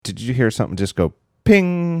Did you hear something just go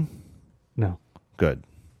ping? No. Good.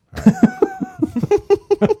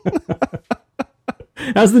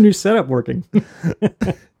 How's the new setup working?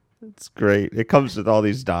 It's great. It comes with all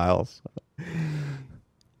these dials.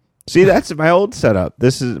 See, that's my old setup.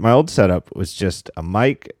 My old setup was just a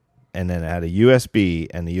mic, and then it had a USB,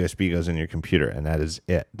 and the USB goes in your computer, and that is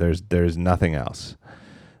it. There's nothing else.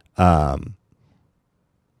 Oh,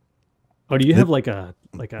 do you have like a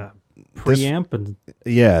preamp?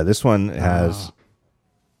 Yeah, this one has.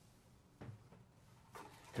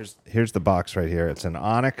 Here's the box right here. It's an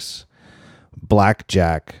Onyx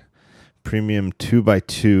Blackjack Premium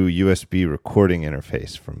 2x2 USB recording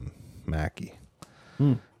interface from Mackie.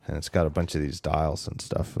 And it's got a bunch of these dials and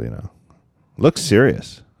stuff, Looks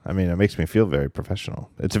serious. I mean, it makes me feel very professional.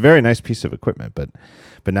 It's a very nice piece of equipment, but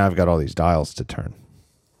now I've got all these dials to turn.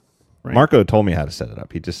 Right. Marco told me how to set it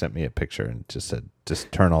up. He just sent me a picture and just said,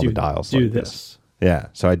 just turn all the dials. Do like this. Yeah,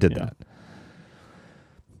 so I did that.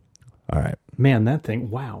 All right. Man, that thing,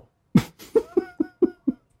 wow.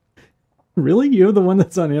 Really? You have the one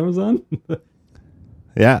that's on Amazon?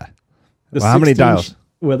 Yeah. Well, how many dials?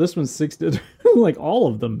 Well, this one's 60, like all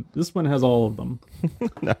of them. This one has all of them.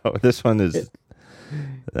 No, this one is...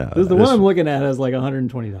 the one I'm looking at has like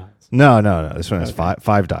 120 dials. No. This one has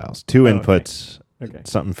five dials. Two inputs,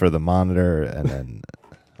 something for the monitor, and then...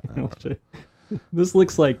 This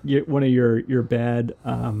looks like one of your bad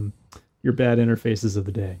interfaces of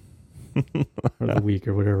the day. Or the week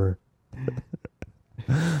or whatever.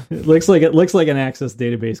 It looks like an Access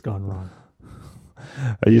database gone wrong.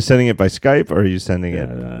 Are you sending it by Skype or are you sending it?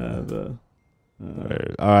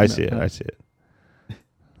 I see it. I see it.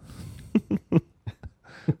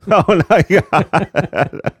 Oh my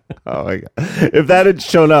god! Oh my god! If that had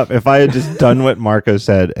shown up, if I had just done what Marco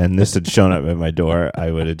said and this had shown up at my door,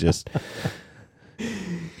 I would have just.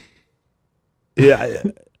 Yeah.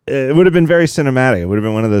 It would have been very cinematic. It would have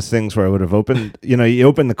been one of those things where I would have opened, you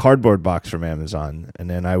open the cardboard box from Amazon, and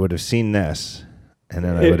then I would have seen this, and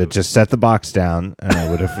then I would have just set the box down, and I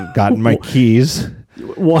would have gotten my keys,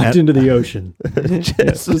 walked into the ocean,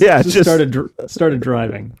 just started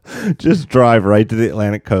driving, just drive right to the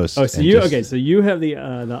Atlantic coast. Oh, so you have the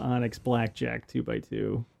Onyx Blackjack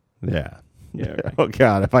 2x2. Yeah. Yeah. Okay. Oh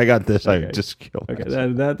God! If I got this, I would just kill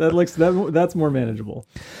myself. Okay, that's more manageable.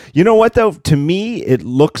 You know what though? To me, it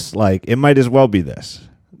looks like it might as well be this.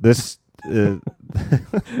 This.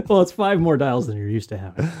 Well, it's 5 more dials than you're used to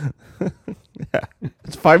having. Yeah,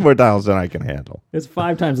 it's 5 more dials than I can handle. It's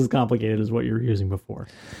 5 times as complicated as what you were using before.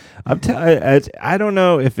 I don't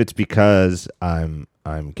know if it's because I'm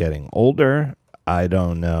getting older. I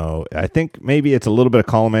don't know. I think maybe it's a little bit of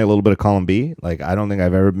column A, a little bit of column B. Like, I don't think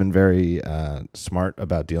I've ever been very smart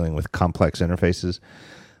about dealing with complex interfaces.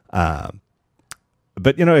 But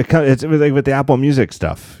it's like with the Apple Music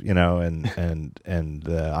stuff, and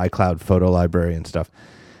the iCloud photo library and stuff.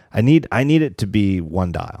 I need it to be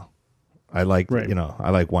one dial. I like I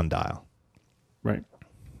like one dial. Right.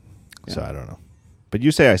 So I don't know. But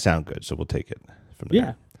you say I sound good, so we'll take it from there.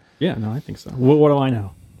 Yeah. Yeah. No, I think so. What do I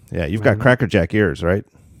know? Yeah, you've got crackerjack ears, right?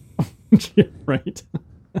 Yeah, right.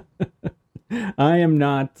 I am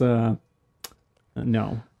not.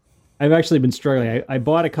 No, I've actually been struggling. I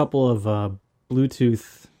bought a couple of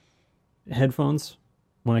Bluetooth headphones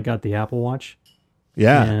when I got the Apple Watch.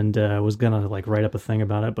 Yeah, and was gonna write up a thing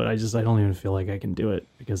about it, but I don't even feel like I can do it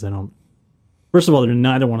because I don't. First of all,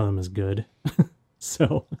 neither one of them is good.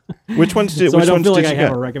 So which ones did? So which I don't ones feel like did I you have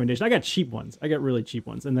get? a recommendation. I got cheap ones. I got really cheap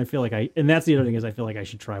ones, and I feel like and that's the other thing is I feel like I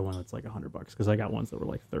should try one that's like $100 because I got ones that were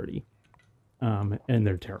like 30, and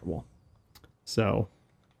they're terrible. So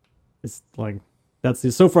it's like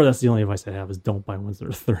so far that's the only advice I have is don't buy ones that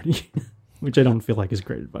are 30, which I don't feel like is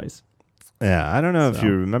great advice. Yeah, I don't know if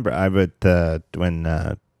you remember,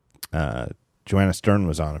 when Joanna Stern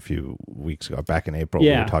was on a few weeks ago, back in April, we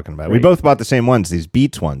were talking about it. We both bought the same ones, these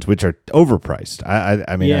Beats ones, which are overpriced.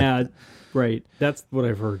 I mean, right. That's what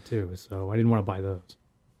I've heard too. So I didn't want to buy those.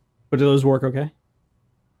 But do those work okay?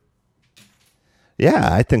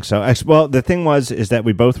 Yeah, I think so. Well, the thing is that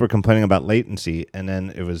we both were complaining about latency, and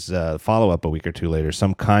then it was follow up a week or two later.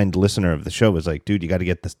 Some kind listener of the show was like, "Dude, you got to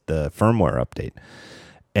get the firmware update."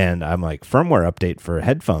 And I'm like, firmware update for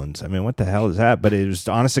headphones? I mean, what the hell is that? But it was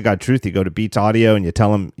honest to God truth. You go to Beats Audio and you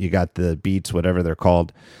tell them you got the Beats, whatever they're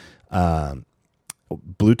called,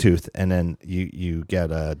 Bluetooth, and then you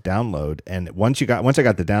get a download. And once I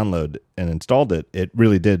got the download and installed it, it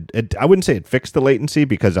really did. I wouldn't say it fixed the latency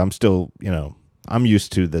because I'm still, I'm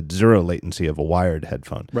used to the zero latency of a wired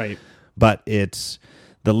headphone. Right. But it's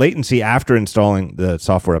the latency after installing the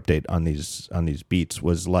software update on these Beats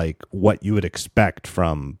was like what you would expect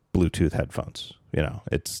from Bluetooth headphones,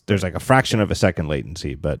 there's like a fraction of a second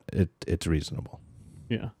latency, but it's reasonable.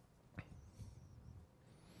 Yeah.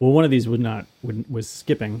 Well, one of these was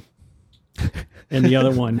skipping, and the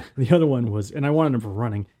other one was, and I wanted them for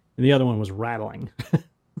running, and the other one was rattling.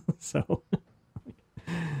 So.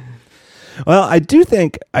 Well, I do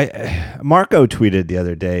think Marco tweeted the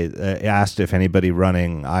other day, asked if anybody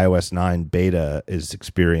running iOS 9 beta is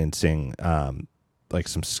experiencing like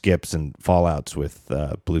some skips and fallouts with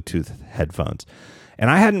Bluetooth headphones, and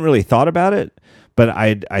I hadn't really thought about it, but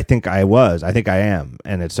I think I am,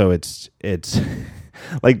 and it's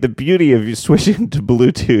like the beauty of you switching to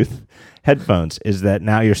Bluetooth headphones is that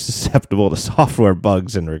now you're susceptible to software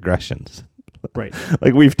bugs and regressions. Right.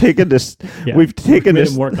 Like we've taken this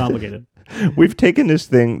more complicated. We've taken this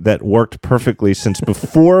thing that worked perfectly since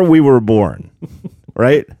before we were born,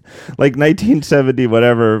 right? Like 1970,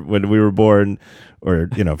 whatever, when we were born, or,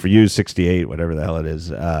 for you, 68, whatever the hell it is.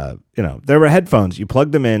 There were headphones. You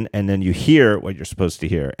plug them in, and then you hear what you're supposed to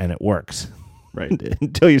hear, and it works. Right.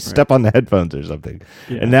 Until you step on the headphones or something.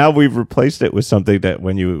 Yeah. And now we've replaced it with something that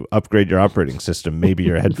when you upgrade your operating system, maybe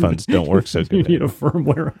your headphones don't work so good. You need a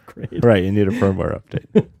firmware upgrade. Right, you need a firmware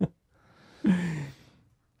update.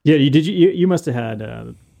 Yeah, you must have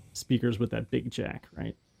had speakers with that big jack,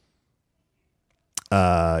 right?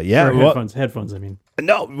 Yeah. Or headphones, I mean.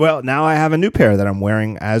 No, well, now I have a new pair that I'm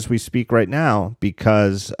wearing as we speak right now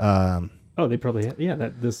because... Oh, they probably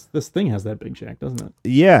this thing has that big jack, doesn't it?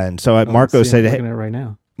 Yeah, and so Marco said, I'm looking at it right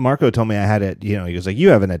now. Marco told me I had it. He was like, "You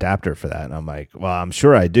have an adapter for that," and I'm like, "Well, I'm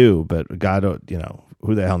sure I do, but God,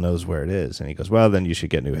 who the hell knows where it is?" And he goes, "Well, then you should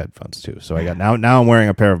get new headphones too." So I got now I'm wearing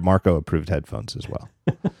a pair of Marco approved headphones as well.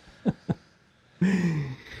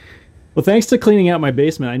 Well, thanks to cleaning out my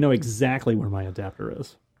basement, I know exactly where my adapter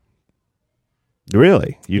is.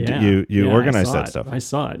 Really? You organized that stuff? I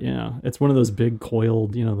saw it. Yeah, it's one of those big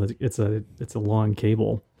coiled. It's a long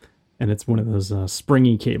cable, and it's one of those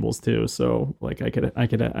springy cables too. So like I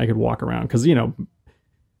could walk around because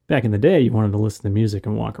back in the day you wanted to listen to music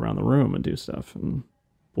and walk around the room and do stuff, and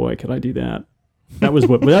boy, could I do that. That was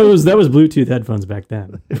that was Bluetooth headphones back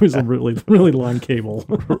then. It was a really really long cable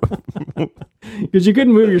because you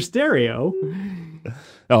couldn't move your stereo.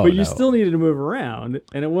 But you still needed to move around,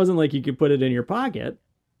 and it wasn't like you could put it in your pocket.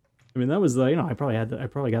 I mean, that was I probably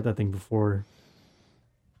got that thing before.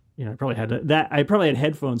 I probably had that. I probably had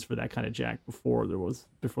headphones for that kind of jack before the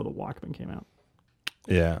Walkman came out.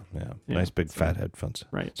 Yeah. Nice big fat headphones.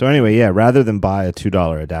 Right. So anyway, rather than buy a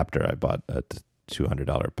 $2 adapter, I bought a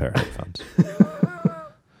 $200 pair of headphones.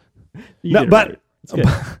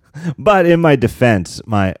 But in my defense,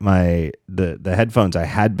 the headphones I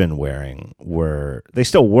had been wearing they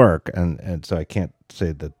still work, and so I can't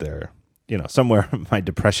say that they're somewhere my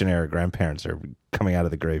Depression era grandparents are coming out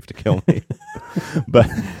of the grave to kill me. But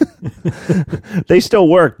they still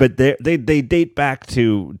work, but they date back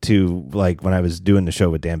to like when I was doing the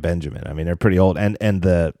show with Dan Benjamin. I mean, they're pretty old, and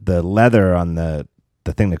the leather on the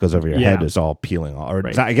thing that goes over your head is all peeling off. Or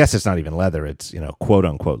I guess it's not even leather; it's quote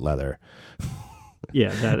unquote leather.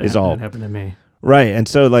 Yeah, that happened to me. Right, and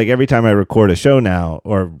so like every time I record a show now,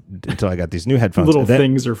 or until I got these new headphones, little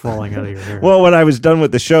things are falling out of your hair. Well, when I was done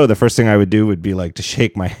with the show, the first thing I would do would be like to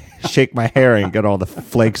shake my hair and get all the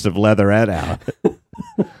flakes of leatherette out.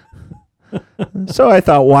 So I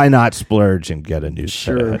thought, why not splurge and get a new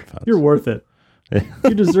set of headphones? You're worth it.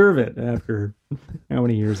 You deserve it after how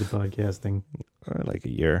many years of podcasting? Like a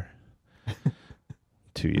year,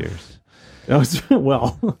 2 years.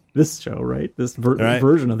 Well, this show, right? This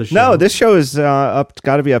version of the show. No, this show is got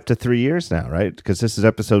to be up to 3 years now, right? Because this is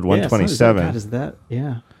episode 127. God, is that?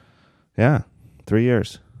 Yeah. Yeah, 3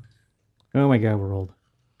 years. Oh my God, we're old.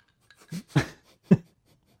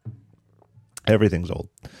 Everything's old.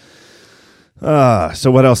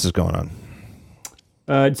 So what else is going on?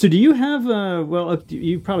 So do you have?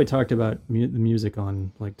 You probably talked about the music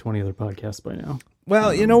on like 20 other podcasts by now.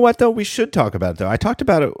 Well, you know what, though? We should talk about it, though. I talked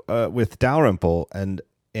about it with Dalrymple, and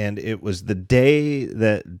it was the day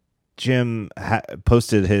that Jim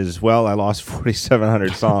posted his, I lost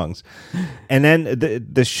 4,700 songs. And then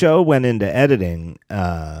the show went into editing.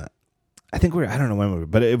 I think I don't know when we were,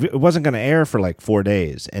 but it wasn't going to air for like 4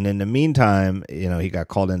 days. And in the meantime, he got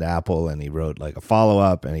called into Apple, and he wrote like a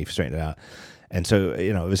follow-up, and he straightened it out. And so,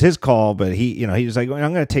 it was his call, but he was like,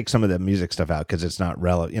 I'm going to take some of the music stuff out because it's not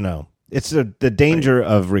relevant, It's the danger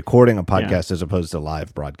of recording a podcast as opposed to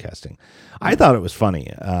live broadcasting. I thought it was funny,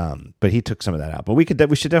 but he took some of that out. But we should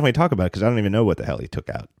definitely talk about it because I don't even know what the hell he took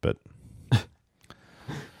out. But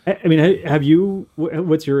I mean, have you?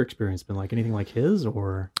 What's your experience been like? Anything like his,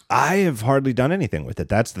 or? I have hardly done anything with it.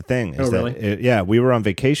 That's the thing. Oh, Is that really? yeah, we were on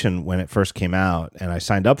vacation when it first came out, and I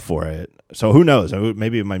signed up for it. So who knows?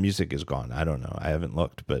 Maybe my music is gone. I don't know. I haven't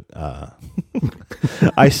looked, but I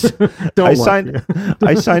s- Don't I look. signed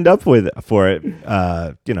I signed up for it.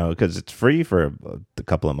 Because it's free for a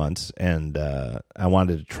couple of months, and I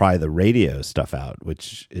wanted to try the radio stuff out,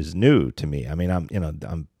 which is new to me. I mean,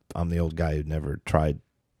 I'm the old guy who never tried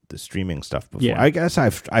the streaming stuff before. Yeah. I guess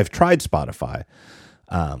I've tried Spotify.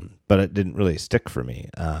 But it didn't really stick for me.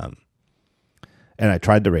 And I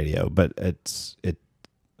tried the radio, but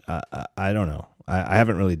I don't know. I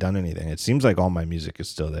haven't really done anything. It seems like all my music is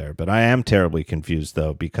still there, but I am terribly confused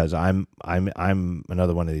though, because I'm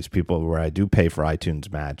another one of these people where I do pay for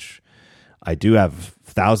iTunes Match. I do have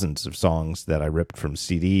thousands of songs that I ripped from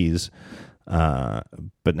CDs,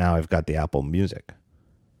 but now I've got the Apple Music.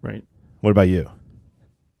 Right. What about you?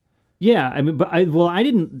 Yeah, I mean, but I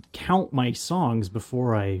didn't count my songs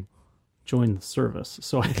before I joined the service,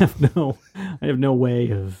 so I have no way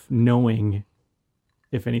of knowing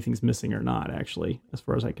if anything's missing or not. Actually, as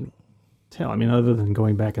far as I can tell, I mean, other than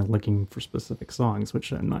going back and looking for specific songs,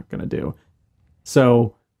 which I'm not going to do.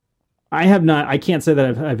 So I have not. I can't say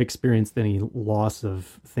that I've experienced any loss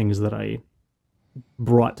of things that I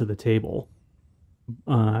brought to the table.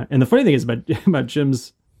 And the funny thing is about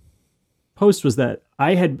Jim's post was that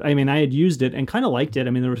I had used it and kind of liked it.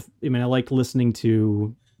 I liked listening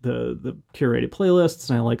to the curated playlists,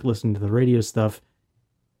 and I like listening to the radio stuff.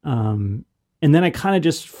 And then I kind of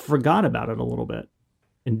just forgot about it a little bit.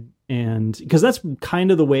 And because that's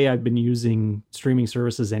kind of the way I've been using streaming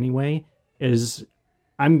services anyway, is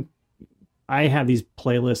I have these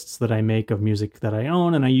playlists that I make of music that I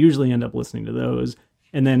own, and I usually end up listening to those.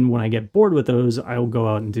 And then when I get bored with those, I'll go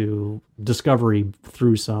out and do discovery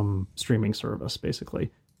through some streaming service,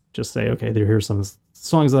 basically. Just say, okay, here's some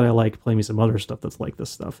songs that I like, play me some other stuff that's like this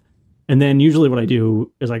stuff. And then usually what I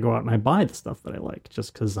do is I go out and I buy the stuff that I like,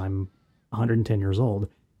 just because I'm 110 years old.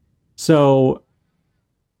 So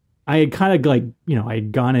I had kind of I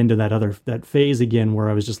had gone into that phase again where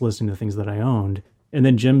I was just listening to things that I owned. And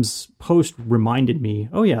then Jim's post reminded me,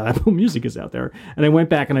 oh yeah, Apple Music is out there. And I went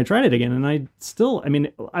back and I tried it again. And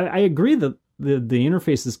I agree that the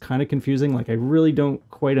interface is kind of confusing. Like, I really don't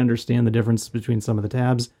quite understand the difference between some of the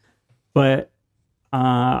tabs. But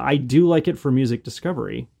I do like it for music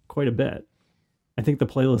discovery quite a bit. I think the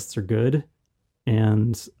playlists are good.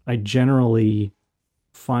 And I generally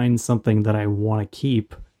find something that I want to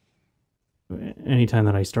keep anytime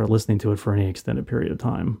that I start listening to it for any extended period of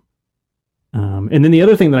time. And then the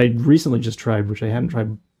other thing that I recently just tried, which I hadn't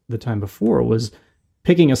tried the time before, was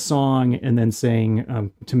picking a song and then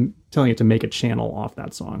saying, telling it to make a channel off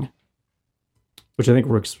that song, which I think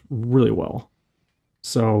works really well.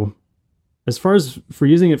 So as far as for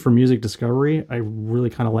using it for music discovery, I really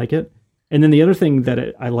kind of like it. And then the other thing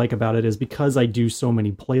that I like about it is because I do so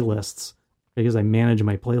many playlists, because I manage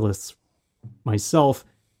my playlists myself,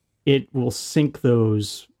 it will sync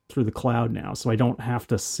those through the cloud now, so I don't have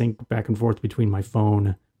to sync back and forth between my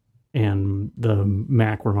phone and the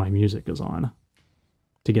Mac where my music is on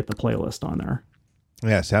to get the playlist on there.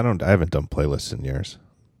 Yes, I haven't done playlists in years.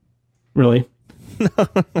 Really? No,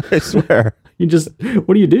 I swear.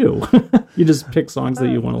 What do? You just pick songs that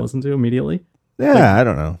you want to listen to immediately? Yeah, I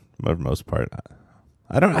don't know. For the most part,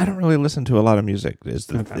 I don't really listen to a lot of music. Is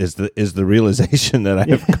the realization that I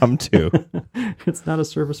have come to? It's not a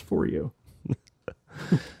service for you.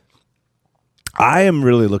 I am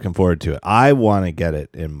really looking forward to it. I want to get it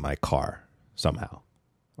in my car somehow.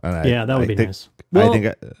 And that would be nice. Well, I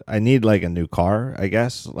think I need like a new car, I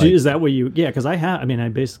guess. Is that what you? Yeah, because I have.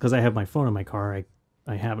 Because I have my phone in my car.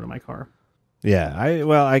 I have it in my car. Yeah,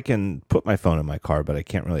 I can put my phone in my car, but I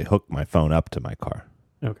can't really hook my phone up to my car.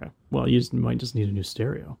 Okay. Well, you might just need a new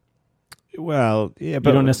stereo. Well, yeah,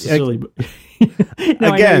 but you don't necessarily. Again,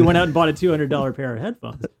 I know you went out and bought a $200 pair of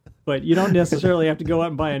headphones, but you don't necessarily have to go out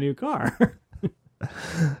and buy a new car.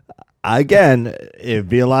 Again, it'd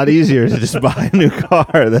be a lot easier to just buy a new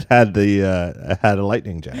car that had had a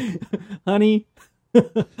lightning jack. Honey,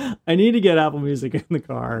 I need to get Apple Music in the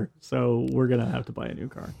car, so we're gonna have to buy a new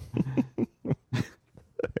car.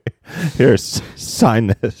 Here,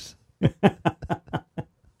 sign this.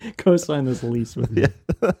 Co-sign this lease with me.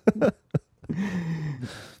 Yeah.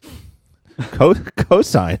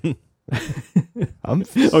 Co-sign.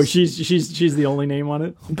 Oh, she's the only name on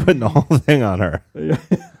it. I'm putting the whole thing on her.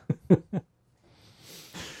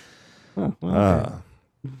 Oh, well,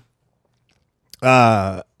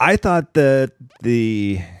 I thought that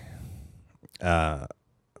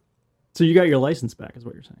So you got your license back, is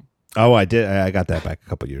what you're saying? Oh, I did. I got that back a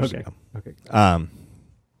couple years Okay. ago. Okay.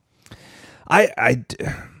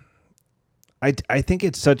 I think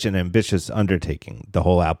it's such an ambitious undertaking, the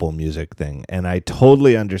whole Apple Music thing, and I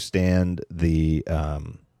totally understand the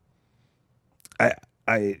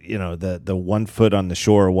the 1 foot on the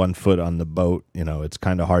shore, 1 foot on the boat. It's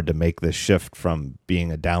kind of hard to make this shift from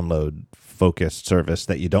being a download focused service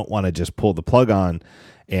that you don't want to just pull the plug on,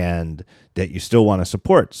 and that you still want to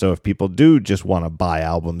support. So if people do just want to buy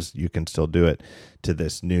albums, you can still do it, to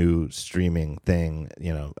this new streaming thing.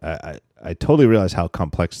 I totally realize how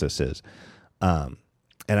complex this is. And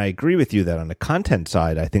I agree with you that on the content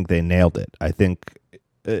side, I think they nailed it. I think,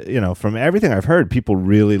 from everything I've heard, people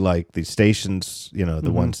really like these stations,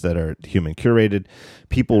 the ones that are human curated.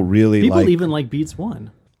 People even like Beats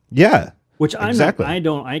One. Yeah. Which exactly.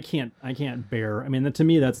 I can't bear. I mean, to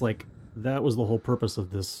me, that was the whole purpose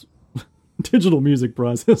of this digital music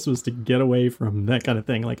process, was to get away from that kind of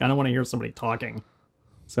thing. Like, I don't want to hear somebody talking.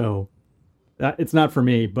 So it's not for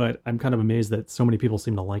me, but I'm kind of amazed that so many people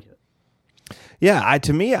seem to like it. Yeah, I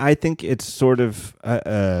think it's sort of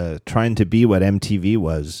trying to be what MTV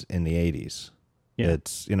was in the 80s. Yeah.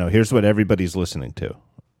 It's, here's what everybody's listening to,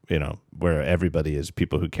 where everybody is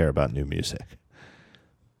people who care about new music.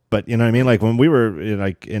 But you know what I mean? Like when we were in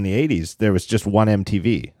the 80s, there was just one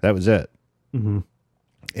MTV. That was it. Mm-hmm.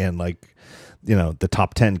 And the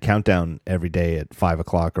top 10 countdown every day at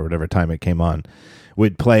 5:00 or whatever time it came on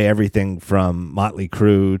would play everything from Motley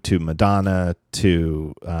Crue to Madonna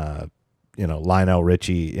to Lionel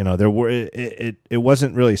Richie. It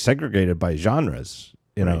wasn't really segregated by genres.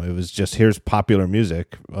 It was just, here's popular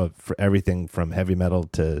music for everything from heavy metal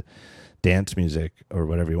to dance music or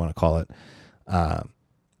whatever you want to call it.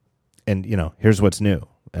 And here's what's new.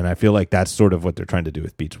 And I feel like that's sort of what they're trying to do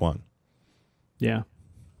with Beats One. Yeah,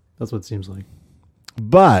 that's what it seems like.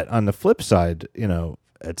 But on the flip side,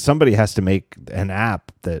 somebody has to make an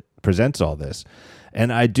app that presents all this.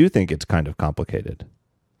 And I do think it's kind of complicated.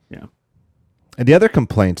 Yeah. And the other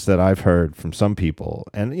complaints that I've heard from some people,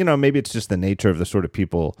 and, maybe it's just the nature of the sort of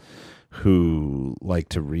people who like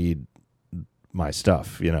to read my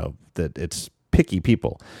stuff, that it's picky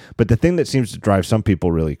people. But the thing that seems to drive some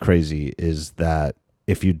people really crazy is that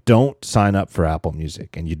if you don't sign up for Apple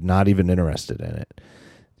Music and you're not even interested in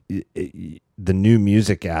it, the new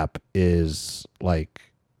music app is like,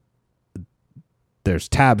 there's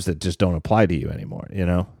tabs that just don't apply to you anymore,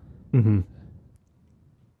 Mm-hmm.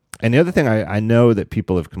 And the other thing I know that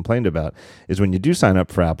people have complained about is when you do sign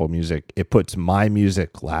up for Apple Music, it puts My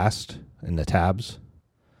Music last in the tabs.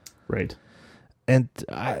 Right. And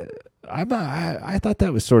I thought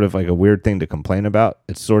that was sort of like a weird thing to complain about.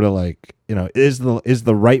 It's sort of like, is the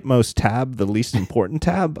rightmost tab the least important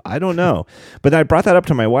tab? I don't know. But I brought that up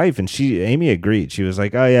to my wife, and Amy agreed. She was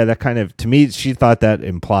like, oh yeah, that kind of, to me, she thought that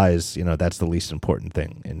implies, that's the least important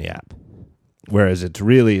thing in the app. Whereas it's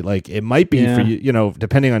really like, it might be for you,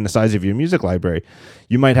 depending on the size of your music library,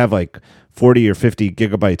 you might have like 40 or 50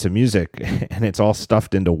 gigabytes of music and it's all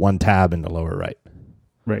stuffed into one tab in the lower right.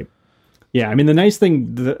 Right. Yeah. I mean, the nice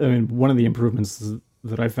thing, one of the improvements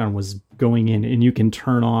that I found was going in and you can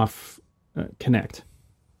turn off Connect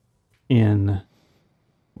in,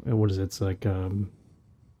 what is it? It's like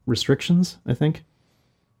restrictions, I think.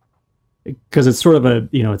 Because it's sort of a,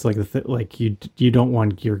 it's like like you don't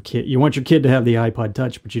want your kid, you want your kid to have the iPod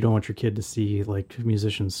Touch, but you don't want your kid to see like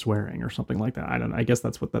musicians swearing or something like that. I don't know. I guess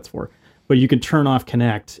that's what that's for. But you can turn off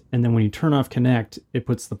Connect, and then when you turn off Connect, it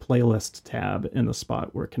puts the playlist tab in the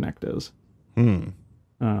spot where Connect is.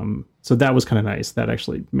 So that was kind of nice. That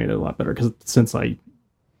actually made it a lot better because since I,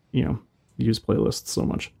 use playlists so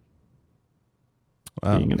much.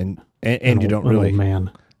 And you don't really,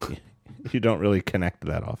 man. You don't really connect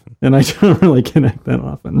that often. And I don't really connect that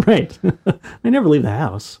often. Right. I never leave the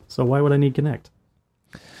house. So why would I need Connect?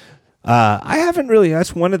 I haven't really,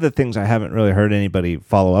 that's one of the things I haven't really heard anybody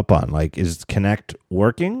follow up on. Like, is Connect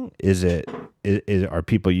working? Are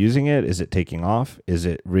people using it? Is it taking off? Is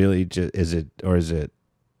it really is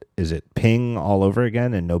it ping all over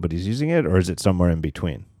again and nobody's using it? Or is it somewhere in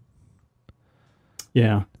between?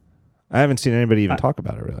 Yeah. I haven't seen anybody even talk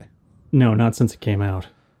about it really. No, not since it came out.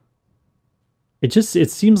 It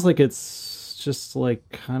seems like it's just like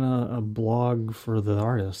kind of a blog for the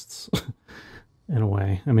artists in a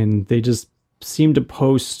way. I mean, they just seem to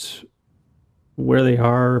post where they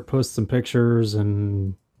are, post some pictures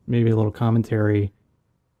and maybe a little commentary.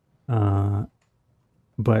 But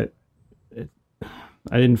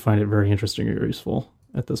I didn't find it very interesting or useful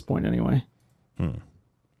at this point anyway. Yeah.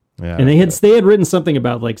 And they had written something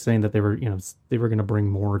about like saying that they were going to bring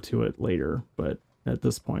more to it later, but at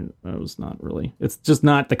this point. I was not really. It's just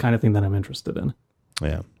not the kind of thing that I'm interested in.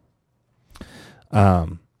 Yeah.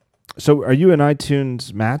 So are you an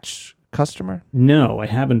iTunes Match customer? No, I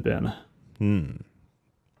haven't been. Hmm.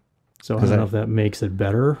 So I don't know if that makes it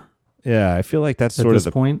better. Yeah, I feel like that's at sort this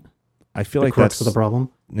of the point. I feel the like crux that's of the problem.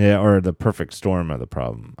 Yeah, or the perfect storm of the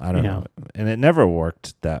problem. I don't know. And it never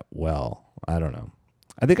worked that well. I don't know.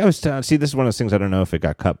 I think I was see, this is one of those things I don't know if it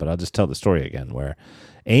got cut, but I'll just tell the story again where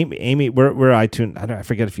Amy we're iTunes, I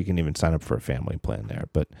forget if you can even sign up for a family plan there,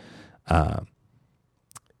 but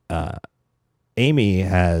Amy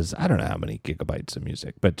has, I don't know how many gigabytes of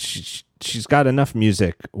music, but she's got enough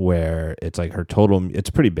music where it's like her total, it's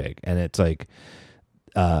pretty big, and it's like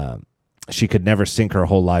she could never sync her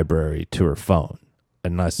whole library to her phone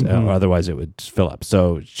unless otherwise it would fill up.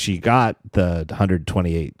 So she got the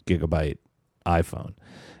 128 gigabyte iPhone,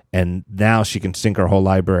 and now she can sync her whole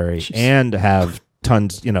library and have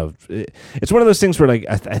tons. It's one of those things where, like,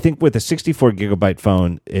 I think with a 64 gigabyte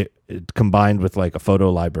phone, it combined with like a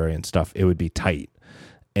photo library and stuff, it would be tight.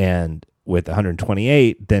 And with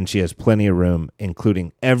 128, then she has plenty of room,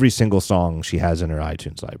 including every single song she has in her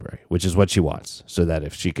iTunes library, which is what she wants, so that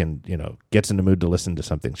if she can, gets in the mood to listen to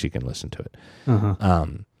something, she can listen to it.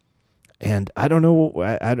 And I don't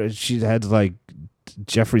know, she had like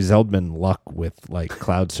Jeffrey Zeldman luck with like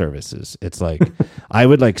cloud services. It's like I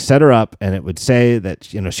would like set her up, and it would say that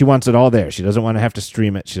she wants it all there. She doesn't want to have to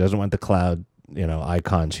stream it. She doesn't want the cloud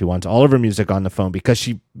icon. She wants all of her music on the phone because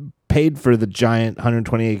she paid for the giant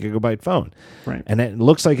 128 gigabyte phone. Right. And it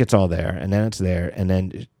looks like it's all there, and then it's there, and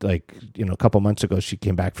then like a couple months ago she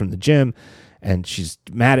came back from the gym, and she's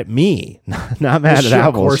mad at me, not mad at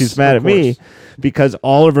Apple. She's mad at me because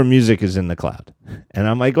all of her music is in the cloud. And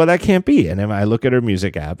I'm like, well, that can't be. And then I look at her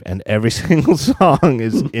music app, and every single song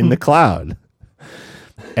is in the cloud.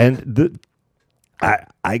 And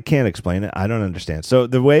I can't explain it. I don't understand. So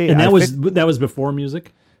the way that was before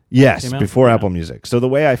music. Yes, before Apple Music. So the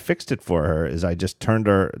way I fixed it for her is I just turned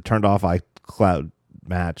off iCloud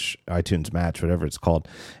Match, iTunes Match, whatever it's called,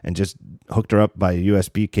 and just hooked her up by a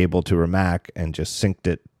USB cable to her Mac and just synced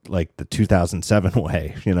it like the 2007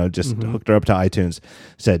 way. Just hooked her up to iTunes,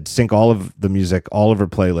 said sync all of the music, all of her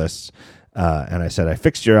playlists. And I said, I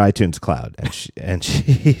fixed your iTunes cloud. And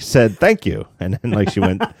she said, thank you. And then like she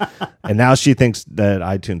went, and now she thinks that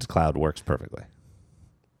iTunes cloud works perfectly.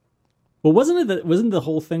 Well, wasn't the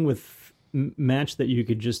whole thing with Match that you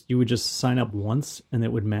would just sign up once and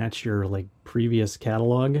it would match your like previous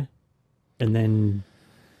catalog, and then,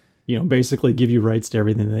 basically give you rights to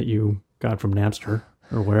everything that you got from Napster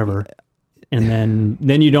or wherever. And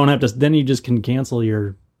then you don't have to, then you just can cancel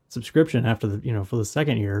your subscription after for the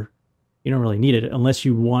second year. You don't really need it unless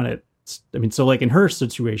you want it. I mean, so like in her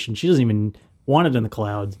situation, she doesn't even want it in the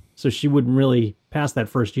cloud. So she wouldn't really, past that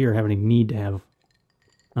first year, have any need to have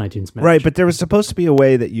iTunes Match. Right, but there was supposed to be a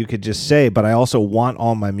way that you could just say, but I also want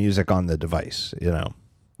all my music on the device,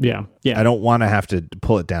 Yeah. I don't want to have to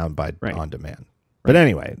pull it down by on demand. But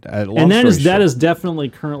anyway, and that is definitely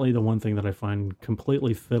currently the one thing that I find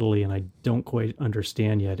completely fiddly and I don't quite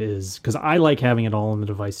understand yet, is because I like having it all on the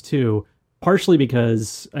device too, partially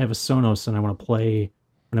because I have a Sonos and I want to play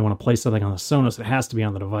something on the Sonos, it has to be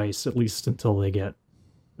on the device, at least until they get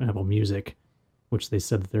Apple Music, which they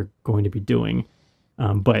said that they're going to be doing.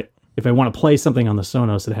 But if I want to play something on the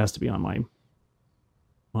Sonos, it has to be on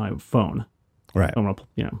my phone. Right.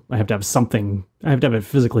 I have to have something. I have to have it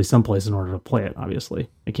physically someplace in order to play it. Obviously,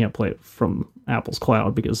 I can't play it from Apple's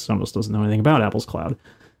cloud because Sonos doesn't know anything about Apple's cloud.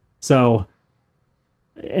 So,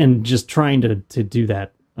 and just trying to do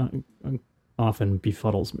that often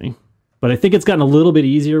befuddles me. But I think it's gotten a little bit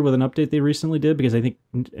easier with an update they recently did, because I think,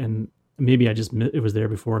 and maybe it was there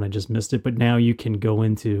before and I just missed it. But now you can go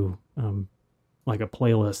into like a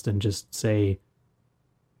playlist and just say,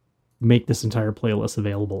 make this entire playlist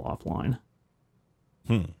available offline.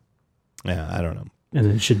 Yeah, I don't know. And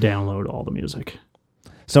then it should download all the music.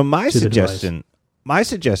 So my suggestion,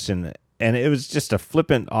 and it was just a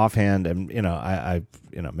flippant offhand, and I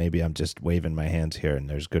maybe I'm just waving my hands here, and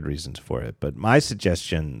there's good reasons for it. But my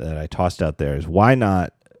suggestion that I tossed out there is, why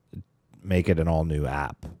not make it an all new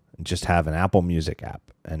app and just have an Apple Music app?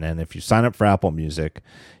 And then if you sign up for Apple Music,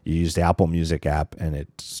 you use the Apple Music app, and it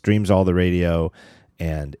streams all the radio.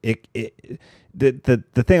 And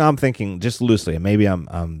the thing I'm thinking, just loosely, and maybe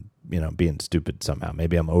I'm being stupid somehow,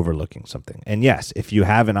 maybe I'm overlooking something. And yes, if you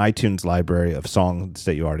have an iTunes library of songs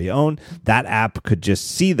that you already own, that app could just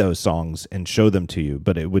see those songs and show them to you,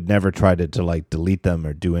 but it would never try to like delete them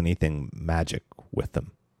or do anything magic with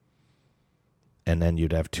them. And then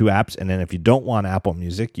you'd have two apps. And then if you don't want Apple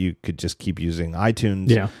Music, you could just keep using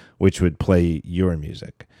iTunes, which would play your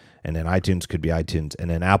music. and then iTunes could be iTunes, and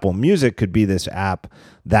then Apple Music could be this app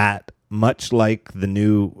that, much like the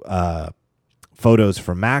new Photos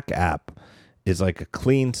for Mac app, is like a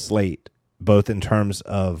clean slate, both in terms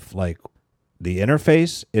of like the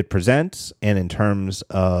interface it presents and in terms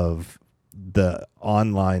of the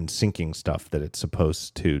online syncing stuff that it's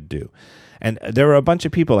supposed to do. And there were a bunch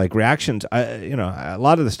of people, like reactions. A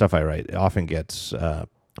lot of the stuff I write often gets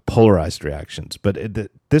polarized reactions, but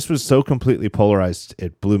this was so completely polarized,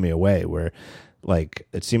 it blew me away. Where like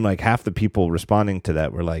it seemed like half the people responding to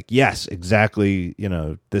that were like, "Yes, exactly.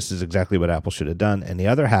 This is exactly what Apple should have done," and the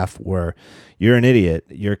other half were, "You're an idiot.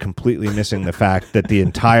 You're completely missing the fact that the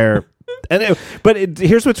entire."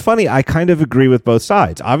 Here's what's funny. I kind of agree with both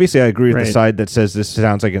sides. Obviously, I agree with the side that says this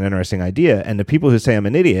sounds like an interesting idea. And the people who say I'm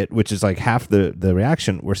an idiot, which is like half the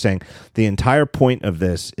reaction, were saying the entire point of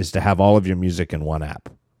this is to have all of your music in one app.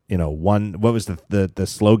 What was the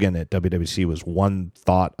slogan at WWDC was one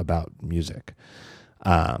thought about music.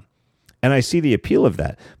 And I see the appeal of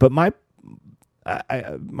that. But my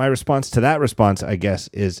response to that response, I guess,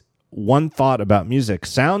 is one thought about music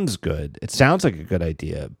sounds good. It sounds like a good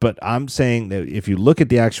idea, but I'm saying that if you look at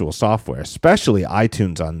the actual software, especially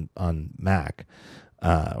iTunes on Mac,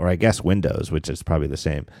 or I guess Windows, which is probably the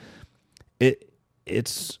same,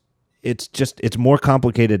 it's more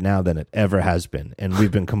complicated now than it ever has been. And we've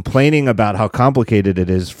been complaining about how complicated it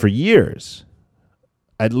is for years,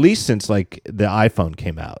 at least since like the iPhone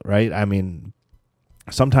came out, right? I mean,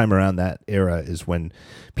 sometime around that era is when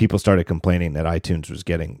people started complaining that iTunes was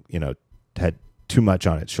getting, had too much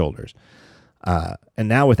on its shoulders. And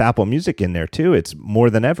now with Apple Music in there too, it's more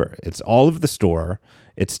than ever. It's all of the store.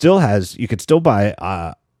 It still has, you could still buy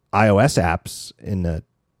iOS apps in the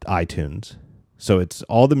iTunes. So it's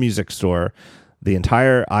all the music store, the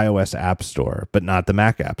entire iOS app store, but not the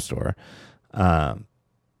Mac app store.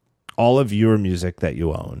 All of your music that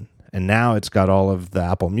you own. And now it's got all of the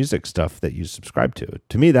Apple Music stuff that you subscribe to.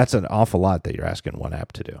 To me, that's an awful lot that you're asking one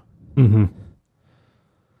app to do. Mm-hmm.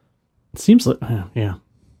 It seems like, yeah.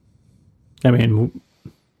 I mean,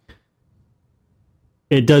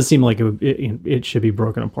 it does seem like it should be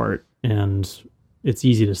broken apart. And it's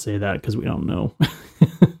easy to say that because we don't know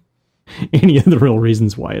any of the real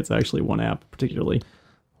reasons why it's actually one app particularly.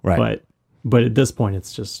 Right. But at this point,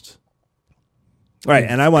 it's just... Right,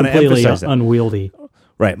 and I want to emphasize that. Unwieldy.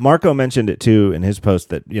 Right. Marco mentioned it too in his post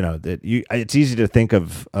that, it's easy to think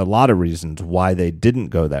of a lot of reasons why they didn't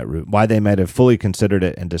go that route, why they might have fully considered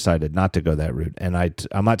it and decided not to go that route. And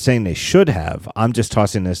I'm not saying they should have. I'm just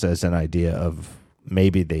tossing this as an idea of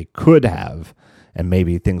maybe they could have and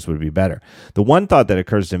maybe things would be better. The one thought that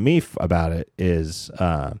occurs to me about it is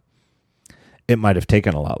it might have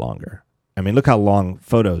taken a lot longer. I mean, look how long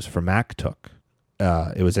Photos for Mac took.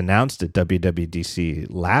 It was announced at WWDC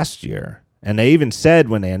last year. And they even said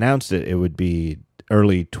when they announced it, it would be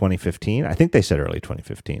early 2015. I think they said early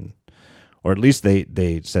 2015, or at least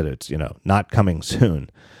they said it's not coming soon.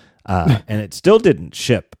 And it still didn't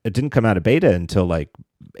ship. It didn't come out of beta until like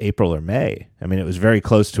April or May. I mean, it was very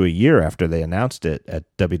close to a year after they announced it at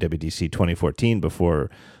WWDC 2014 before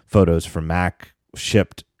Photos for Mac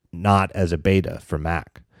shipped not as a beta for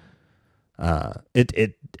Mac.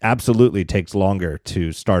 It absolutely takes longer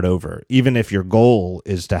to start over, even if your goal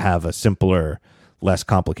is to have a simpler, less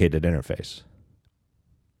complicated interface.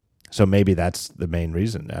 So maybe that's the main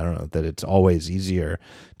reason. I don't know, that it's always easier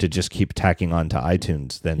to just keep tacking on to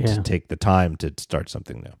iTunes than to take the time to start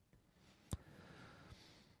something new.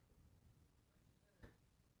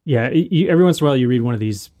 Yeah, every once in a while you read one of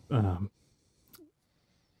these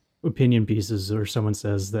opinion pieces or someone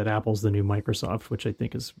says that Apple's the new Microsoft, which I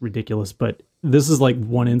think is ridiculous. But this is like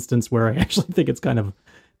one instance where I actually think it's kind of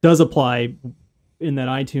does apply in that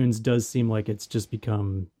iTunes does seem like it's just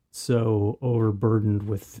become so overburdened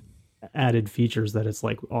with added features that it's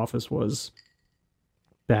like Office was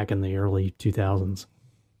back in the early 2000s.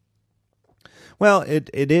 Well, it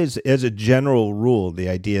is, as a general rule, the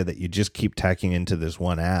idea that you just keep tacking into this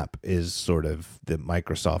one app is sort of the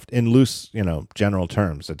Microsoft, in loose, general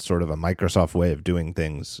terms. It's sort of a Microsoft way of doing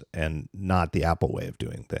things and not the Apple way of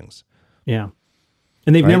doing things. Yeah,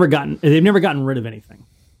 and they've never gotten rid of anything.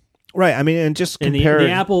 Right. I mean, and just compare the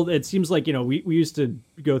Apple. It seems like we used to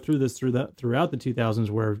go through this throughout the 2000s,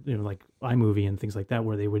 where like iMovie and things like that,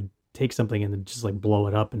 where they would take something and then just like blow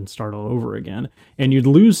it up and start all over again, and you'd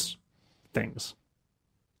lose things,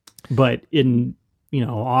 but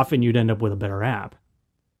often you'd end up with a better app,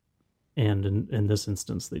 and in this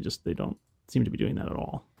instance they don't seem to be doing that at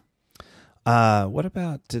all. What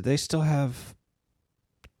about, do they still have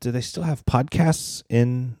podcasts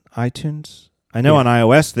in iTunes? I know on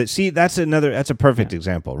iOS that's a perfect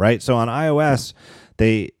example, right? So on iOS,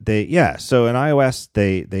 so in iOS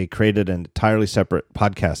they created an entirely separate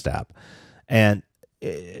podcast app, and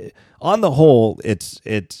on the whole, it's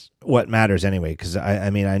what matters anyway. Because I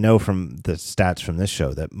mean, I know from the stats from this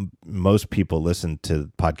show that most people listen to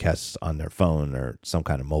podcasts on their phone or some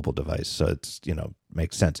kind of mobile device, so it's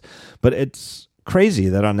makes sense. But it's crazy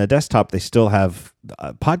that on the desktop they still have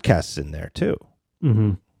podcasts in there too.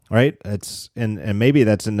 Mm-hmm. Right? And maybe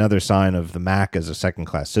that's another sign of the Mac as a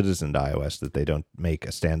second-class citizen to iOS, that they don't make a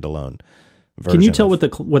standalone version. Can you tell what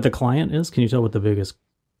the client is? Can you tell what the biggest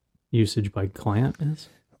usage by client is?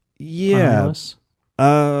 Yeah. Is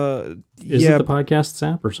it the Podcasts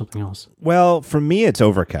app or something else? Well, for me, it's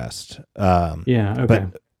Overcast. Yeah. Okay.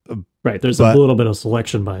 Right. There's a little bit of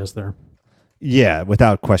selection bias there. Yeah,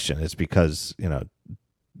 without question, it's because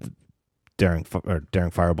Daring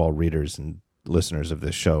Fireball readers and listeners of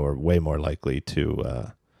this show are way more likely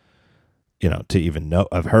to even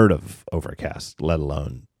have heard of Overcast, let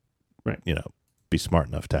alone be smart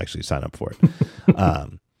enough to actually sign up for it.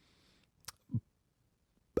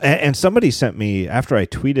 And somebody sent me, after I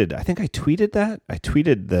tweeted, I think I tweeted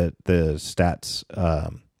the stats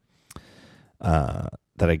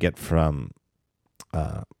that I get from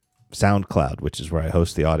SoundCloud, which is where I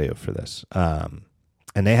host the audio for this.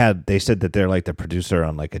 And they said that they're like the producer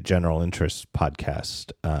on like a general interest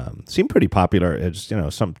podcast. Seemed pretty popular. It's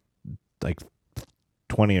some like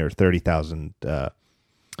 20 or 30,000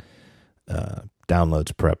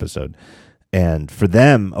 downloads per episode. And for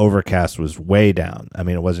them, Overcast was way down. I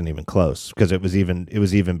mean, it wasn't even close, because it was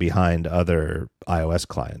even behind other iOS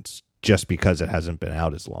clients, just because it hasn't been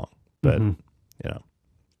out as long. But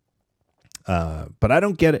but I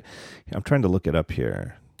don't get it. I'm trying to look it up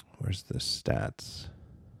here. Where's the stats?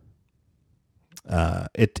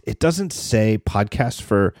 It doesn't say podcast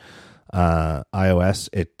for iOS.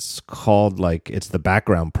 It's called it's the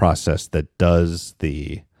background process that does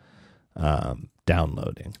the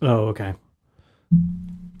downloading. Oh, okay.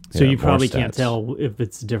 So you probably can't tell if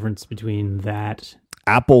it's a difference between that.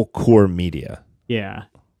 Apple Core Media. Yeah.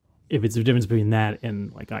 If it's a difference between that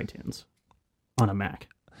and like iTunes on a Mac.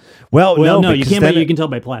 Well, no, you can't. But you can tell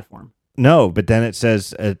by platform. No, but then it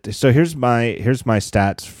says. So here's my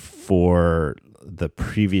stats for the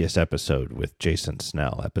previous episode with Jason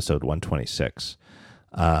Snell, episode 126.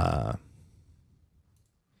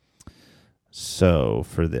 So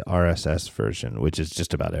for the RSS version, which is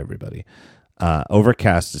just about everybody,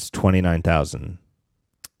 Overcast is 29,000.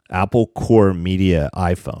 Apple Core Media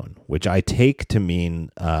iPhone, which I take to mean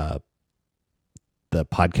the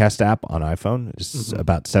podcast app on iPhone, is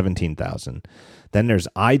about 17,000. Then there's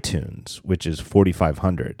iTunes, which is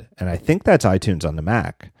 4,500, and I think that's iTunes on the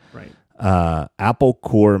Mac. Right. Apple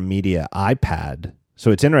Core Media iPad.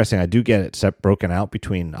 So it's interesting. I do get it broken out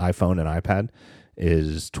between iPhone and iPad.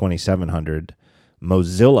 Is 2,700.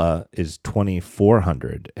 Mozilla is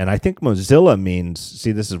 2,400, and I think Mozilla means.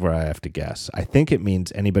 See, this is where I have to guess. I think it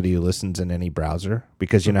means anybody who listens in any browser,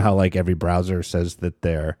 because you know how like every browser says that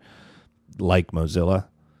they're like Mozilla.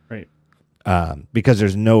 Right. Because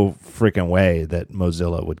there's no freaking way that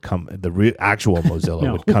Mozilla would come, actual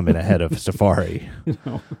Mozilla would come in ahead of Safari.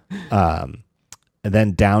 No. And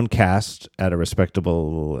then Downcast at a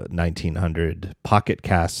respectable 1,900, Pocket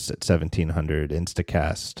Casts at 1,700,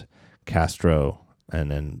 Instacast, Castro,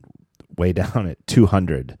 and then way down at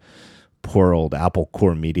 200, poor old Apple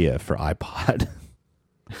Core Media for iPod.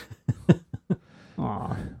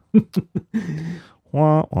 Aw.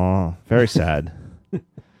 Wah, wah. Very sad.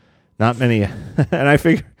 Not many. And I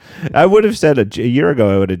figure I would have said a year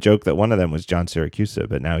ago, I would have joked that one of them was John Siracusa,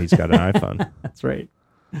 but now he's got an iPhone. That's right.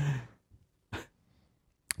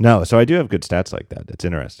 No, so I do have good stats like that. It's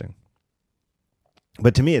interesting.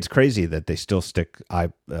 But to me, it's crazy that they still stick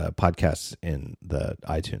podcasts in the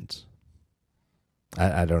iTunes.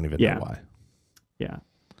 I don't even know why. Yeah.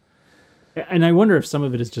 And I wonder if some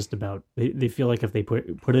of it is just about, they feel like if they put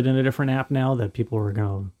it in a different app now, that people are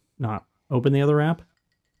going to not open the other app.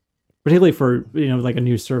 Particularly for, like a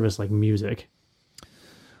new service like music.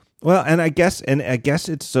 Well, and I guess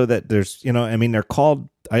it's so that there's, they're called,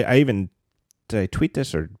 did I tweet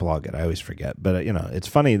this or blog it? I always forget. But, it's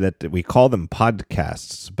funny that we call them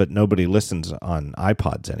podcasts, but nobody listens on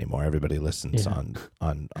iPods anymore. Everybody listens on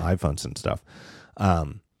iPhones and stuff.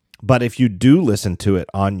 But if you do listen to it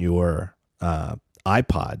on your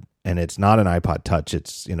iPod, and it's not an iPod Touch,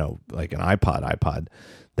 it's, like an iPod,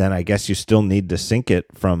 then I guess you still need to sync it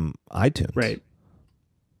from iTunes. Right.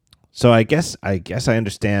 So I guess I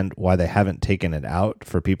understand why they haven't taken it out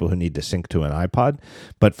for people who need to sync to an iPod,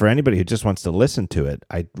 but for anybody who just wants to listen to it,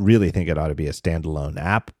 I really think it ought to be a standalone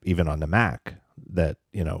app, even on the Mac. that,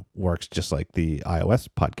 works just like the iOS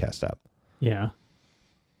podcast app. Yeah.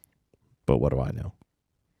 But what do I know?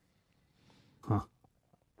 Huh.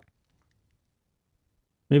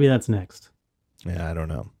 Maybe that's next. Yeah, I don't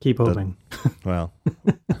know. Keep hoping. Well,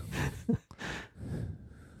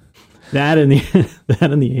 that in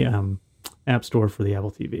the App Store for the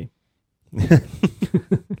Apple TV.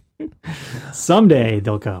 Someday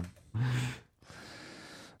they'll come.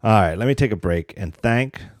 All right, let me take a break and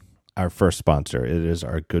thank our first sponsor. It is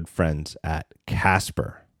our good friends at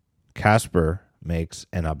Casper. Casper makes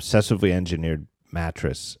an obsessively engineered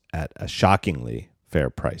mattress at a shockingly fair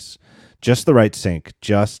price. Just the right sink,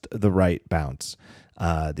 just the right bounce.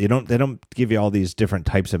 They don't give you all these different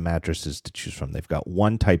types of mattresses to choose from. They've got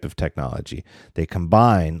one type of technology. They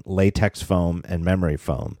combine latex foam and memory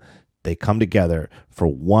foam. They come together for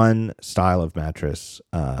one style of mattress,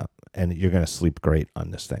 and you're going to sleep great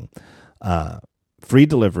on this thing. Free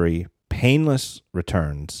delivery, painless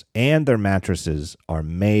returns, and their mattresses are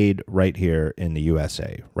made right here in the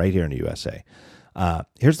USA.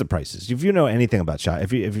 Here's the prices. If you know anything about shop,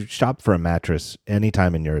 if you shop for a mattress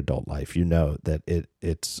anytime in your adult life, you know that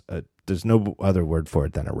it's there's no other word for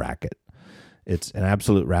it than a racket. It's an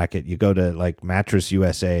absolute racket. You go to like Mattress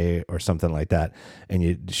USA or something like that, and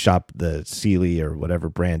you shop the Sealy or whatever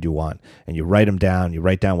brand you want, and you write them down. You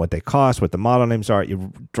write down what they cost, what the model names are.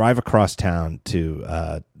 You drive across town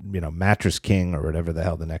to Mattress King or whatever the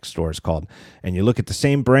hell the next store is called, and you look at the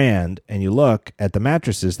same brand, and you look at the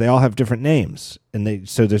mattresses. They all have different names, and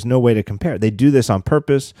so there's no way to compare. They do this on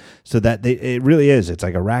purpose so that it really is. It's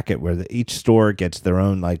like a racket where each store gets their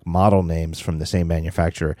own like model names from the same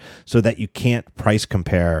manufacturer, so that you can't price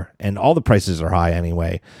compare, and all the prices are high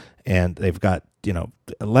anyway. And they've got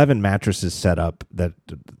 11 mattresses set up that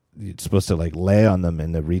you're supposed to like lay on them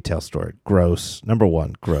in the retail store. Gross. Number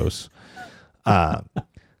one, gross. That's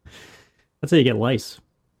how you get lice.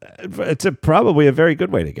 It's probably a very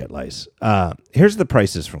good way to get lice. Here's the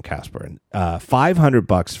prices from Casper.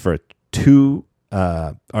 $500 for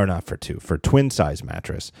for twin size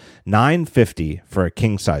mattress, $950 for a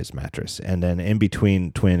king size mattress, and then in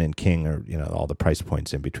between twin and king are all the price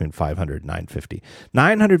points in between $500 and $950.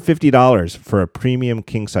 $950 for a premium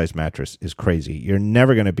king size mattress is crazy. You're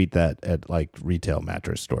never going to beat that at like retail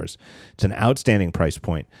mattress stores. It's an outstanding price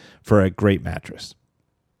point for a great mattress.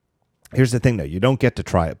 Here's the thing, though. You don't get to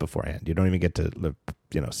try it beforehand. You don't even get to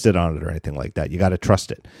sit on it or anything like that. You got to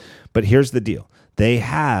trust it. But here's the deal. They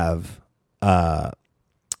have a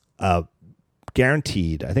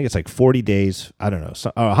guaranteed, I think it's like 40 days, I don't know,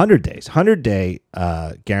 100 days, 100-day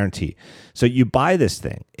guarantee. So you buy this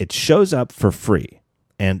thing. It shows up for free,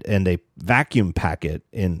 and they vacuum pack it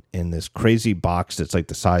in this crazy box that's like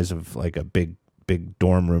the size of like a big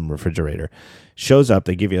dorm room refrigerator. Shows up,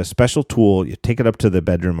 they give you a special tool, you take it up to the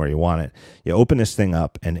bedroom where you want it, you open this thing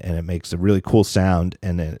up, and it makes a really cool sound,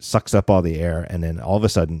 and then it sucks up all the air, and then all of a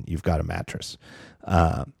sudden you've got a mattress.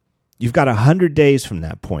 You've got 100 days from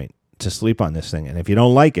that point to sleep on this thing, and if you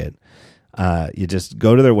don't like it, you just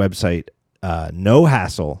go to their website, no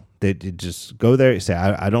hassle. They just go there, you say,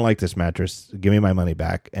 I don't like this mattress, give me my money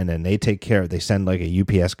back, and then they take care, they send like a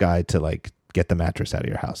UPS guy to like get the mattress out of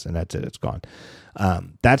your house, and that's it, it's gone.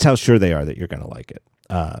 That's how sure they are that you're going to like it.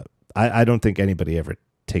 I don't think anybody ever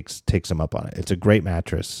takes them up on it. It's a great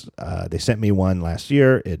mattress. They sent me one last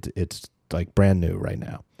year. It's like brand new right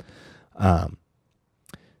now.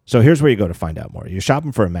 So here's where you go to find out more. You're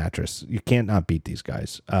shopping for a mattress. You can't not beat these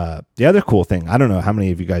guys. The other cool thing, I don't know how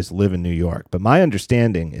many of you guys live in New York, but my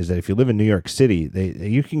understanding is that if you live in New York City,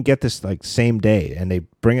 you can get this like same day, and they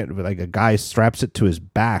bring it, like a guy straps it to his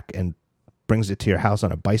back and brings it to your house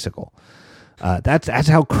on a bicycle. That's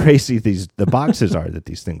how crazy the boxes are that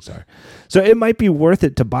these things are. So it might be worth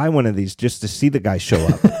it to buy one of these just to see the guy show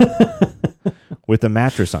up with a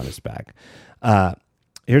mattress on his back.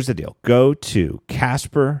 Here's the deal. Go to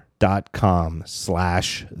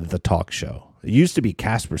Casper.com/thetalkshow. It used to be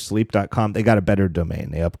CasperSleep.com. They got a better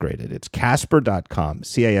domain. They upgraded. It's Casper.com,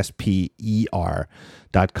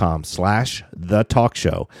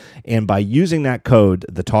 CASPER.com/thetalkshow. And by using that code,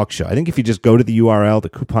 the talk show, I think if you just go to the URL, the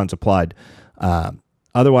coupon's applied.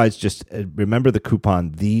 Otherwise, just remember the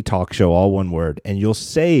coupon, the talk show, all one word, and you'll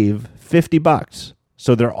save $50.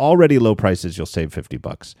 So they're already low prices. You'll save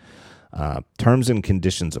 $50. Terms and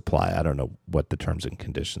conditions apply. I don't know what the terms and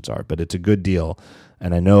conditions are, but it's a good deal.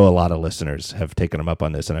 And I know a lot of listeners have taken them up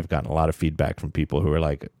on this, and I've gotten a lot of feedback from people who are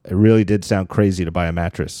like, it really did sound crazy to buy a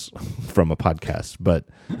mattress from a podcast, but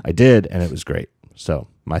I did, and it was great. So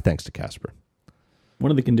my thanks to Casper.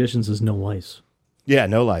 One of the conditions is no lice. Yeah,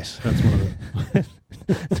 no lice. That's one of the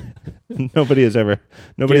Nobody has ever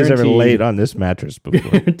laid on this mattress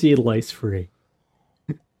before. Guaranteed lice free.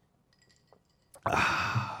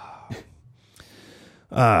 How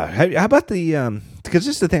about the because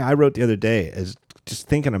this is the thing I wrote the other day is just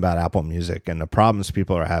thinking about Apple Music and the problems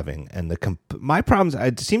people are having and my problems.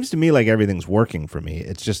 It seems to me like everything's working for me.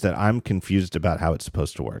 It's just that I'm confused about how it's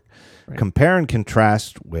supposed to work. Right. Compare and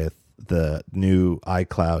contrast with the new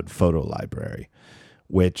iCloud photo library,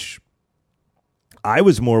 which I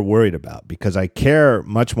was more worried about because I care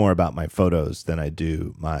much more about my photos than I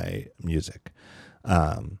do my music.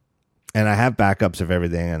 And I have backups of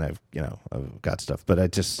everything, and I've got stuff, but I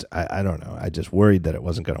don't know. I just worried that it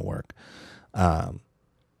wasn't going to work. I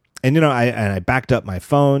backed up my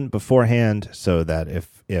phone beforehand so that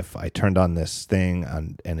if I turned on this thing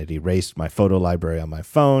and it erased my photo library on my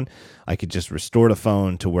phone, I could just restore the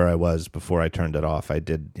phone to where I was before I turned it off. I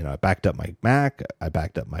did, I backed up my Mac, I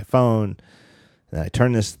backed up my phone, and I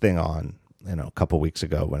turned this thing on, a couple weeks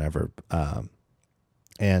ago, whenever.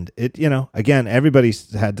 And it, again,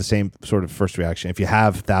 everybody's had the same sort of first reaction. If you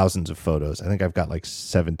have thousands of photos, I think I've got like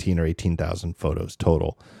 17 or 18,000 photos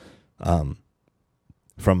total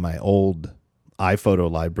from my old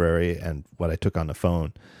iPhoto library and what I took on the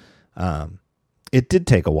phone. It did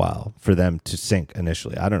take a while for them to sync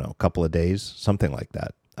initially. I don't know, a couple of days, something like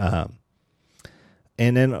that.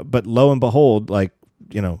 And then, but lo and behold, like,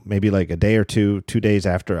 maybe like a day or 2 days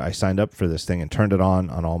after I signed up for this thing and turned it on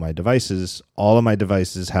all my devices, all of my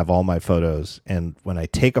devices have all my photos. And when I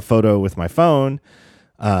take a photo with my phone,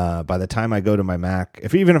 by the time I go to my Mac,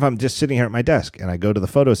 even if I'm just sitting here at my desk and I go to the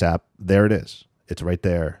Photos app, there it is. It's right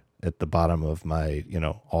there at the bottom of my,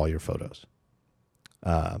 all your photos.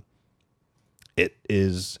 It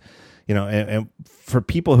is, and for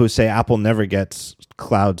people who say Apple never gets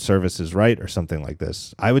cloud services right or something like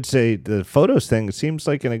this, I would say the Photos thing seems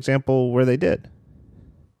like an example where they did.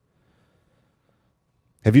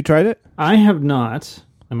 Have you tried it? I have not.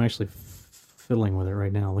 I'm actually fiddling with it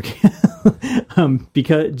right now.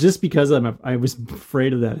 because I was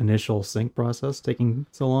afraid of that initial sync process taking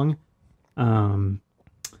so long.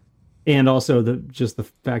 And also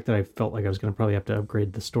the fact that I felt like I was going to probably have to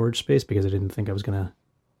upgrade the storage space because I didn't think I was going to,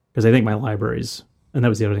 because I think my libraries, and that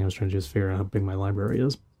was the other thing I was trying to do, is figure out how big my library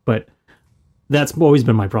is. But that's always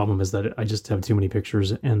been my problem, is that I just have too many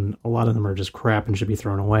pictures and a lot of them are just crap and should be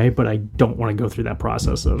thrown away. But I don't want to go through that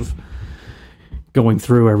process of going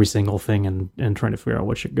through every single thing and trying to figure out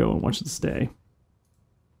what should go and what should stay.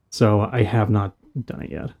 So I have not done it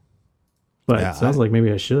yet. But it sounds like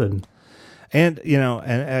maybe I should. And,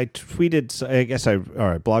 and I tweeted, I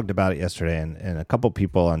blogged about it yesterday, and a couple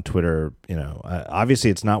people on Twitter, obviously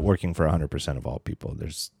it's not working for 100% of all people.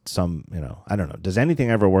 There's some, I don't know. Does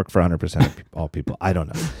anything ever work for 100% of all people? I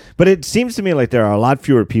don't know. But it seems to me like there are a lot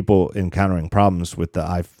fewer people encountering problems with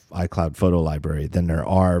the iCloud photo library than there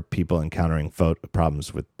are people encountering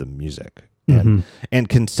problems with the music. Mm-hmm. And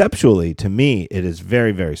conceptually, to me, it is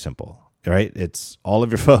very, very simple, right? It's all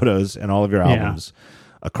of your photos and all of your albums. Yeah.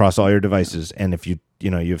 Across all your devices, and if you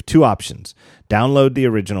have two options: download the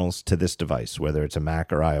originals to this device, whether it's a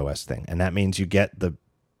Mac or iOS thing, and that means you get the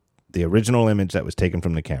original image that was taken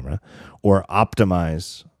from the camera, or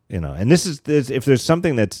optimize. And this is if there's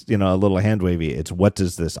something that's a little hand wavy, it's what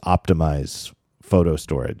does this optimize photo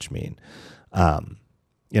storage mean?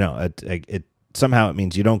 It somehow it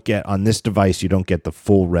means you don't get on this device, you don't get the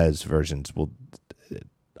full res versions.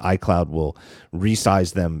 iCloud will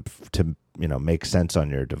resize them to make sense on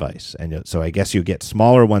your device. And so I guess you get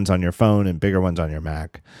smaller ones on your phone and bigger ones on your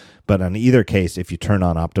Mac. But on either case, if you turn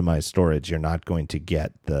on optimized storage, you're not going to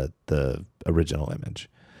get the original image.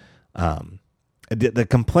 The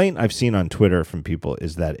complaint I've seen on Twitter from people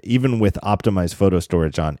is that even with optimized photo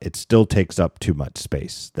storage on, it still takes up too much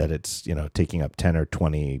space, that it's, taking up 10 or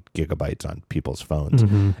 20 gigabytes on people's phones.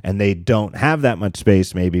 Mm-hmm. And they don't have that much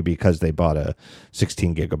space, maybe because they bought a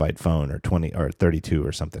 16 gigabyte phone or 20 or 32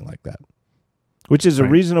 or something like that. Which is a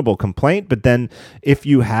reasonable complaint, but then if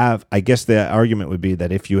you have, I guess the argument would be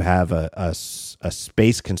that if you have a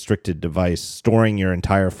space-constricted device, storing your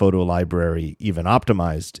entire photo library, even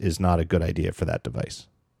optimized, is not a good idea for that device.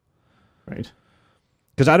 Right.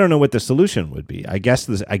 Because I don't know what the solution would be. I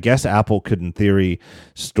guess Apple could, in theory,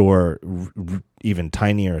 store even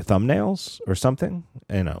tinier thumbnails or something.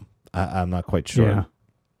 I'm not quite sure. Yeah.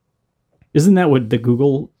 Isn't that what the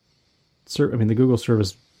Google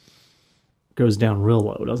service goes down real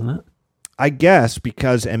low, doesn't it? I guess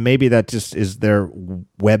and maybe that just is their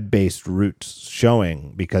web-based roots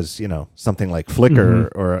showing, because, something like Flickr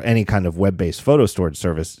or any kind of web-based photo storage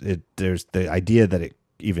service, there's the idea that it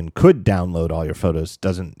even could download all your photos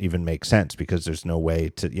doesn't even make sense, because there's no way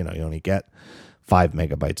to, you only get 5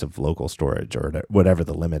 megabytes of local storage or whatever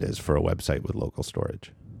the limit is for a website with local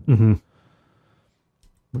storage. Mm-hmm.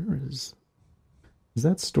 Where is... Is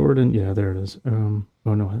that stored in? Yeah, there it is. Oh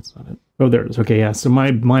no, that's not it. Oh, there it is. Okay, yeah. So my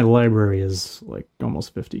library is like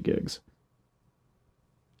almost 50 gigs.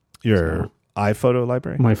 Your So iPhoto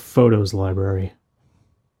library? my photos library.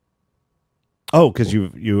 Oh, because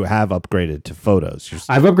you have upgraded to photos.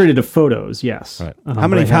 I've upgraded to photos. Yes. Right. How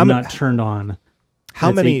many? How not turned on?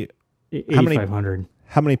 How many? 8,500.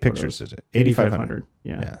 How many pictures photos. is it? 8,500.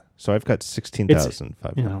 Yeah. Yeah. So I've got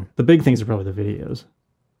 16,500. You know, the big things are probably the videos.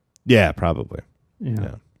 Yeah, probably.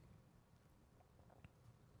 Yeah.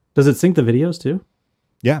 Does it sync the videos too?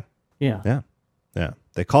 Yeah. Yeah. Yeah. Yeah.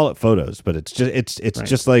 They call it photos, but it's just it's Right.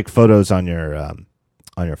 just like photos on your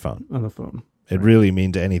phone. On the phone. It really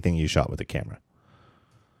means anything you shot with a camera.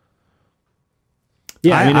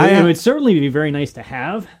 Yeah, I mean, I it would certainly be very nice to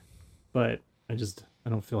have, but I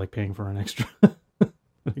don't feel like paying for an extra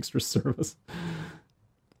an extra service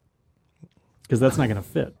because that's not going to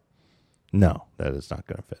fit. No, that is not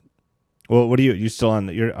going to fit. Well, what are you still on?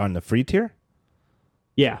 You're on the free tier?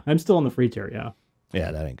 Yeah, I'm still on the free tier. Yeah.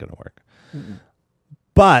 Yeah, that ain't going to work.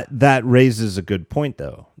 But that raises a good point,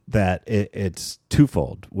 though, that it's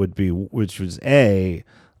twofold. Which was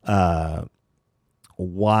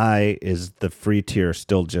why is the free tier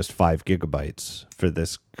still just 5 gigabytes for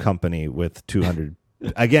this company with 200?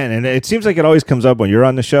 Again, and it seems like it always comes up when you're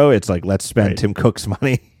on the show. It's like, let's spend Right. Tim Cook's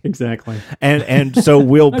money, Exactly. and so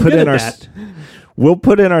we'll I'm put good in at our that. we'll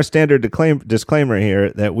put in our standard disclaimer here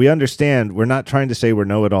that we understand we're not trying to say we're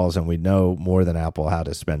know-it-alls and we know more than Apple how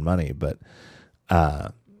to spend money, but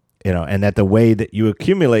and that the way that you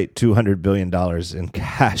accumulate $200 billion in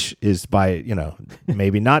cash is by,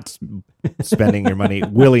 maybe not spending your money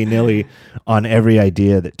willy-nilly on every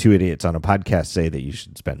idea that two idiots on a podcast say that you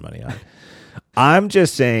should spend money on. I'm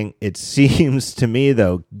just saying it seems to me,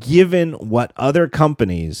 though, given what other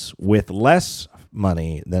companies with less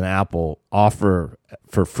money than Apple offer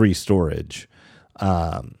for free storage,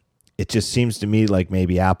 it just seems to me like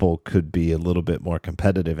maybe Apple could be a little bit more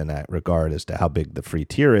competitive in that regard as to how big the free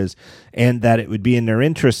tier is, and that it would be in their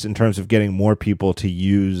interest in terms of getting more people to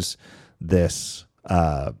use this,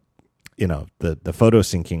 the photo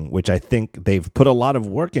syncing, which I think they've put a lot of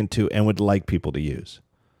work into and would like people to use.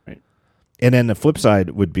 Right. And then the flip side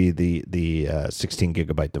would be the 16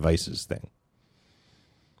 gigabyte devices thing.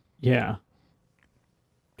 Yeah.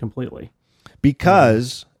 Completely.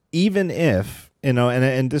 Because even if,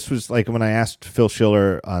 and this was like when I asked Phil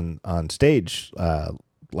Schiller on stage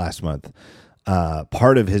last month,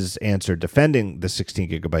 part of his answer defending the 16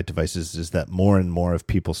 gigabyte devices is that more and more of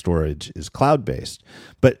people's storage is cloud-based.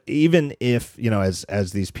 But even if,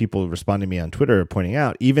 as these people responding to me on Twitter are pointing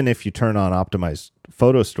out, even if you turn on optimized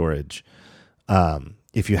photo storage,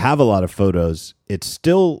 if you have a lot of photos, it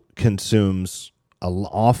still consumes an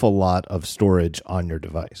awful lot of storage on your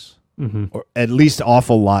device. Mm-hmm. Or at least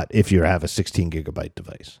awful lot if you have a 16 gigabyte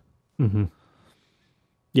device. Mm-hmm.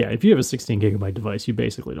 Yeah, if you have a 16 gigabyte device, you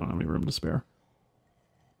basically don't have any room to spare.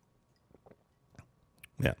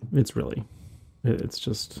 Yeah. It's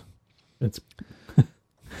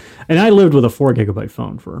and I lived with a 4 gigabyte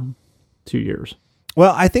phone for 2 years.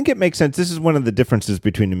 Well, I think it makes sense. This is one of the differences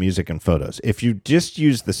between the music and photos. If you just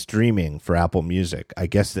use the streaming for Apple Music, I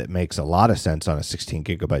guess that makes a lot of sense on a 16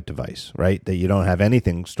 gigabyte device, right? That you don't have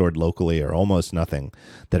anything stored locally or almost nothing,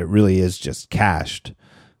 that it really is just cached.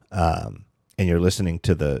 And you're listening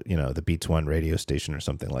to the Beats One radio station or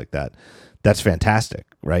something like that. That's fantastic,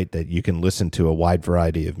 right? That you can listen to a wide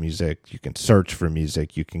variety of music. You can search for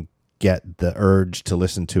music. You can get the urge to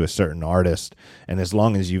listen to a certain artist, and as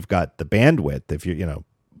long as you've got the bandwidth, if you've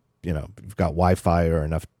got Wi-Fi or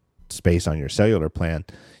enough space on your cellular plan,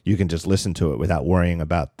 you can just listen to it without worrying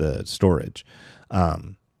about the storage.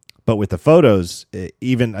 But with the photos,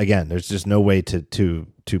 even again, there's just no way to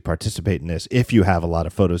participate in this if you have a lot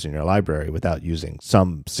of photos in your library without using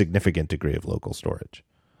some significant degree of local storage.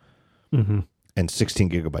 Mm-hmm. And 16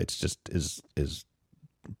 gigabytes just is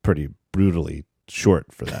pretty brutally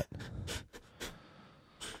short for that.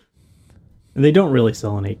 And they don't really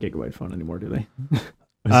sell an 8 gigabyte phone anymore, do they?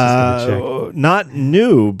 Not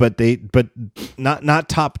new, but not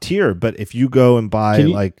top tier. But if you go and buy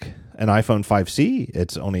like an iPhone 5C,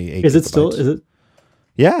 it's only 8 Is it gigabytes. still? Is it?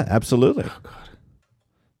 Yeah, absolutely. Oh God.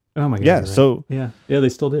 Oh my God. Yeah. Right. So yeah, they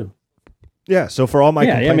still do. Yeah. So for all my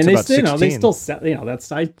complaints they about still, 16, they still sell.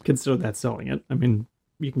 That's I consider that selling it. I mean,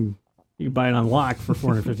 you can buy it on lock for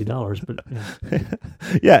 $450, but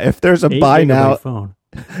yeah. If there's a 8 buy gigabyte now phone.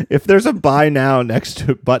 If there's a buy now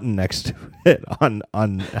button next to it on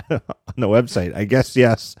the website, I guess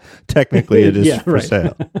yes, technically it is for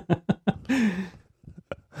sale.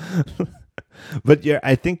 But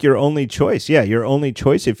I think your only choice, your only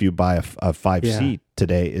choice if you buy a 5C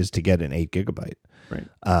today is to get an 8 gigabyte. Right.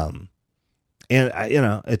 And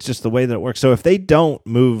it's just the way that it works. So if they don't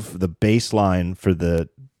move the baseline for the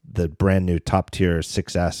brand new top tier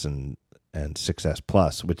 6S and 6S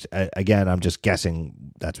Plus, which again, I'm just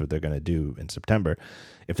guessing that's what they're going to do in September.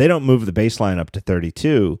 If they don't move the baseline up to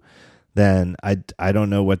 32, then I don't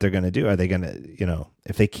know what they're going to do. Are they going to,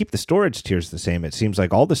 if they keep the storage tiers the same, it seems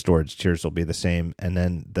like all the storage tiers will be the same. And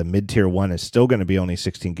then the mid tier one is still going to be only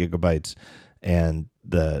 16 gigabytes and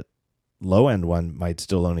the low end one might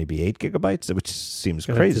still only be 8 gigabytes, which seems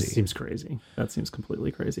crazy. That seems crazy. That seems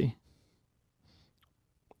completely crazy.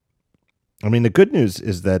 I mean, the good news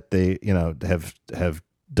is that they, have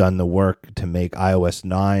done the work to make iOS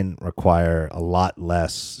 9 require a lot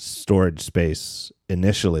less storage space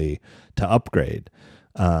initially to upgrade,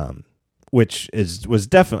 which was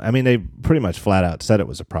definitely, I mean, they pretty much flat out said it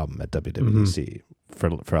was a problem at WWDC for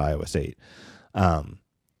iOS 8.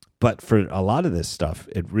 But for a lot of this stuff,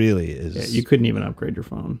 it really is. Yeah, you couldn't even upgrade your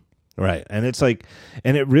phone. Right. And it's like,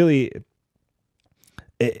 and it really,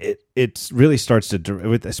 it really starts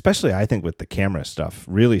to, especially I think with the camera stuff,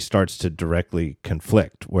 really starts to directly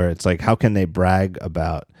conflict, where it's like, how can they brag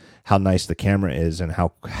about how nice the camera is and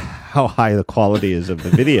how high the quality is of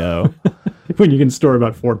the video when you can store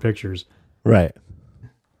about 4 pictures? Right.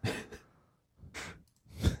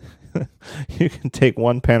 You can take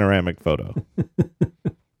one panoramic photo.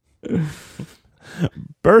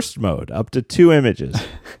 Burst mode, up to 2 images.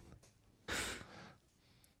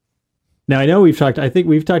 Now I know I think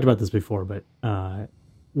we've talked about this before, but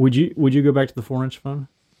would you go back to the 4-inch phone?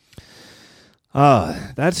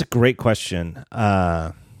 That's a great question.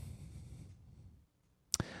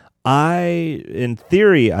 In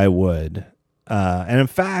theory, I would. And in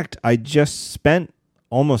fact, I just spent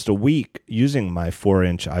almost a week using my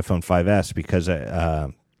 4-inch iPhone 5S because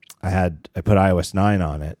I put iOS 9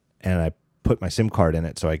 on it and I put my SIM card in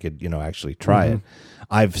it so I could, actually try it.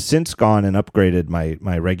 I've since gone and upgraded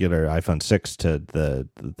my regular iPhone 6 to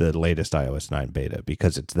the latest iOS 9 beta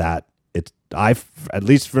because at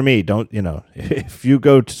least for me, don't, if you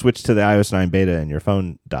go to switch to the iOS 9 beta and your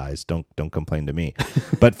phone dies, don't complain to me.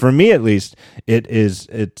 But for me, at least,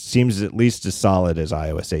 it seems at least as solid as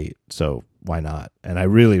iOS 8. So why not? And I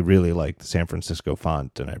really, really like the San Francisco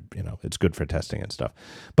font, and it's good for testing and stuff.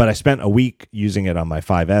 But I spent a week using it on my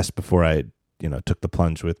 5S before I, took the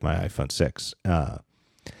plunge with my iPhone 6.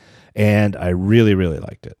 And I really, really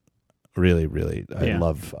liked it. Really, really, I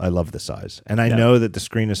love the size, and I know that the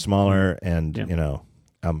screen is smaller, and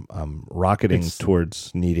I'm rocketing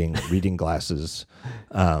towards needing reading glasses,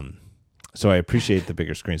 so I appreciate the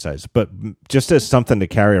bigger screen size. But just as something to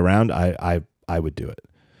carry around, I would do it.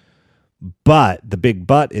 But the big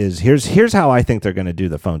but is here's how I think they're going to do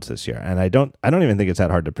the phones this year, and I don't even think it's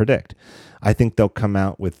that hard to predict. I think they'll come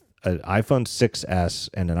out with an iPhone 6S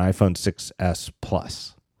and an iPhone 6S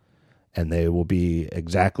Plus. And they will be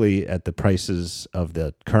exactly at the prices of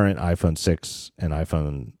the current iPhone 6 and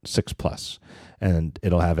iPhone 6 Plus. And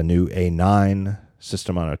it'll have a new A9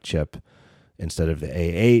 system on a chip instead of the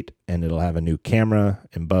A8, and it'll have a new camera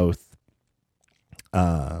in both.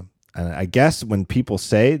 And I guess when people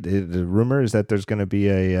say, the rumor is that there's going to be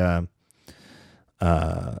a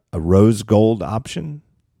rose gold option.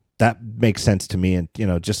 That makes sense to me. And,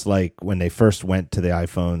 just like when they first went to the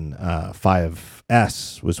iPhone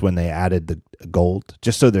 5S was when they added the gold,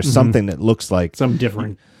 just so there's something that looks like some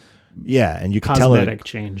different. Yeah. And you can cosmetic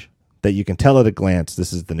change that you can tell at a glance.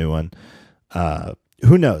 This is the new one.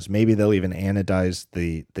 Who knows? Maybe they'll even anodize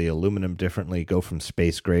the aluminum differently, go from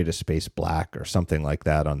space gray to space black or something like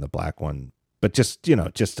that on the black one. But just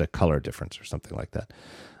a color difference or something like that.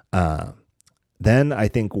 Then I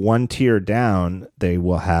think one tier down, they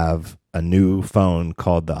will have a new phone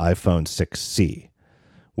called the iPhone 6C,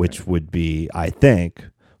 which would be, I think,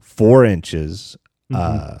 4 inches,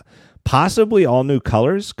 possibly all new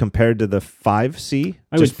colors compared to the 5C.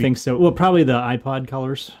 I would think so. Well, probably the iPod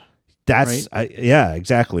colors. That's right? Yeah,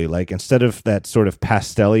 exactly. Like instead of that sort of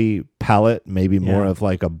pastel-y palette, maybe more of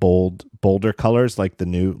like a bolder colors, like the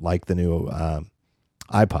new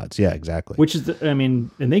iPods. Yeah, exactly. Which is,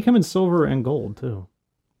 and they come in silver and gold too.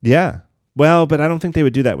 Yeah. Well, but I don't think they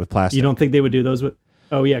would do that with plastic. You don't think they would do those with?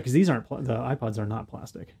 Oh yeah, because these aren't the iPods are not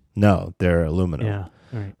plastic. No, they're aluminum. Yeah.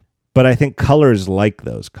 All right. But I think colors like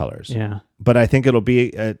those colors. Yeah. But I think it'll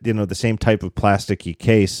be the same type of plasticky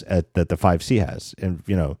case that the 5C has, and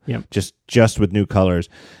just with new colors.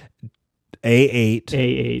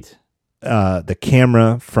 A8. The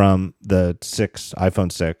camera from the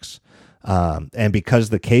iPhone 6. And because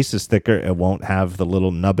the case is thicker, it won't have the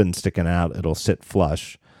little nubbin sticking out. It'll sit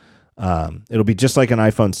flush. It'll be just like an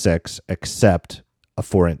iPhone 6, except a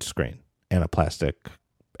 4-inch screen and a plastic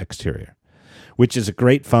exterior, which is a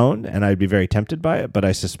great phone, and I'd be very tempted by it. But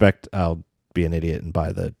I suspect I'll be an idiot and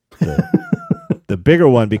buy the the bigger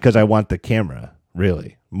one because I want the camera.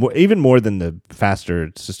 Really, even more than the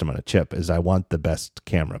faster system on a chip, is I want the best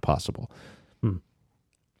camera possible.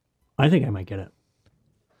 I think I might get it.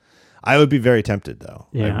 I would be very tempted, though.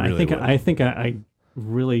 Yeah, I really would. I think I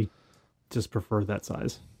really just prefer that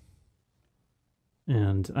size.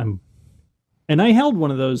 And I held one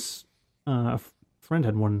of those. A friend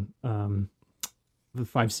had one, the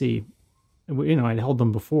 5C. I'd held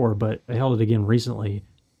them before, but I held it again recently,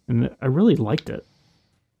 and I really liked it.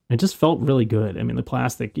 It just felt really good. I mean, the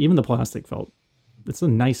plastic felt. It's a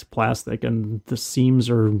nice plastic, and the seams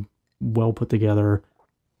are well put together.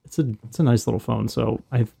 It's a nice little phone. So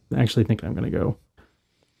I actually think I'm gonna go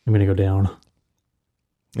down.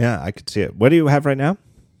 Yeah, I could see it. What do you have right now?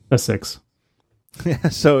 A 6. Yeah,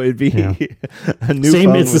 so it'd be a new same.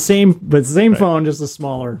 phone. It's the same, but it's the same phone, just a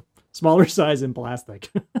smaller size in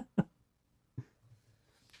plastic.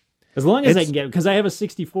 As long as I can get, because I have a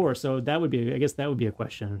 64, so that would be. I guess that would be a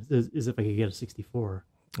question: is if I could get a 64.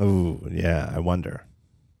 Oh yeah, I wonder.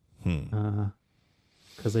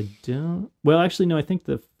 Because I don't. Well, actually, no. I think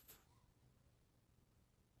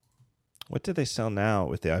What do they sell now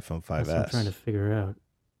with the iPhone 5S? That's what I'm trying to figure out.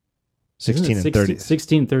 16 and 30.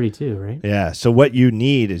 1632, right? Yeah. So what you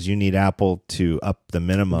need is Apple to up the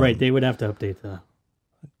minimum. Right. They would have to update the.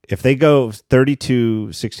 If they go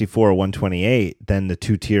 32, 64, 128, then the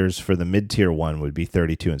two tiers for the mid-tier one would be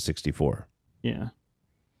 32 and 64. Yeah.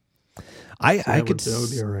 That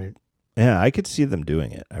would be all right. Yeah, I could see them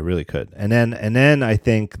doing it. I really could. And then I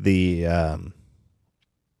think the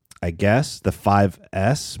I guess the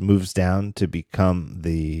 5S moves down to become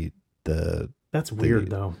the That's weird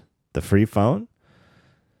though. The free phone.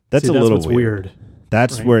 That's a that's little what's weird.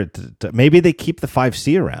 That's right? where maybe they keep the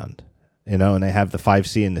 5C around, and they have the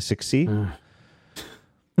 5C and the 6C.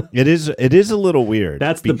 It is a little weird.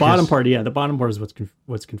 That's the bottom part. Yeah, the bottom part is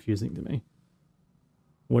what's confusing to me.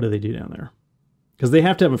 What do they do down there? Because they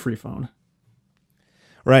have to have a free phone.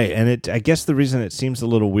 Right, and I guess the reason it seems a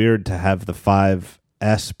little weird to have the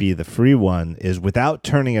 5S be the free one is without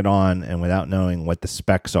turning it on and without knowing what the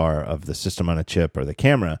specs are of the system on a chip or the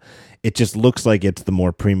camera, it just looks like it's the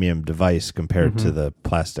more premium device compared to the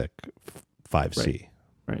plastic 5C.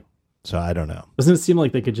 Right. So I don't know. Doesn't it seem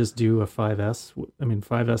like they could just do a 5S? I mean,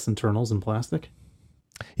 5S internals in plastic?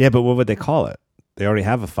 Yeah, but what would they call it? They already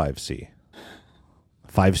have a 5C.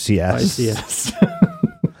 5CS.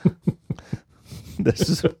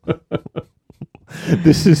 5CS.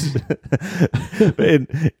 This is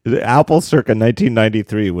Apple circa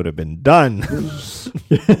 1993 would have been done.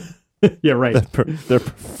 Yeah, right. The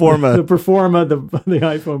Performa, the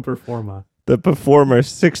iPhone Performa, the Performa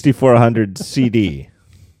 6400 CD.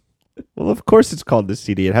 Well, of course it's called the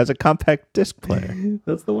CD. It has a compact disc player.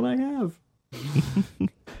 That's the one I have.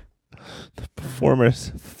 The Performa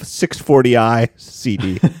 640i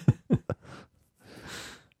CD.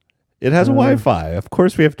 It has a Wi-Fi. Of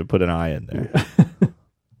course, we have to put an I in there.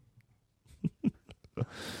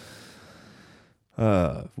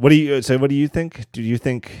 What do you think? Do you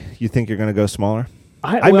think you're going to go smaller?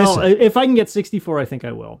 If I can get 64, I think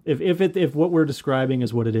I will. If what we're describing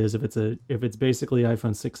is what it is, if it's basically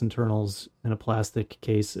iPhone 6 internals in a plastic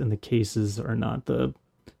case, and the cases are not the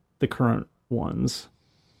current ones,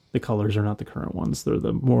 the colors are not the current ones. They're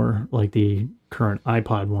the more like the current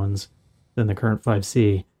iPod ones than the current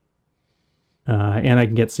 5C. And I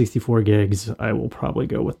can get 64 gigs. I will probably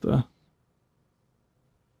go with the,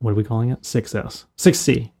 what are we calling it? 6S.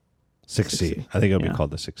 6C. 6C. I think it'll be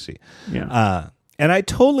called the 6C. Yeah. And I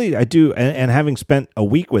do. And having spent a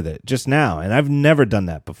week with it just now, and I've never done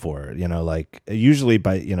that before, like usually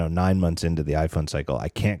by, 9 months into the iPhone cycle, I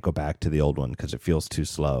can't go back to the old one because it feels too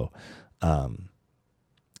slow. But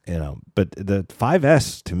the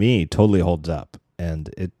 5S to me totally holds up. And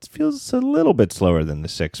it feels a little bit slower than the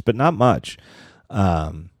 6, but not much.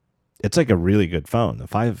 It's like a really good phone. The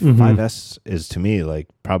 5S is to me like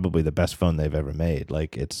probably the best phone they've ever made.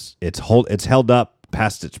 Like it's held up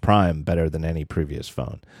past its prime better than any previous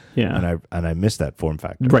phone. Yeah, and I miss that form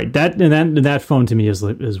factor. Right. That phone to me was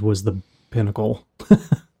the pinnacle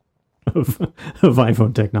of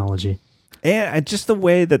iPhone technology. And just the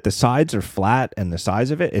way that the sides are flat and the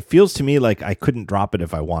size of it, it feels to me like I couldn't drop it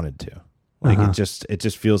if I wanted to. Like it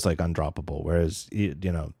just feels like undroppable. Whereas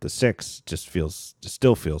the 6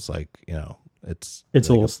 still feels like it's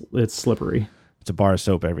it's slippery. It's a bar of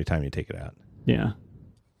soap every time you take it out. Yeah.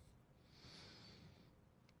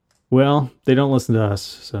 Well, they don't listen to us,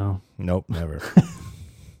 so nope, never.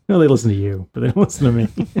 No, they listen to you, but they don't listen to me.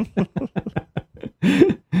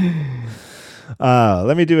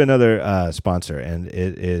 Let me do another sponsor, and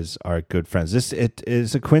it is our good friends. It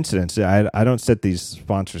is a coincidence. I don't set these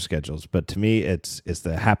sponsor schedules, but to me, it's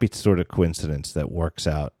the happy sort of coincidence that works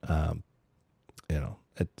out.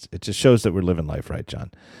 It just shows that we're living life right,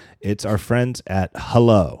 John. It's our friends at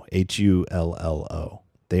Hullo, Hullo.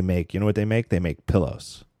 They make, you know what they make? They make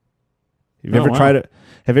pillows. Have you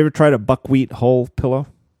ever tried a buckwheat hull pillow?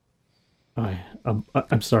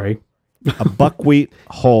 I'm sorry. A buckwheat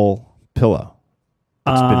hull pillow.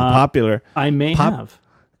 It's been popular. I may have.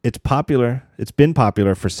 It's popular. It's been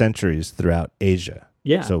popular for centuries throughout Asia.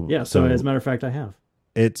 Yeah. So as a matter of fact, I have.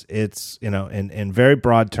 It's in very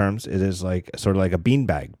broad terms, it is like sort of like a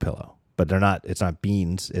beanbag pillow, but they're not. It's not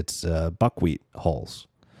beans. It's buckwheat hulls.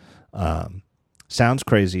 Sounds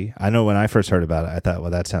crazy. I know when I first heard about it, I thought,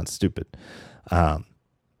 well, that sounds stupid.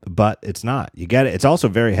 But it's not. You get it. It's also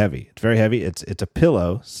very heavy. It's very heavy. It's a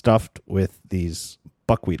pillow stuffed with these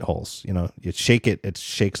buckwheat hulls. You you shake it. It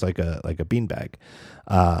shakes like a beanbag.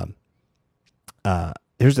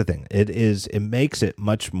 Here's the thing. It makes it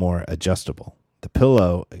much more adjustable. The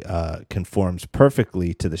pillow conforms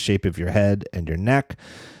perfectly to the shape of your head and your neck.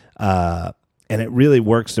 And it really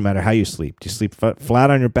works no matter how you sleep. Do you sleep flat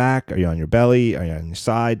on your back? Are you on your belly? Are you on your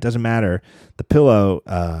side? Doesn't matter. The pillow,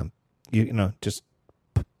 just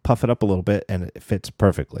puff it up a little bit and it fits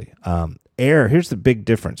perfectly. Air, here's the big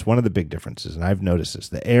difference. One of the big differences, and I've noticed this,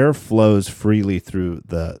 the air flows freely through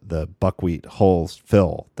the buckwheat hulls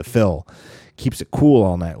fill. The fill keeps it cool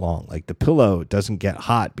all night long. Like the pillow doesn't get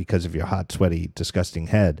hot because of your hot, sweaty, disgusting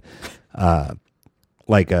head,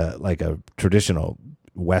 like a traditional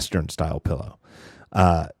Western style pillow.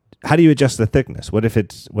 How do you adjust the thickness? What if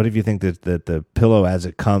you think that the pillow as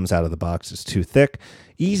it comes out of the box is too thick?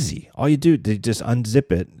 Easy. All you do is just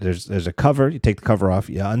unzip it. There's a cover. You take the cover off,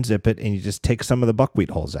 you unzip it, and you just take some of the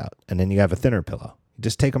buckwheat hulls out, and then you have a thinner pillow. You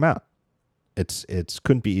just take them out. It's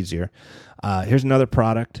couldn't be easier. Here's another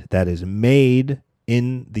product that is made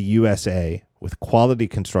in the USA with quality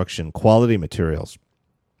construction, quality materials.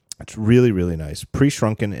 It's really, really nice.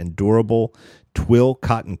 Pre-shrunken and durable twill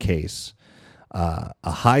cotton case. A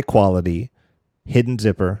high quality hidden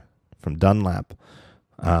zipper from Dunlap,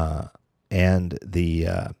 and the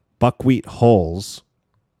buckwheat hulls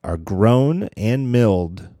are grown and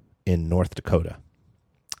milled in North Dakota.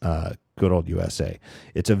 Good old USA.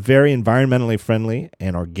 It's a very environmentally friendly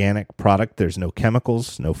and organic product. There's no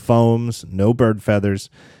chemicals, no foams, no bird feathers,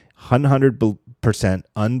 100%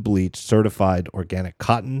 unbleached certified organic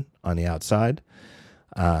cotton on the outside.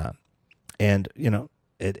 And,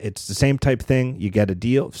 it's the same type thing. You get a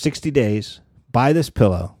deal, 60 days, buy this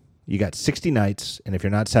pillow. You got 60 nights, and if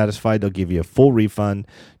you're not satisfied, they'll give you a full refund,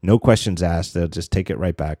 no questions asked. They'll just take it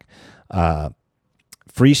right back.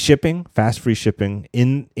 Free shipping, fast free shipping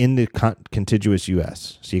in the contiguous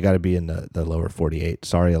U.S. So you got to be in the lower 48.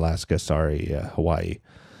 Sorry, Alaska. Sorry, Hawaii.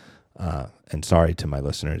 And sorry to my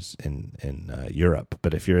listeners in Europe.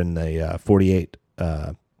 But if you're in the 48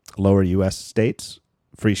 lower U.S. states,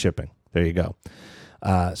 free shipping. There you go.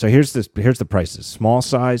 So here's the prices. Small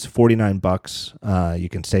size, $49. You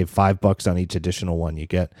can save $5 on each additional one you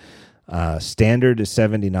get. Standard is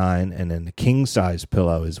 $79, and then the king size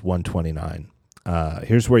pillow is $129.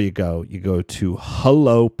 Here's where you go. You go to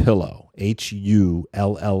Hullo Pillow,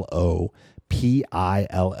 HULLO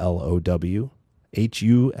PILLOW,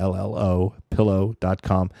 HULLO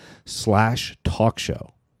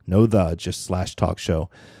pillow.com/talkshow. No just /talkshow.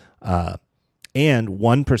 And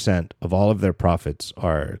 1% of all of their profits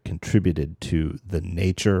are contributed to the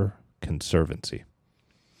Nature Conservancy.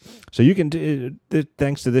 So you can,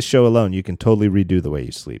 thanks to this show alone, you can totally redo the way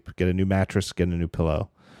you sleep. Get a new mattress, get a new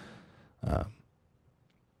pillow.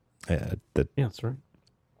 Yeah, that's right.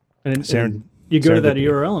 And you go to that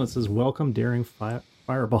URL and it says, "Welcome, daring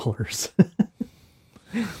fireballers."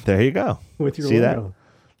 There you go. With your See logo.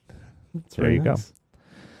 That? There you go.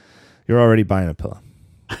 You're already buying a pillow.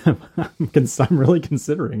 I'm really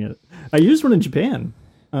considering it. I used one in Japan.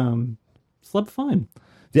 Slept fine.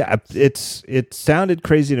 Yeah, it sounded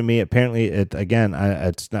crazy to me. Apparently, I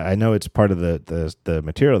know it's part of the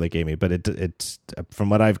material they gave me, but it's from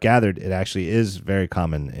what I've gathered, it actually is very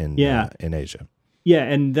common in Asia. Yeah,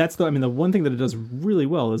 and that's the one thing that it does really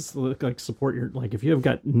well is like support your, like if you have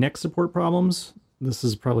got neck support problems, this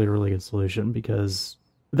is probably a really good solution because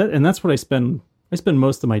that's what I spend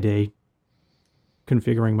most of my day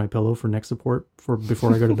configuring my pillow for neck support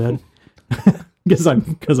before I go to bed.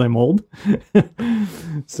 Because I'm old.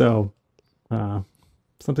 So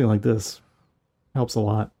something like this helps a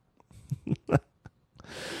lot.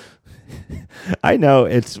 I know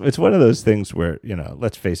it's one of those things where,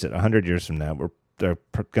 let's face it, 100 years from now, we're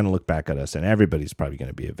going to look back at us, and everybody's probably going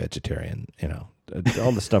to be a vegetarian.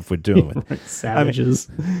 All the stuff we're doing with Like savages.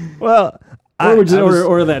 well, or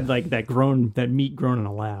that meat grown in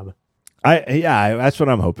a lab. That's what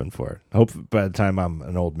I'm hoping for. Hope by the time I'm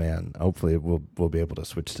an old man, hopefully we'll be able to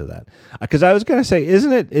switch to that. Because I was going to say,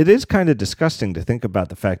 it is kind of disgusting to think about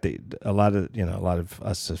the fact that a lot of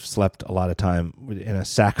us have slept a lot of time in a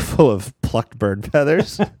sack full of plucked bird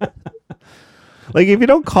feathers. Like if you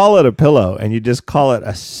don't call it a pillow and you just call it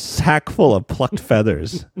a sack full of plucked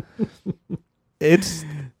feathers, it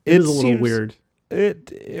is a little weird.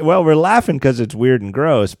 Well, we're laughing because it's weird and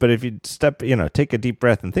gross, but if you take a deep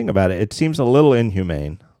breath and think about it, it seems a little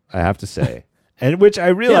inhumane, I have to say. And which I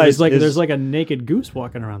realize there's like a naked goose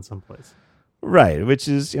walking around someplace. Right, which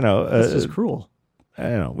is, it's just cruel. I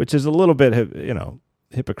don't know, which is a little bit,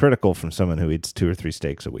 hypocritical from someone who eats 2 or 3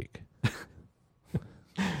 steaks a week.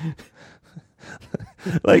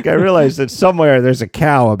 Like I realized that somewhere there's a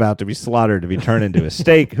cow about to be slaughtered to be turned into a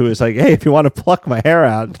steak who is like, hey, if you want to pluck my hair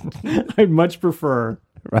out. I'd much prefer.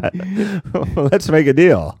 Right. Let's make a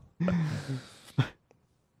deal.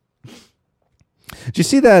 Did you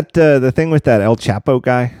see that the thing with that El Chapo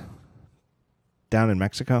guy down in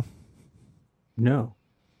Mexico? No.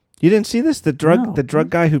 You didn't see this? The drug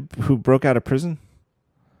guy who broke out of prison?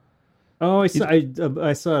 Oh, I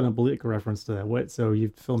saw an oblique reference to that. What? So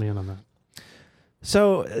you fill me in on that.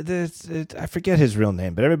 So I forget his real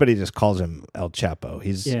name, but everybody just calls him El Chapo.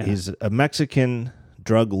 He's a Mexican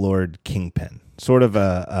drug lord kingpin, sort of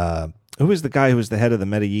who was the guy who was the head of the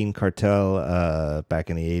Medellin cartel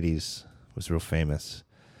back in the 80s? Was real famous.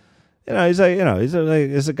 He's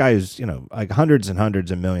a guy who's like hundreds and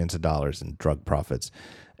hundreds of millions of dollars in drug profits,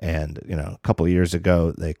 and a couple of years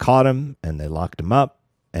ago they caught him and they locked him up,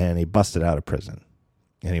 and he busted out of prison,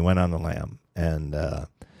 and he went on the lam, and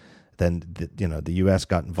then the U.S.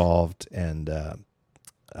 got involved, and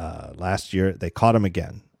last year they caught him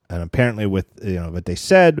again. And apparently, what they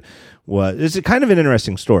said it's a kind of an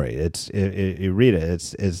interesting story. You read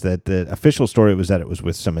it. Is that the official story was that it was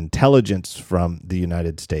with some intelligence from the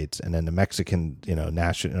United States, and then the Mexican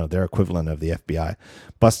national their equivalent of the FBI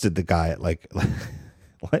busted the guy at like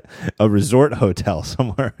a resort hotel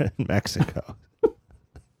somewhere in Mexico.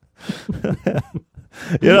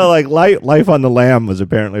 Like life on the lam was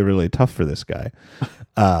apparently really tough for this guy.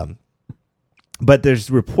 But there's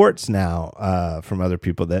reports now from other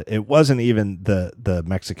people that it wasn't even the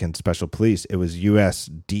Mexican special police. It was U.S.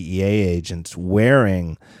 DEA agents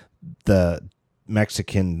wearing the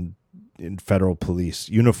Mexican federal police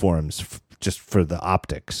uniforms just for the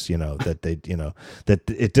optics, that they, that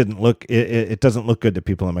it doesn't look good to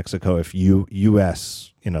people in Mexico if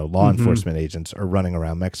U.S. Law enforcement agents are running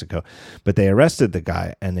around Mexico. But they arrested the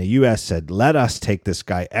guy, and the U.S. said, let us take this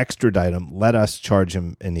guy, extradite him, let us charge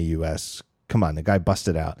him in the U.S. Come on, the guy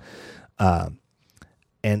busted out.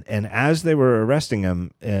 And as they were arresting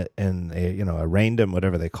him and they, arraigned him,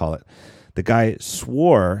 whatever they call it, the guy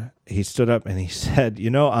swore, he stood up and he said,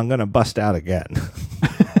 I'm going to bust out again.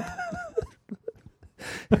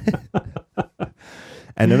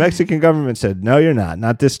 And the Mexican government said, no, you're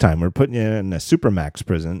not this time. We're putting you in a supermax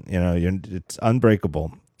prison. It's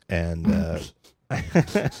unbreakable. And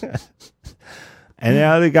and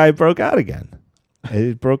now the guy broke out again.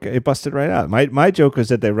 It busted right out. My joke was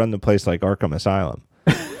that they run the place like Arkham Asylum.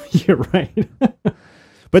 You're right.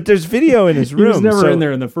 But there's video in his room. He was never in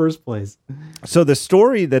there in the first place. So the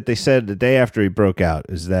story that they said the day after he broke out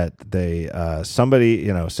is that they somebody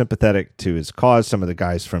sympathetic to his cause, some of the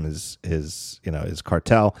guys from his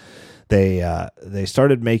cartel, they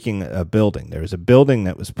started making a building. There was a building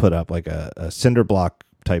that was put up like a cinder block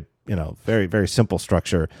type, very very simple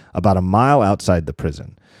structure about a mile outside the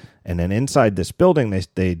prison. And then inside this building,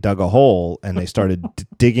 they dug a hole and they started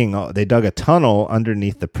digging. They dug a tunnel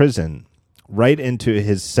underneath the prison, right into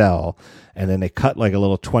his cell, and then they cut like a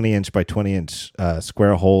little 20-inch by 20-inch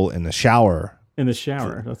square hole in the shower. In the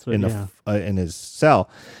shower, that's what. In his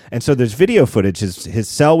cell, and so there's video footage. His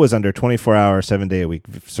cell was under 24-hour, 7-day-a-week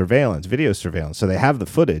video surveillance. So they have the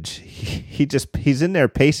footage. He's in there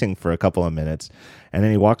pacing for a couple of minutes, and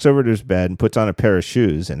then he walks over to his bed and puts on a pair of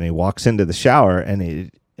shoes, and he walks into the shower, and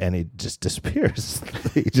he just disappears.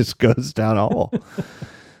 He just goes down a hole.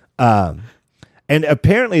 And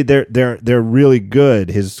apparently they're really good.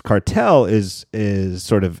 His cartel is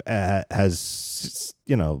sort of has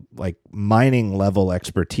like mining level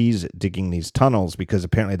expertise at digging these tunnels, because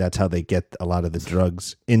apparently that's how they get a lot of the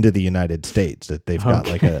drugs into the United States. That they've got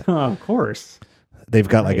like a of course they've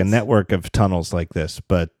got like a network of tunnels like this,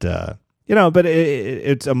 but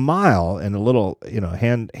it's a mile and a little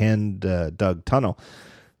hand dug tunnel.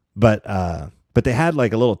 But But they had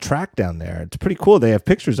like a little track down there. It's pretty cool. They have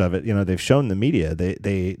pictures of it. You know, they've shown the media.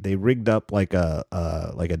 They rigged up like a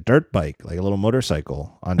dirt bike, like a little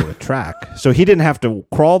motorcycle onto a track. So he didn't have to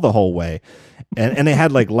crawl the whole way. And they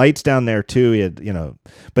had like lights down there too. He had, you know,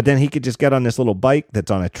 but then he could just get on this little bike that's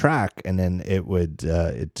on a track, and then it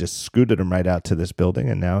just scooted him right out to this building,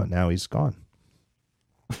 and now he's gone.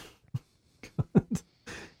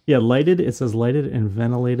 Yeah, it says lighted and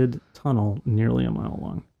ventilated tunnel nearly a mile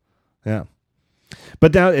long. Yeah.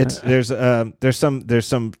 But now there's some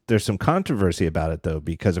controversy about it though,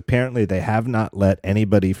 because apparently they have not let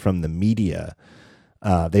anybody from the media.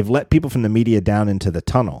 They've let people from the media down into the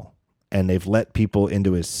tunnel, and they've let people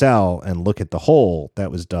into his cell and look at the hole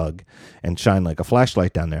that was dug and shine like a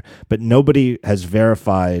flashlight down there. But nobody has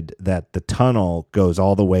verified that the tunnel goes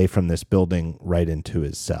all the way from this building right into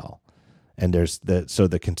his cell. And so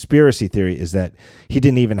the conspiracy theory is that he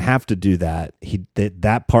didn't even have to do that.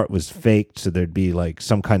 That part was faked, so there'd be like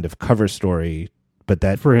some kind of cover story, but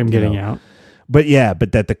that for him getting out. But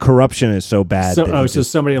that the corruption is so bad. So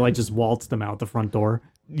somebody like just waltzed them out the front door.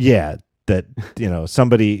 Yeah, that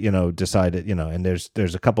somebody decided, and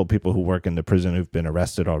there's a couple of people who work in the prison who've been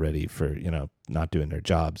arrested already for not doing their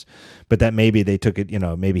jobs, but that maybe they took it,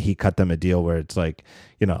 maybe he cut them a deal where it's like,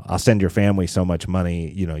 I'll send your family so much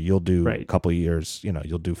money, you'll do a couple of years,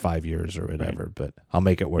 you'll do 5 years or whatever, but I'll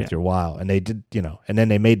make it worth your while. And they did, and then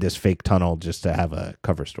they made this fake tunnel just to have a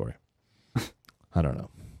cover story. I don't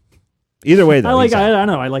know. Either way, though, I don't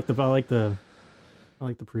know. I like the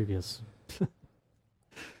previous.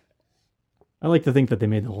 I like to think that they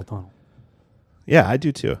made the whole tunnel. Yeah, I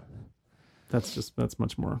do too. That's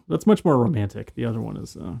much more romantic. The other one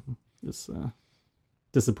is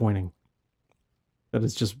disappointing. That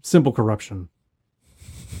is just simple corruption.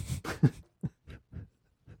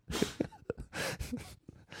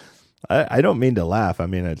 I don't mean to laugh. I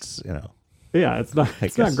mean, it's Yeah, it's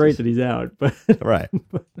not great that he's out, but right.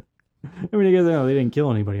 But, I mean, I guess they didn't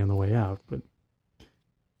kill anybody on the way out, but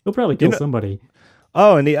he'll probably kill somebody.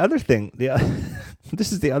 Oh, and the other thing,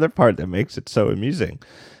 this is the other part that makes it so amusing,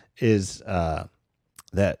 is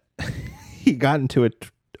that he got into it,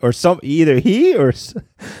 or either he or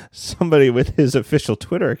somebody with his official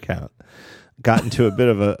Twitter account got into a bit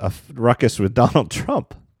of a ruckus with Donald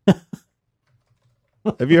Trump.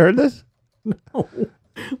 Have you heard this? No.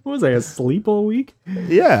 What was I, asleep all week?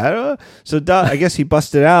 Yeah, I don't know. So I guess he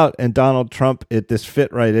busted out, and Donald Trump. This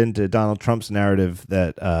fit right into Donald Trump's narrative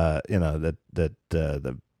that the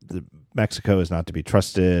Mexico is not to be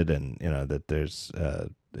trusted, and that there's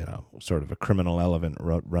sort of a criminal element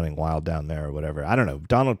running wild down there or whatever. I don't know.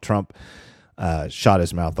 Donald Trump shot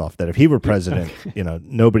his mouth off that if he were president,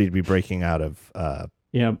 nobody'd be breaking out of.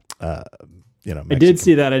 Mexico. I did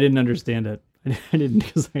see that. I didn't understand it. I didn't,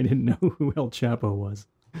 because I didn't know who El Chapo was.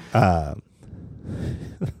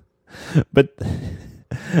 But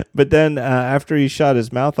then after he shot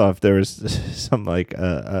his mouth off, there was some like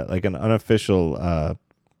an unofficial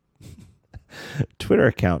Twitter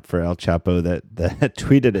account for El Chapo that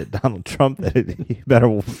tweeted at Donald Trump that he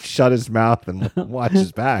better shut his mouth and watch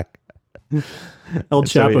his back. El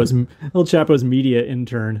Chapo's media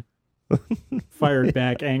intern fired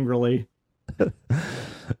back angrily.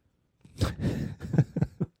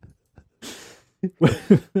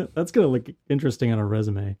 That's gonna look interesting on a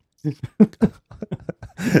resume. I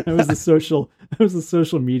was the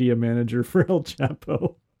social media manager for El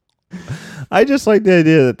Chapo. I just like the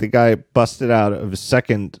idea that the guy busted out of a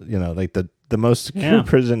second, like the most secure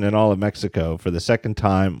prison in all of Mexico for the second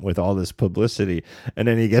time with all this publicity, and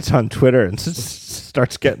then he gets on Twitter and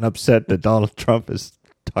starts getting upset that Donald Trump is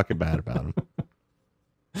talking bad about him.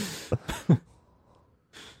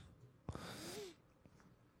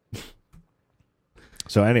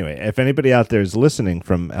 So anyway, if anybody out there is listening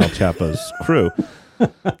from El Chapo's crew,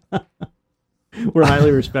 we're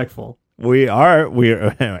highly respectful. We are,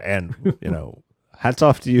 and hats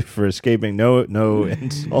off to you for escaping no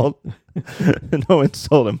insult, no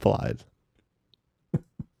insult implied.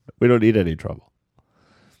 We don't need any trouble.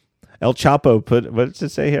 El Chapo what does it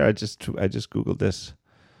say here? I just Googled this.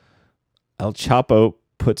 El Chapo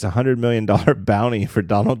puts $100 million bounty for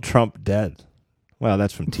Donald Trump dead. Well,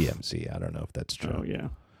 that's from TMZ. I don't know if that's true. Oh yeah.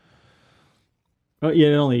 Oh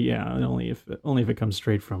yeah. Only if it comes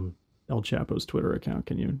straight from El Chapo's Twitter account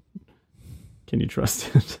can you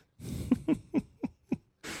trust it?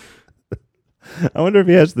 I wonder if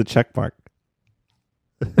he has the check mark.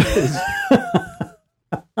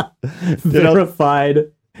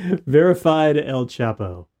 Verified El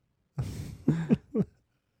Chapo.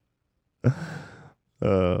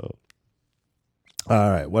 All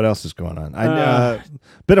right, what else is going on?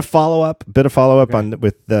 Bit of follow up Okay. on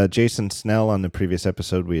with Jason Snell on the previous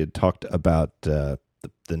episode. We had talked about the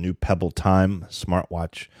new Pebble Time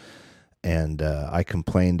smartwatch, and I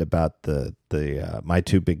complained about the my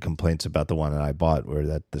two big complaints about the one that I bought were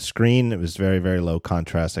that the screen, it was very, very low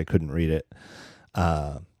contrast. I couldn't read it,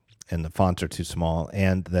 and the fonts are too small,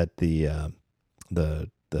 and that the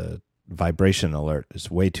vibration alert is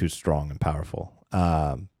way too strong and powerful.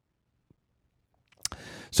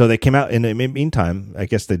 So they came out in the meantime. I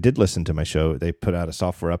guess they did listen to my show. They put out a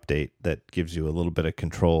software update that gives you a little bit of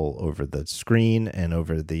control over the screen and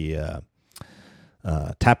over the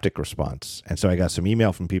taptic response. And so I got some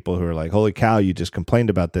email from people who are like, "Holy cow! You just complained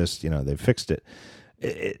about this. You know, they fixed it."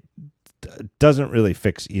 It doesn't really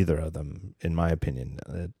fix either of them, in my opinion.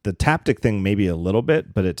 The taptic thing maybe a little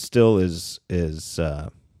bit, but it still is.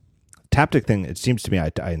 Taptic thing, it seems to me,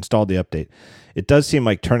 I installed the update. It does seem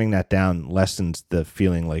like turning that down lessens the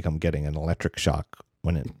feeling like I'm getting an electric shock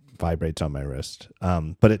when it vibrates on my wrist.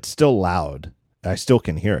 But it's still loud. I still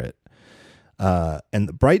can hear it. And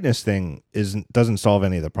the brightness thing doesn't solve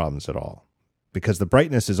any of the problems at all, because the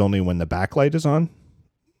brightness is only when the backlight is on,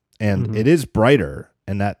 and it is brighter,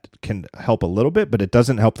 and that can help a little bit, but it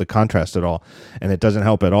doesn't help the contrast at all, and it doesn't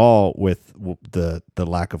help at all with the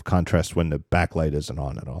lack of contrast when the backlight isn't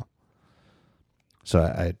on at all.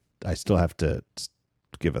 So I still have to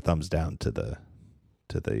give a thumbs down to the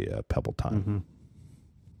Pebble Time.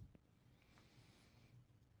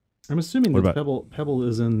 I'm assuming What that about- Pebble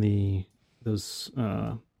is in those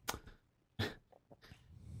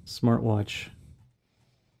smartwatch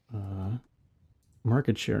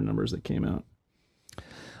market share numbers that came out.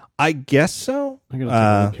 I guess so. I gotta take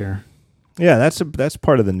a look here. Yeah, that's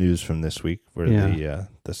part of the news from this week, where Yeah.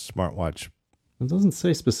 the smartwatch. It doesn't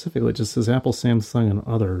say specifically; it just says Apple, Samsung, and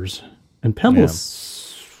others. And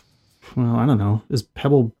Pebble's, well, I don't know. Is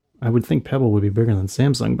Pebble? I would think Pebble would be bigger than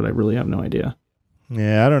Samsung, but I really have no idea.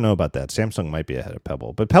 Yeah, I don't know about that. Samsung might be ahead of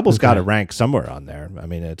Pebble, but Pebble's got to rank somewhere on there. I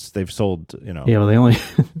mean, they've sold, Yeah, well,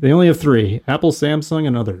 they only have three: Apple, Samsung,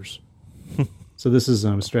 and others. So this is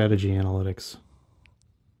Strategy Analytics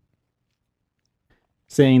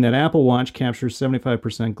saying that Apple Watch captures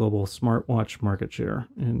 75% global smartwatch market share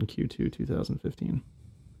in Q2 2015.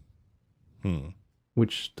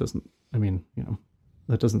 Which doesn't, I mean,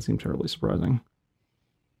 that doesn't seem terribly surprising.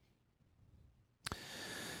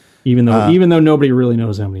 Even though nobody really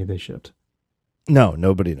knows how many they shipped. No,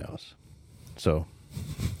 nobody knows. So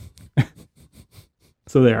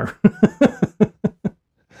there.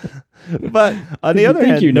 But on the other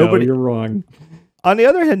hand, you're wrong. On the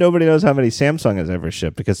other hand, nobody knows how many Samsung has ever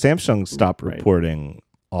shipped, because Samsung stopped reporting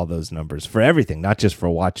all those numbers for everything, not just for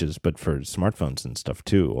watches, but for smartphones and stuff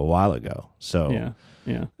too, a while ago. So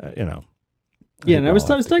yeah. And I was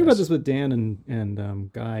talking about this with Dan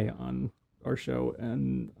and Guy on our show,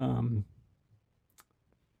 and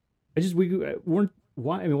we weren't.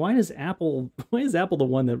 Why? I mean, why is Apple the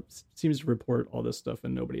one that seems to report all this stuff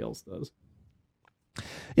and nobody else does?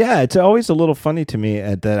 Yeah, it's always a little funny to me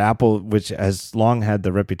that Apple, which has long had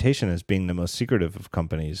the reputation as being the most secretive of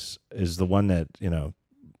companies, is the one that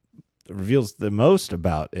reveals the most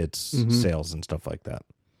about its sales and stuff like that.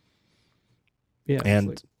 Yeah,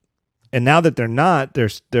 and now that they're not,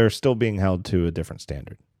 they're still being held to a different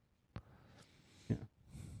standard. Yeah,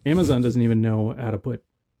 Amazon doesn't even know how to put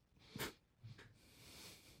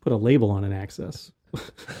a label on an Access.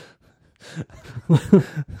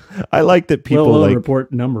 I like that people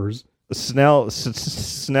report numbers. Snell,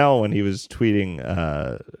 when he was tweeting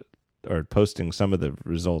or posting some of the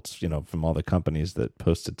results, from all the companies that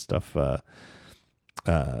posted stuff,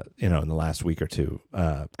 in the last week or two,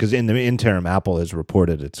 because in the interim, Apple has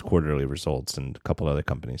reported its quarterly results, and a couple other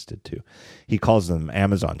companies did too. He calls them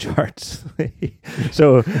Amazon charts.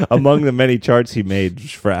 So among the many charts he made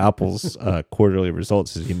for Apple's quarterly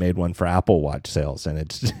results, is he made one for Apple Watch sales, and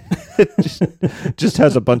it just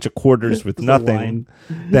has a bunch of quarters with nothing,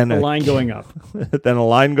 then a line going up, then a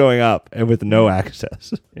line going up, and with no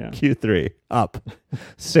access. Yeah. Q3 up,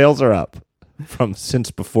 sales are up from since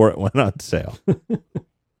before it went on sale.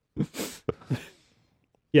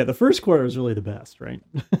 Yeah, the first quarter is really the best, right?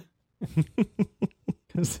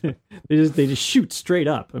 Because they just shoot straight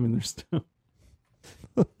up. I mean, there's still.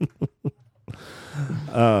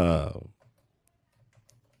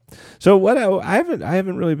 So what I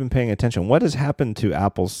haven't really been paying attention. What has happened to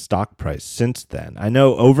Apple's stock price since then? I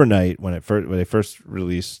know overnight when they first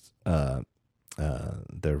released their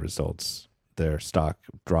results, their stock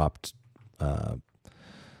dropped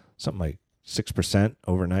something like 6%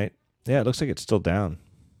 overnight. Yeah, it looks like it's still down.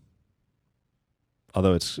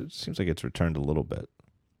 Although it seems like it's returned a little bit.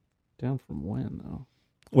 Down from when though?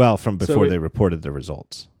 Well, from before So they reported the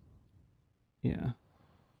results. Yeah.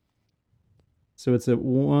 So it's at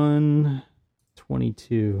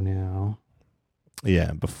 122 now.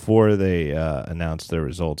 Yeah, before they announced their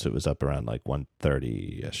results, it was up around like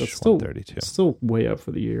 130-ish, So it's still, 132. still way up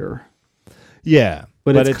for the year. Yeah,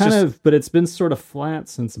 But it's been sort of flat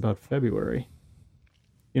since about February.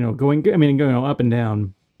 Going up and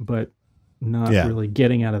down, but not really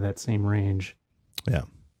getting out of that same range. Yeah.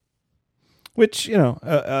 Which,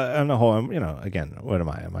 on the whole, again, what am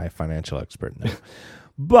I? Am I a financial expert? No.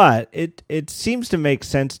 But it seems to make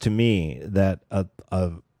sense to me that a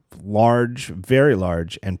large, very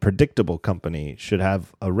large, and predictable company should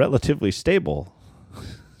have a relatively stable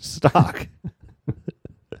stock.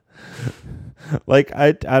 Like,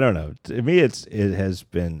 I don't know. To me, it has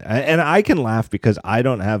been, and I can laugh because I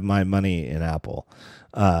don't have my money in Apple.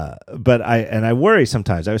 But I worry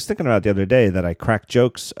sometimes. I was thinking about the other day that I crack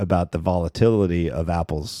jokes about the volatility of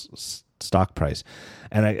Apple's stock price.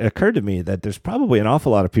 And it occurred to me that there's probably an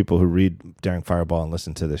awful lot of people who read Daring Fireball and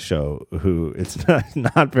listen to this show who it's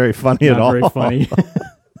not very funny at all. Not very funny.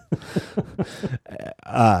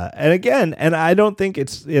 And I don't think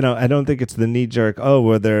it's the knee jerk. Oh,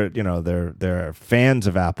 well, they're fans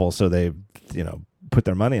of Apple, so they put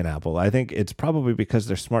their money in Apple. I think it's probably because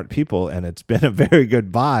they're smart people, and it's been a very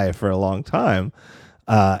good buy for a long time.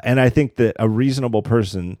 And I think that a reasonable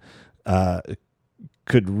person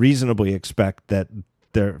could reasonably expect that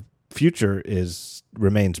their future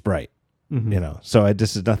remains bright. Mm-hmm. So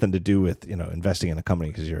this has nothing to do with investing in a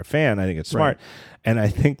company because you're a fan. I think it's smart, right. And I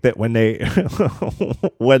think that when they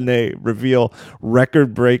when they reveal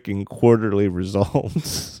record-breaking quarterly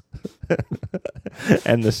results,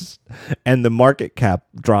 and the market cap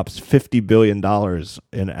drops $50 billion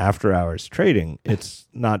in after-hours trading, it's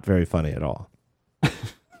not very funny at all.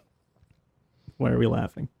 Why are we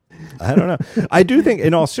laughing? I don't know. I do think,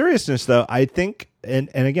 in all seriousness, though, I think, and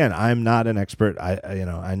again, I'm not an expert.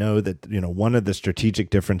 I know that one of the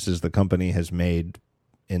strategic differences the company has made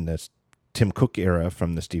in this Tim Cook era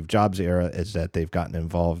from the Steve Jobs era is that they've gotten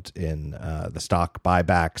involved in the stock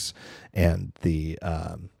buybacks and the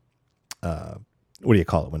what do you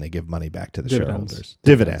call it when they give money back to the shareholders?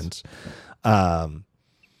 Dividends.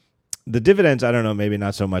 The dividends, I don't know, maybe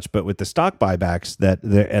not so much, but with the stock buybacks, that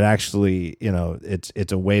it actually,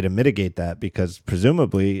 it's a way to mitigate that, because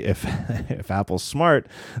presumably, if Apple's smart,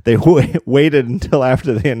 they waited until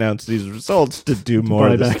after they announced these results to do more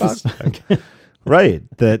of the stock buyback. Right.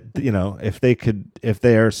 That if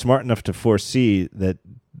they are smart enough to foresee that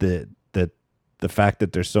the fact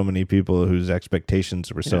that there's so many people whose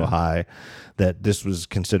expectations were so high that this was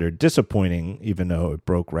considered disappointing, even though it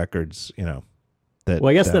broke records, Well,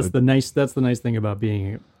 I guess that's the nice thing about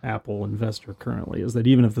being an Apple investor currently, is that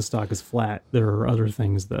even if the stock is flat, there are other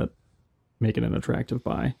things that make it an attractive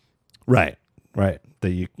buy. Right. That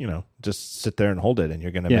you just sit there and hold it, and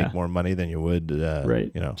you're going to make more money than you would,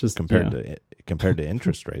 just compared to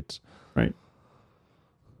interest rates. Right.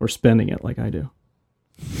 Or spending it like I do.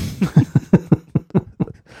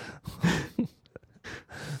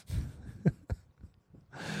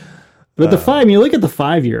 But you look at the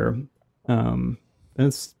 5-year.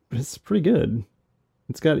 It's pretty good.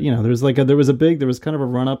 It's got, there was kind of a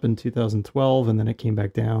run up in 2012, and then it came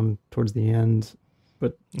back down towards the end.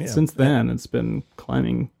 But since then, it's been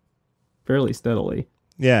climbing fairly steadily.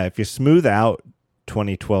 Yeah, if you smooth out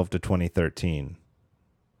 2012 to 2013,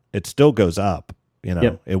 it still goes up.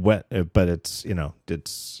 It went, but it's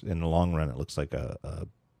it's in the long run, it looks like a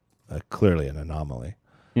clearly an anomaly.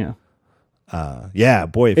 Yeah.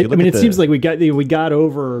 Boy, if you look at it seems like we got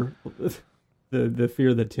over the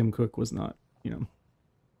fear that Tim Cook was not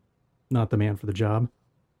the man for the job.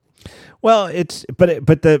 Well,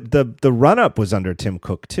 but the run up was under Tim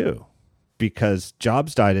Cook too, because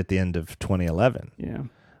Jobs died at the end of 2011. Yeah.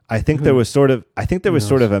 I think there was a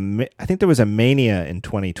mania in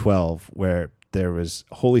 2012 where there was,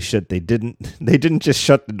 holy shit, they didn't just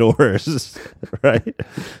shut the doors, right?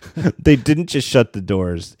 They didn't just shut the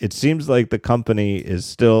doors. It seems like the company is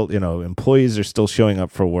still, employees are still showing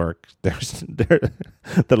up for work. The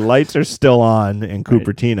lights are still on in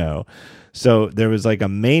Cupertino. Right. So there was like a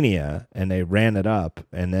mania, and they ran it up,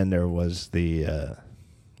 and then there was the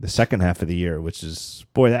second half of the year, which is,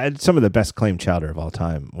 some of the best clam chowder of all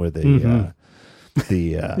time, where the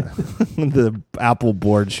Apple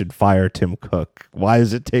board should fire Tim Cook. Why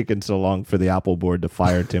is it taking so long for the Apple board to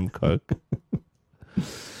fire Tim Cook?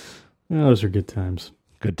 Those are good times.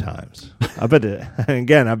 Good times. I bet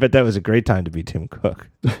that was a great time to be Tim Cook.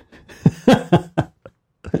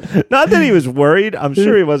 Not that he was worried. I'm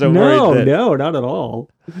sure he wasn't worried. No, not at all.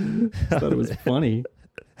 I thought it was funny.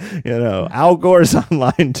 Al Gore's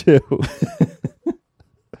online too.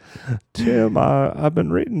 Tim, I've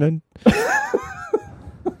been reading it.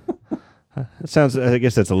 It sounds. I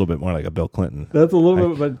guess that's a little bit more like a Bill Clinton. That's a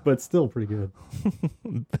little bit, but still pretty good.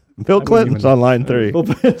 Bill Clinton's on line 3.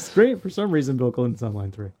 It's great. For some reason, Bill Clinton's on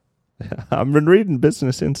line 3. I've been reading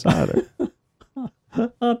Business Insider.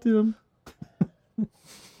 Tim.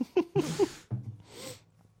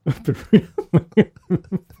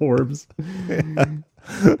 Forbes.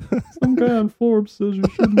 Some guy on Forbes says you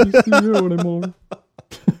shouldn't be CEO anymore.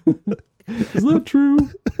 Is that true?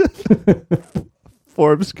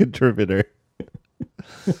 Forbes contributor.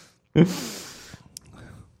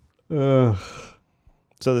 So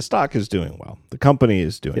the stock is doing well. The company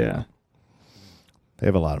is doing well. They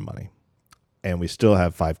have a lot of money. And we still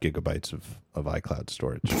have 5 gigabytes of iCloud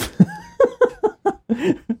storage.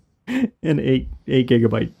 And 8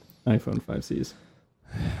 gigabyte iPhone 5Cs.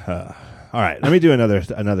 All right, let me do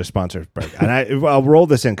another sponsor break, and I'll roll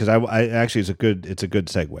this in because I actually it's a good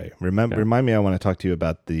segue. Remind me, I want to talk to you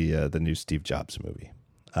about the new Steve Jobs movie.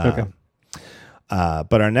 Okay.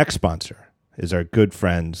 But our next sponsor is our good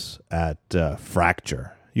friends at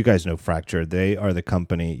Fracture. You guys know Fracture. They are the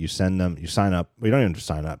company. You send them. You sign up. We don't even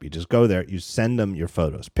sign up. You just go there. You send them your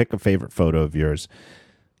photos. Pick a favorite photo of yours.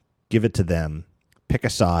 Give it to them. Pick a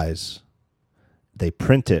size. They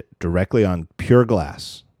print it directly on pure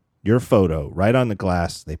glass. Your photo right on the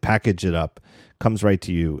glass. They package it up. Comes right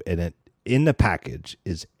to you, and in the package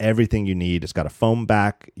is everything you need. It's got a foam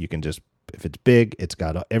back. You can just, if it's big, it's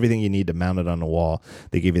got everything you need to mount it on the wall.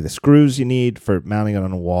 They give you the screws you need for mounting it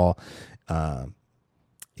on the wall.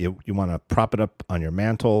 You want to prop it up on your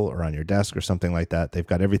mantle or on your desk or something like that. They've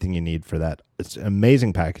got everything you need for that. It's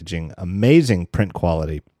amazing packaging, amazing print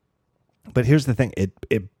quality. But here's the thing.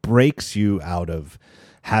 It breaks you out of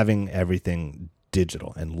having everything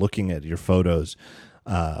digital and looking at your photos,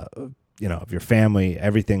 of your family,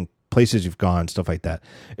 everything, places you've gone, stuff like that.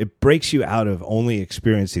 It breaks you out of only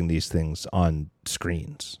experiencing these things on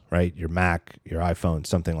screens, right? Your Mac, your iPhone,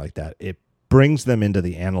 something like that. It brings them into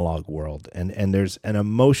the analog world, and there's an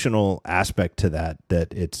emotional aspect to that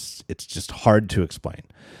it's just hard to explain.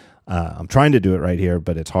 I'm trying to do it right here,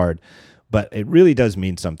 but it's hard. But it really does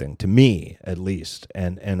mean something to me, at least.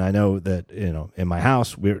 And I know that in my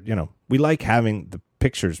house we like having the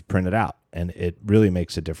pictures printed out, and it really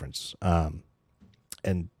makes a difference.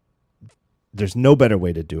 And there's no better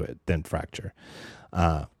way to do it than Fracture.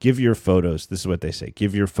 Give your photos. This is what they say.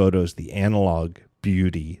 Give your photos the analog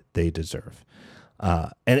beauty they deserve.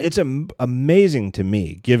 And it's amazing to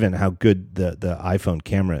me, given how good the iPhone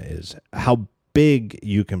camera is, how big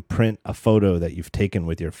you can print a photo that you've taken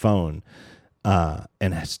with your phone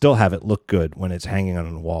and still have it look good when it's hanging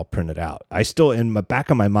on a wall printed out. I still, in the back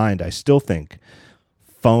of my mind, I still think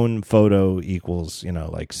phone photo equals,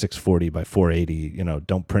 like 640 by 480,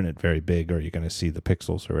 don't print it very big or you're going to see the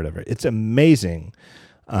pixels or whatever. It's amazing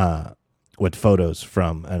what photos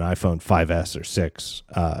from an iPhone 5S or 6,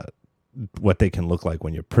 what they can look like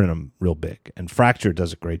when you print them real big. And Fracture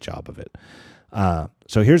does a great job of it.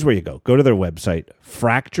 So here's where you go. Go to their website,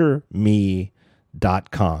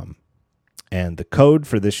 fractureme.com. And the code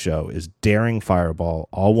for this show is Daring Fireball,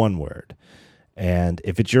 all one word. And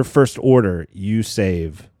if it's your first order, you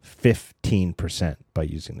save 15% by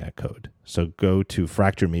using that code. So go to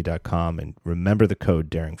fractureme.com and remember the code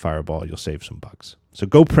Daring Fireball. You'll save some bucks. So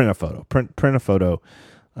go print a photo. Print a photo.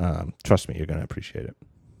 Trust me, you're going to appreciate it.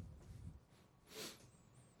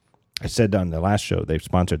 I said on the last show, they've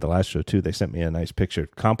sponsored the last show too. They sent me a nice picture,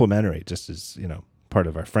 complimentary, just as, part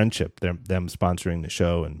of our friendship, them sponsoring the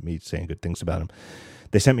show and me saying good things about them.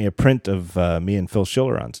 They sent me a print of me and Phil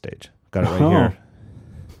Schiller on stage. Got it right here.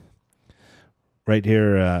 Right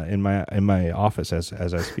here in my office as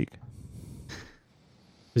I speak.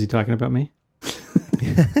 Was he talking about me?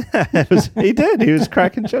 He did. He was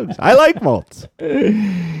cracking jokes. I like malts.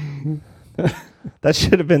 That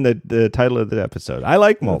should have been the title of the episode. I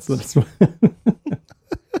like malts. It's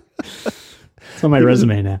on my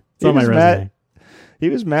resume now. It's on my resume. He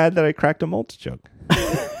was mad that I cracked a malts joke.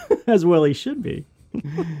 As well he should be.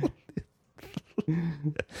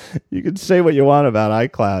 You can say what you want about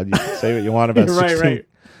iCloud. You can say what you want about 16. Right.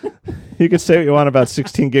 You can say what you want about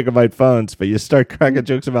 16 gigabyte phones, but you start cracking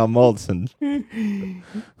jokes about malts and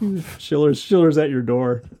Schiller's at your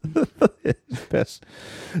door. Best.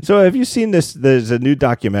 So have you seen this? There's a new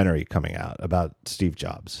documentary coming out about Steve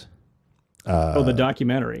Jobs. The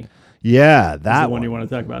documentary. Yeah, that That's the one you want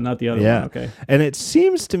to talk about, not the other one. Okay. And it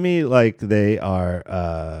seems to me like they are.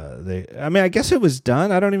 I guess it was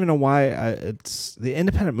done. I don't even know why. It's the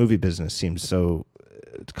independent movie business seems so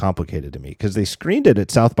complicated to me because they screened it at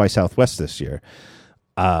South by Southwest this year.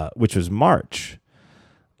 which was March.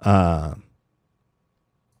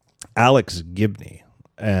 Alex Gibney,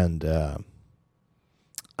 and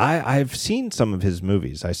I've seen some of his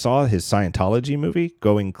movies. I saw his Scientology movie,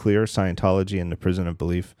 Going Clear: Scientology and the Prison of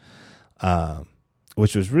Belief,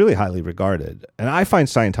 which was really highly regarded. And I find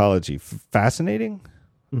Scientology fascinating.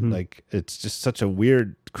 Mm-hmm. Like, it's just such a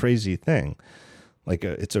weird, crazy thing. Like,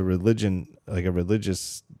 it's a religion, like a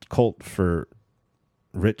religious cult for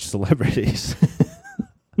rich celebrities.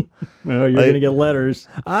 Well, you're going to get letters.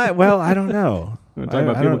 I don't know. We're talking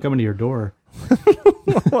about people coming to your door.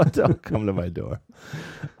 Don't come to my door.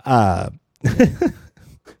 I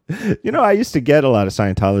used to get a lot of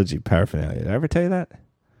Scientology paraphernalia. Did I ever tell you that?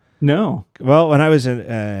 No. Well, when I was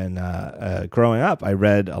growing up, I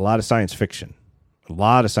read a lot of science fiction. A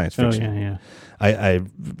lot of science fiction. Oh, yeah. I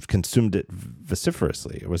consumed it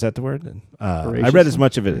vociferously. Was that the word? I read as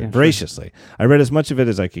much of it voraciously. Sure. I read as much of it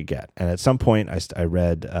as I could get. And at some point, I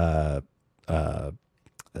read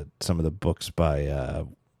some of the books by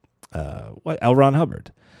L. Ron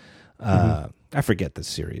Hubbard. I forget the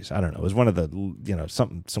series. I don't know. It was one of the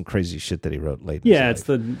some crazy shit that he wrote late. Yeah, it's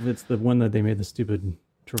the one that they made the stupid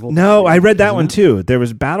Travolta. No, I read that one too. There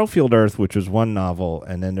was Battlefield Earth, which was one novel,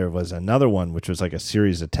 and then there was another one, which was like a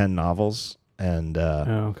series of 10 novels. And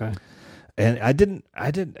okay. And I didn't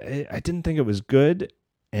think it was good,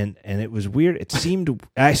 and it was weird. It seemed.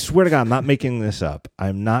 I swear to God, I'm not making this up.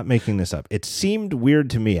 I'm not making this up. It seemed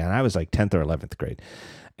weird to me, and I was like 10th or 11th grade,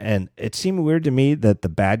 and it seemed weird to me that the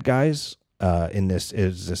bad guys in this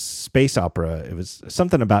is a space opera. It was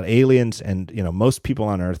something about aliens, and most people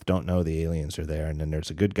on Earth don't know the aliens are there, and then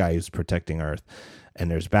there's a good guy who's protecting Earth,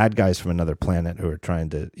 and there's bad guys from another planet who are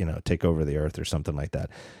trying to take over the Earth or something like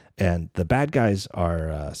that. And the bad guys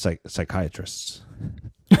are psychiatrists.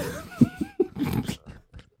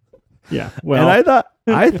 Yeah, well, and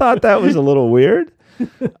I thought that was a little weird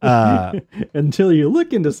until you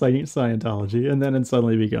look into Scientology, and then it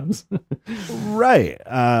suddenly becomes right.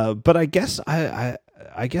 But I guess I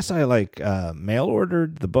like mail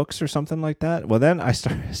ordered the books or something like that. Well, then I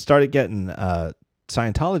started getting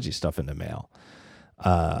Scientology stuff in the mail,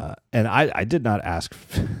 and I did not ask.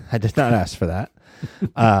 I did not ask for that.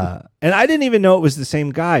 And I didn't even know it was the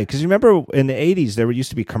same guy, because you remember in the 80s there used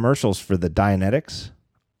to be commercials for the Dianetics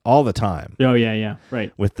all the time. Oh yeah,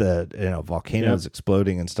 right. With the volcanoes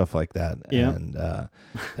exploding and stuff like that. Yeah. And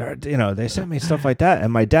they sent me stuff like that,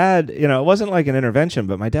 and my dad, it wasn't like an intervention,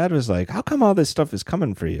 but my dad was like, "How come all this stuff is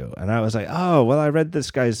coming for you?" And I was like, "Oh, well, I read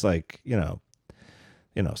this guy's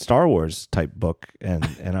Star Wars type book, and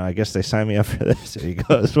I guess they signed me up for this." And he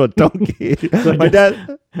goes, "Well, don't get..." My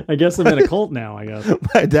dad, I guess I'm in a cult now. I guess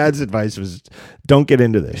my dad's advice was, "Don't get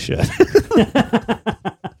into this shit."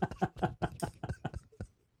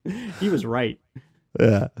 He was right.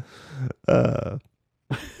 Yeah.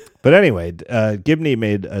 But anyway, Gibney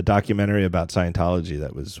made a documentary about Scientology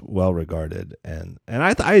that was well regarded, and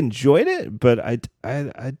I enjoyed it, but I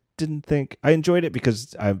didn't think I enjoyed it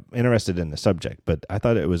because I'm interested in the subject, but I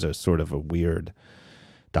thought it was a sort of a weird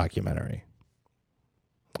documentary.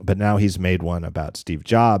 But now he's made one about Steve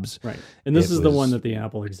Jobs. Right. And this is the one that the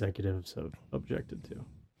Apple executives have objected to.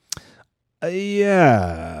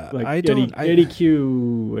 Yeah. Like Eddie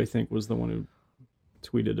Q, I think, was the one who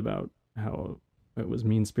tweeted about how it was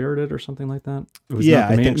mean-spirited or something like that. It was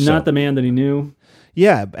I think so. Not the man that he knew.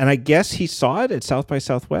 Yeah, and I guess he saw it at South by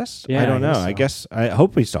Southwest. Yeah, I don't know. So. I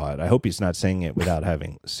hope he saw it. I hope he's not saying it without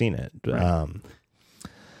having seen it. Right.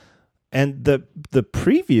 And the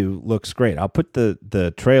preview looks great. I'll put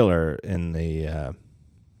the trailer in the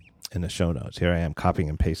show notes. Here I am copying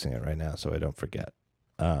and pasting it right now so I don't forget.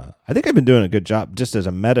 I think I've been doing a good job. Just as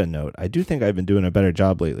a meta note, I do think I've been doing a better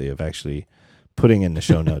job lately of actually putting in the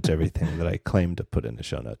show notes everything that I claim to put in the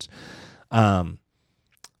show notes.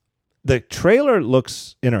 The trailer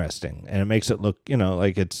looks interesting, and it makes it look,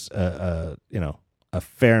 like it's a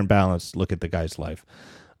fair and balanced look at the guy's life.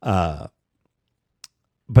 But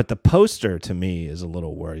the poster to me is a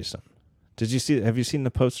little worrisome. Have you seen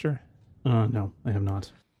the poster? No, I have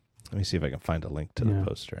not. Let me see if I can find a link to the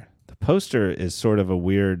poster. The poster is sort of a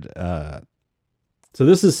weird. So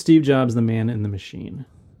this is Steve Jobs, the Man in the Machine.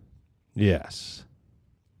 Yes.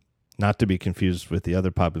 Not to be confused with the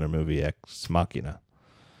other popular movie, Ex Machina.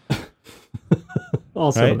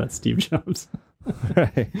 Also about Steve Jobs.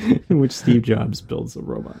 Right. In which Steve Jobs builds a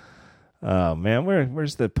robot. Oh, man.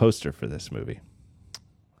 Where's the poster for this movie?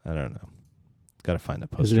 I don't know. Got to find the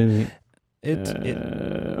poster. Is it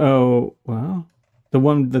anything? Oh, wow. The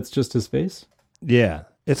one that's just his face? Yeah.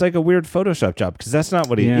 It's like a weird Photoshop job, because that's not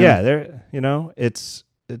what he... they're,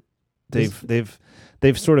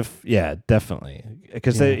 they've sort of, yeah, definitely,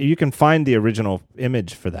 because you can find the original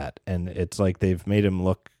image for that, and it's like they've made him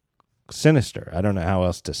look sinister. I don't know how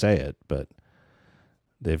else to say it, but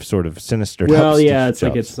they've sort of sinistered. Well, up yeah, Steve it's Jobs.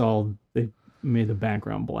 like it's all they made the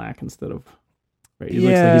background black instead of. Right,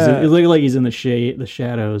 Yeah. it looks like he's in the shade, the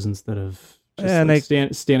shadows instead of just Yeah, and like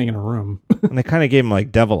standing in a room. And they kind of gave him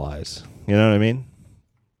like devil eyes. You know what I mean?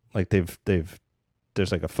 Like they've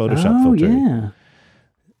there's like a Photoshop filter. Yeah,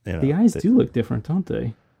 You know, the eyes do look different, don't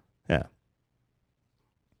they? Yeah.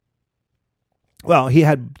 Well, he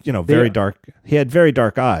had, very dark. He had very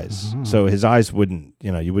dark eyes, so his eyes wouldn't,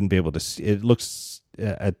 you wouldn't be able to see. It looks you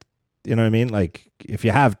know what I mean? Like if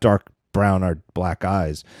you have dark brown or black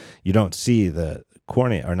eyes, you don't see the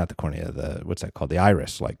cornea, or not the cornea, what's that called? The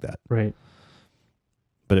iris, like that. Right.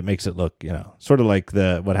 But it makes it look, sort of like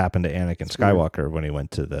what happened to Anakin Skywalker when he went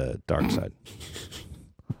to the dark side.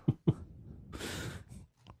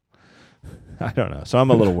 I don't know. So I'm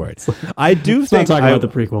a little worried. I do Let's think not talk about the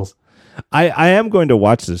prequels. I am going to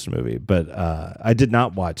watch this movie, but I did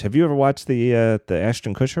not watch. Have you ever watched the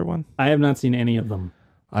Ashton Kutcher one? I have not seen any of them.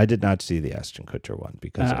 I did not see the Ashton Kutcher one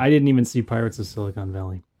because I didn't even see Pirates of Silicon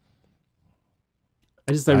Valley.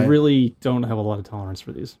 I really don't have a lot of tolerance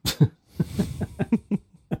for these.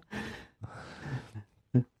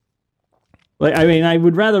 Like, I mean, I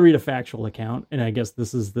would rather read a factual account, and I guess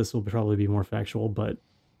this will probably be more factual, but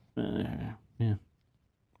yeah.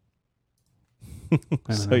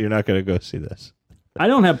 So you're not going to go see this. I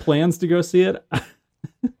don't have plans to go see it.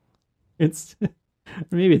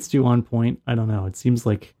 Maybe it's too on point. I don't know. It seems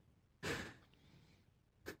like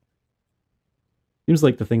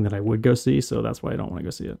the thing that I would go see, so that's why I don't want to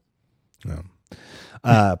go see it. No.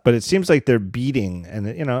 But it seems like they're beating,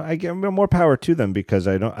 and I give more power to them because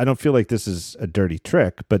I don't feel like this is a dirty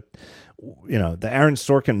trick. But the Aaron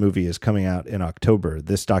Sorkin movie is coming out in October.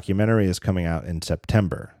 This documentary is coming out in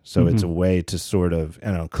September. So it's a way to sort of,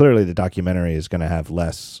 clearly the documentary is going to have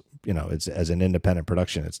less. It's as an independent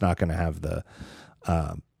production. It's not going to have the,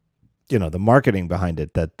 the marketing behind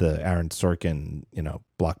it that the Aaron Sorkin,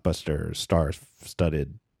 blockbuster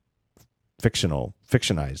star-studded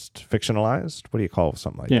fictionalized, what do you call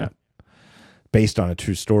something like that, based on a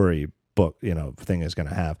true story book, thing is going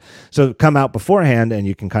to have. So come out beforehand and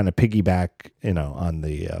you can kind of piggyback, on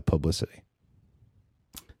the publicity.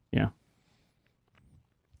 Yeah.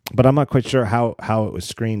 But I'm not quite sure how it was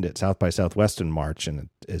screened at South by Southwest in March and it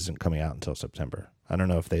isn't coming out until September. I don't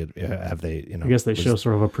know if they I guess they show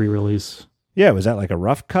sort of a pre-release. Yeah, was that like a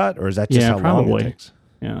rough cut, or is that just how probably. long it takes?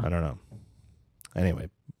 Yeah, I don't know. Anyway,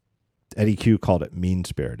 Eddie Q called it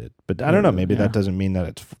mean-spirited, but I don't know. Maybe that doesn't mean that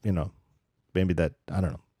it's maybe that, I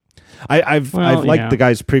don't know. I've liked the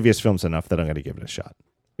guy's previous films enough that I'm going to give it a shot.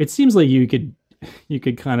 It seems like you could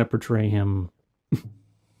kind of portray him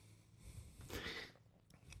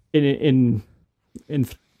in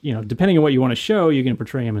depending on what you want to show, you can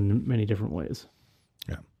portray him in many different ways.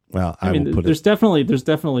 Yeah. Well, I mean, there's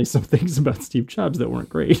definitely some things about Steve Jobs that weren't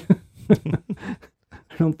great.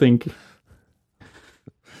 I don't think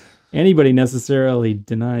anybody necessarily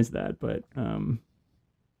denies that, but and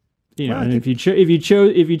if you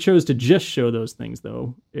chose to just show those things,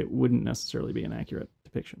 though, it wouldn't necessarily be an accurate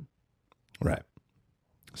depiction. Right.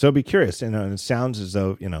 So be curious, and it sounds as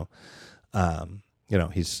though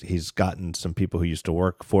he's gotten some people who used to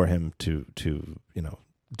work for him to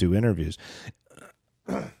do interviews.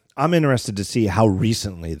 I'm interested to see how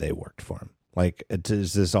recently they worked for him. Like,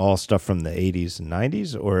 is this all stuff from the 80s and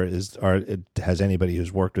 90s, or has anybody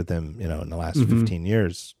who's worked with him, in the last 15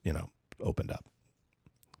 years, opened up?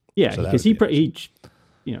 Yeah, so because he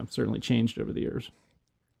certainly changed over the years.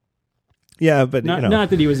 Yeah, but not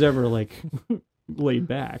that he was ever like laid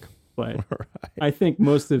back, but right. I think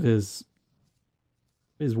most of his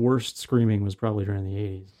worst screaming was probably during the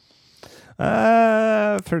 80s.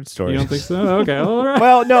 I've heard stories. You don't think so? Okay, all right.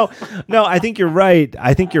 Well, no, I think you're right.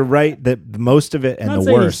 I think you're right that most of it and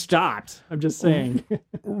the worst he stopped. I'm just saying.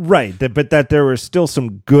 Right, but that there were still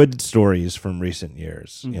some good stories from recent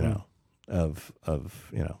years, of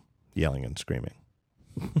yelling and screaming.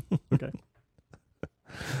 Okay.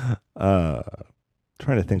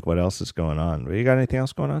 Trying to think what else is going on. You got anything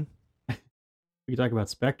else going on? We can talk about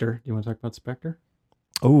Spectre. Do you want to talk about Spectre?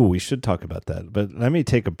 Oh, we should talk about that. But let me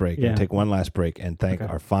take a break and take one last break and thank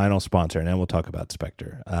our final sponsor, and then we'll talk about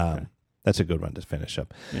Spectre. That's a good one to finish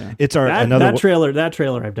up. Yeah. It's that trailer. That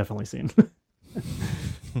trailer I've definitely seen.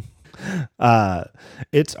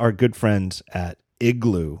 It's our good friends at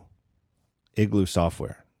Igloo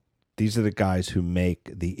Software. These are the guys who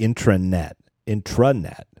make the intranet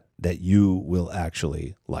that you will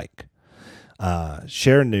actually like.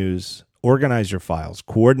 Share news organize your files,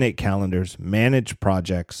 coordinate calendars, manage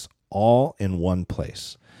projects, all in one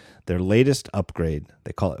place. Their latest upgrade,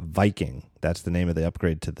 they call it Viking. That's the name of the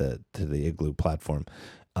upgrade to the Igloo platform.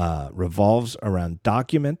 Revolves around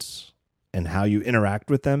documents and how you interact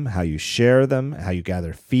with them, how you share them, how you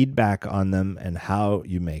gather feedback on them, and how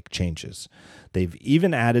you make changes. They've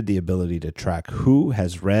even added the ability to track who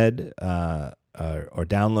has read or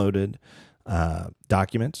downloaded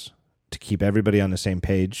documents to keep everybody on the same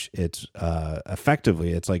page. It's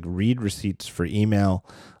effectively, it's like read receipts for email,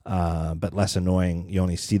 but less annoying. You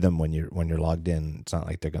only see them when you're logged in. It's not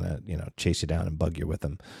like they're gonna chase you down and bug you with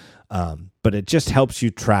them. But it just helps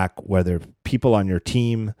you track whether people on your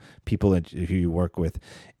team, people who you work with,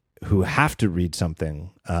 who have to read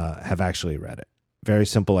something, have actually read it. Very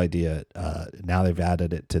simple idea. Now they've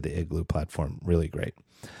added it to the Igloo platform. Really great.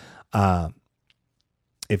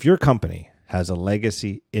 If your company has a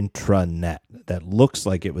legacy intranet that looks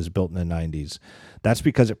like it was built in the 90s, that's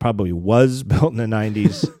because it probably was built in the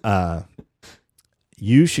 90s.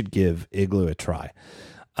 You should give Igloo a try.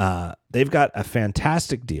 They've got a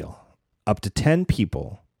fantastic deal. Up to 10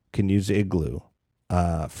 people can use Igloo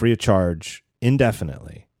free of charge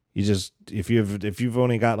indefinitely. You just if you've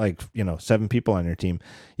only got 7 people on your team,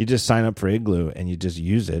 you just sign up for Igloo and you just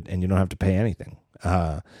use it and you don't have to pay anything.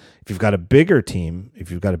 If you've got a bigger team,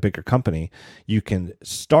 if you've got a bigger company, you can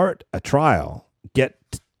start a trial,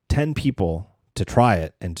 get 10 people to try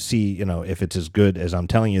it and see, if it's as good as I'm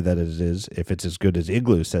telling you that it is, if it's as good as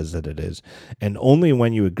Igloo says that it is. And only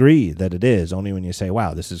when you agree that it is, only when you say,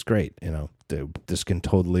 wow, this is great, this can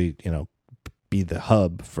totally, be the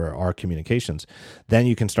hub for our communications, then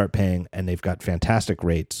you can start paying, and they've got fantastic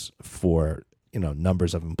rates for,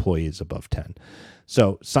 numbers of employees above 10.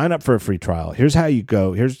 So sign up for a free trial. Here's how you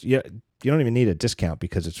go. You don't even need a discount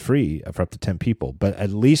because it's free for up to 10 people, but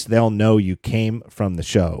at least they'll know you came from the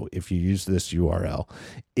show if you use this URL,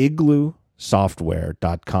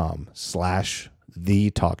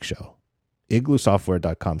 igloosoftware.com/thetalkshow.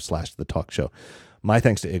 igloosoftware.com/thetalkshow. My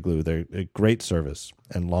thanks to Igloo. They're a great service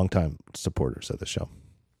and longtime supporters of the show.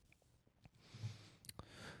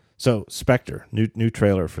 So Spectre, new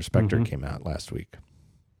trailer for Spectre came out last week.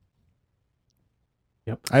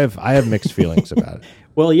 Yep. I have mixed feelings about it.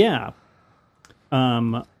 Well, yeah.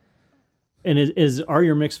 And are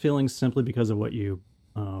your mixed feelings simply because of what you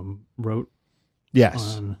wrote?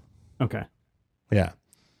 Yes. Okay. Yeah.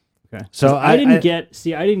 Okay. So I didn't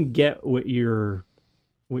get what you're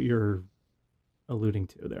alluding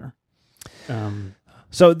to there.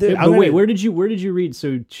 Where did you read?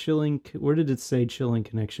 So chilling. Where did it say chilling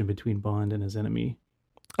connection between Bond and his enemy?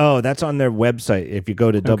 Oh, that's on their website. If you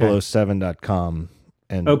go to 007.com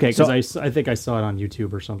and because I think I saw it on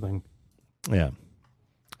YouTube or something. Yeah.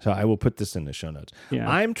 So I will put this in the show notes. Yeah.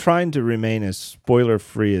 I'm trying to remain as spoiler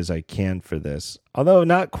free as I can for this, although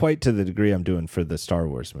not quite to the degree I'm doing for the Star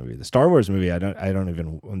Wars movie. The Star Wars movie, I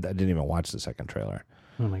didn't even watch the second trailer.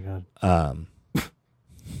 Oh my God.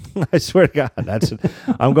 I swear to God,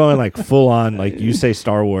 I'm going like full on, like you say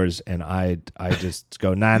Star Wars and I just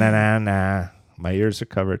go, nah. My ears are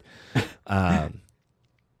covered. I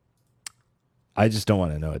just don't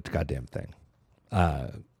want to know a goddamn thing.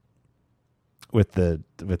 With the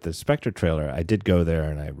Spectre trailer, I did go there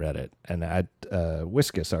and I read it, and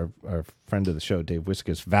Wiskus, our friend of the show, Dave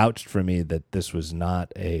Wiskus, vouched for me that this was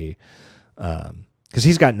not a because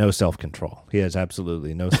he's got no self-control. He has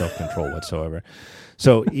absolutely no self-control whatsoever.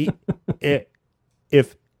 So if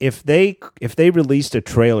they released a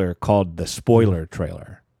trailer called the spoiler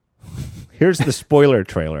trailer, here's the spoiler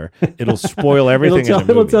trailer. It'll spoil everything.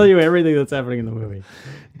 It'll tell you everything that's happening in the movie.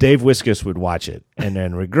 Dave Wiskus would watch it and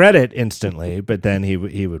then regret it instantly, but then he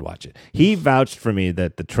would watch it. He vouched for me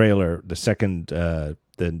that the trailer, the second, the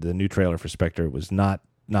new trailer for Spectre was not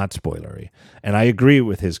spoilery, and I agree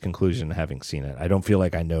with his conclusion. Having seen it, I don't feel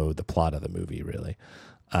like I know the plot of the movie really,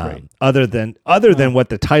 other than what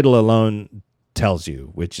the title alone tells you,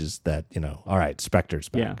 which is that all right, Spectre's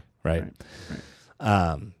back, right.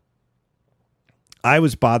 I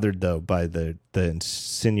was bothered though by the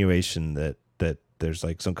insinuation that there's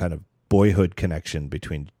like some kind of boyhood connection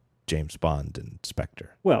between James Bond and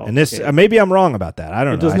Spectre. Well, and this maybe I'm wrong about that. I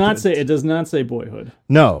don't know. It does not say boyhood.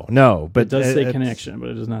 No, but it does say connection, but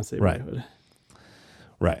it does not say boyhood.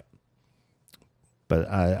 Right. But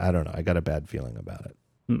I don't know. I got a bad feeling about it.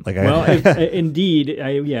 Like indeed,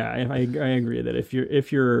 I agree that if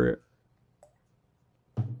your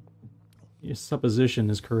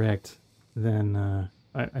supposition is correct, then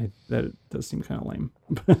that does seem kind of lame.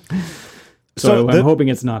 So I'm hoping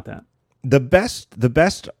it's not that. The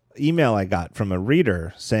best email I got from a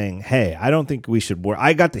reader saying, "Hey, I don't think we should work."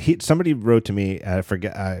 Somebody wrote to me. I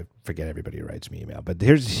forget. forget everybody who writes me email, but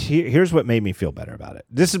here's what made me feel better about it.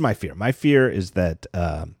 This is my fear. My fear is that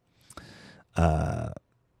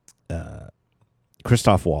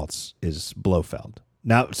Christoph Waltz is Blofeld.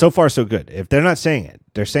 Now, so far, so good. If they're not saying it,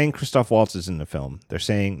 they're saying Christoph Waltz is in the film. They're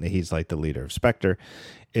saying that he's like the leader of Spectre.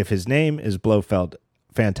 If his name is Blofeld,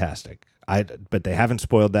 fantastic. But they haven't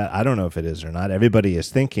spoiled that. I don't know if it is or not. Everybody is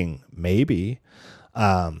thinking maybe.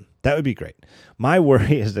 That would be great. My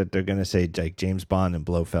worry is that they're going to say like James Bond and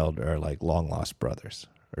Blofeld are like long lost brothers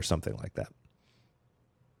or something like that.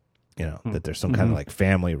 You know, that there's some kind of like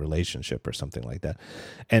family relationship or something like that.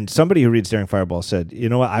 And somebody who reads Daring Fireball said, you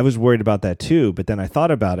know what, I was worried about that too, but then I thought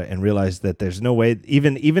about it and realized that there's no way,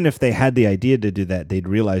 even if they had the idea to do that, they'd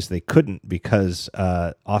realize they couldn't because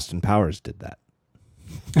Austin Powers did that.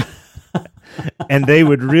 And they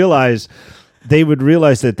would realize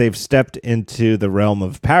that they've stepped into the realm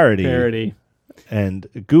of parody and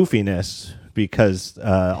goofiness because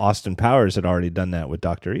Austin Powers had already done that with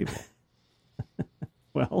Dr. Evil.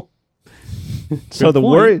 Well, so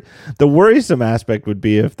the worrisome aspect would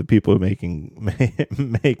be if the people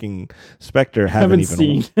making Spectre haven't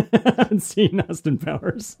seen Austin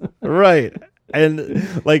Powers. Right.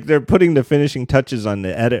 And like they're putting the finishing touches on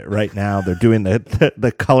the edit right now. They're doing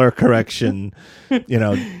the color correction, you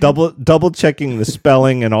know, double checking the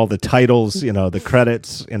spelling and all the titles, you know, the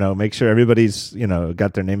credits, you know, make sure everybody's, you know,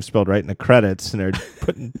 got their name spelled right in the credits, and they're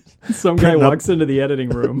putting some guy walks into the editing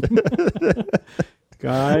room.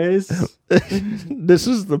 Guys, this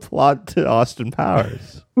is the plot to Austin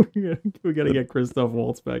Powers. we got to get Christoph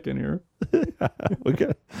Waltz back in here.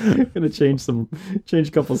 We're gonna change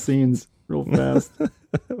a couple scenes real fast.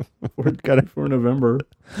 For November.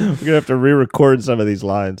 We're gonna have to re-record some of these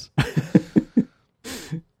lines.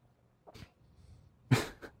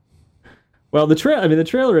 Well, the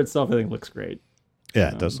trailer itself, I think, looks great.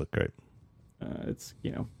 Yeah, it does look great. It's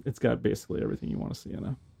got basically everything you want to see in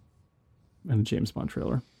a James Bond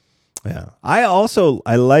trailer. Yeah. I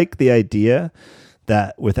like the idea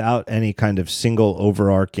that without any kind of single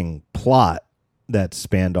overarching plot that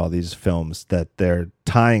spanned all these films, that they're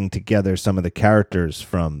tying together some of the characters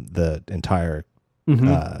from the entire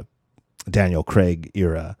Daniel Craig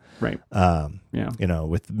era. Right. You know,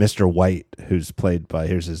 with Mr. White, who's played by,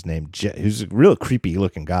 here's his name, who's a real creepy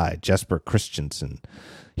looking guy, Jesper Christensen.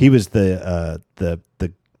 He was the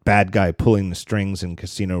bad guy pulling the strings in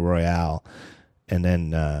Casino Royale, and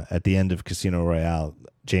then at the end of Casino Royale,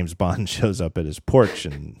 James Bond shows up at his porch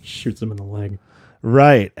and shoots him in the leg.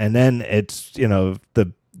 Right, and then it's, you know,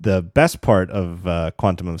 the best part of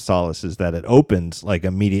Quantum of Solace is that it opens like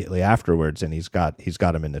immediately afterwards, and he's got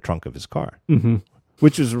him in the trunk of his car,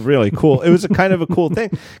 which was really cool. It was a kind of a cool thing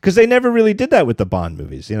because they never really did that with the Bond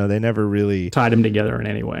movies. You know, they never really tied them together in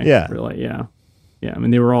any way. Yeah, really, yeah. I mean,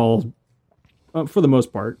 they were all. For the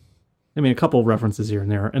most part, I mean, a couple of references here and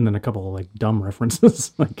there, and then a couple of like dumb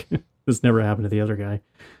references, like this never happened to the other guy.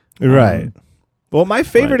 Right. Well, my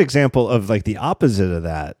favorite example of like the opposite of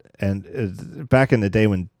that, and back in the day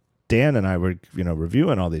when Dan and I were, you know,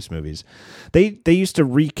 reviewing all these movies, they used to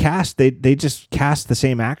recast. They just cast the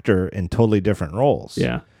same actor in totally different roles.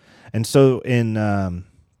 Yeah. And so in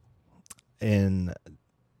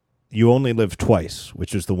You Only Live Twice,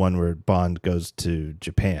 which is the one where Bond goes to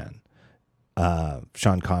Japan.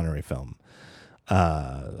 Sean Connery film,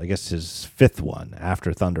 I guess his fifth one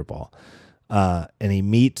after Thunderball, and he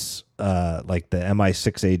meets like the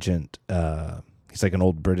MI6 agent. He's like an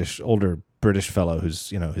older British fellow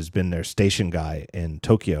who's, you know, who's been their station guy in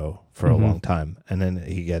Tokyo for a long time, and then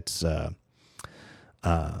he gets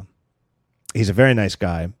he's a very nice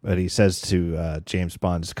guy, but he says to James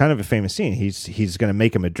Bond, it's kind of a famous scene. He's going to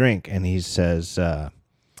make him a drink, and he says.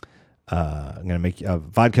 I'm going to make a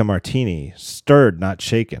vodka martini, stirred, not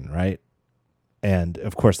shaken, right? And,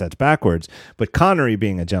 of course, that's backwards. But Connery,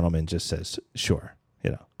 being a gentleman, just says, sure,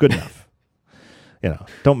 you know, good enough. You know,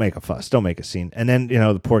 don't make a fuss, don't make a scene. And then, you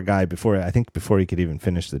know, the poor guy, before he could even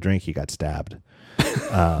finish the drink, he got stabbed.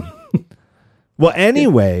 Well,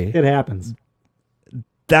 anyway. It happens.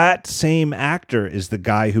 That same actor is the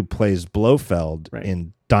guy who plays Blofeld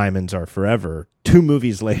in Diamonds Are Forever 2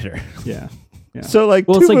 movies later. Yeah. Yeah. So like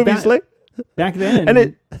 2 movies later. Back then,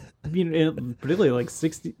 and particularly like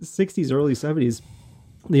 60s, early 70s,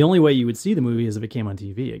 the only way you would see the movie is if it came on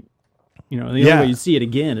TV. You know, the only way you'd see it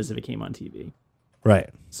again is if it came on TV. Right.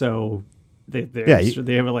 So they have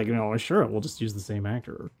it like, you know, sure, we'll just use the same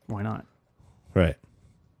actor. Why not? Right.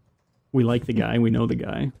 We like the guy. We know the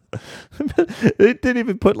guy. They didn't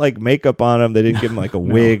even put like makeup on him. They didn't give him like a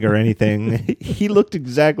wig or anything. He looked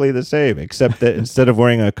exactly the same, except that instead of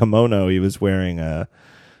wearing a kimono, he was wearing a,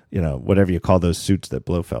 you know, whatever you call those suits that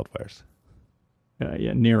Blofeld wears.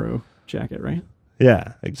 Nero jacket, right?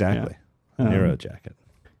 Yeah, exactly. Yeah. Nero jacket.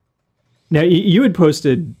 Now you had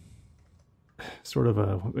posted sort of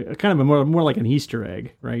a kind of a more like an Easter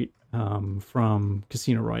egg, right? From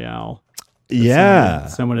Casino Royale. Yeah.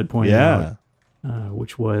 Someone had pointed out,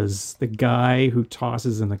 which was the guy who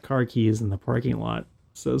tosses in the car keys in the parking lot,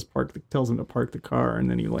 tells him to park the car, and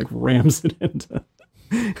then he like rams it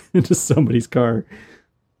into somebody's car.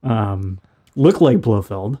 Look like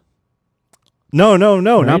Blofeld. No,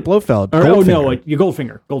 right? not Blofeld. Or, oh no, like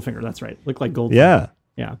Goldfinger. Goldfinger, that's right. Look like Goldfinger.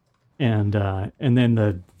 Yeah. And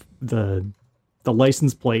then the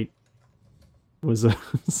license plate was a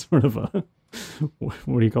sort of a,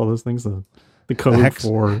 what do you call those things? The code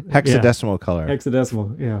for hexadecimal color.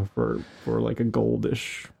 Hexadecimal, yeah, for like a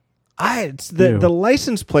goldish. The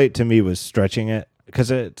license plate to me was stretching it,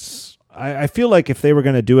 because I feel like if they were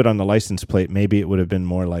going to do it on the license plate, maybe it would have been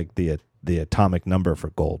more like the atomic number for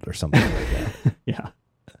gold or something like that. Yeah.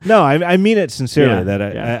 No, I mean it sincerely.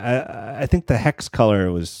 Yeah, I think the hex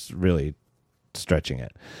color was really stretching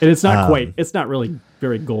it, and it's not quite. It's not really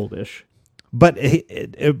very goldish. But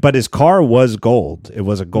but his car was gold. It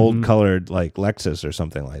was a gold colored like Lexus or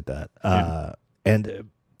something like that. And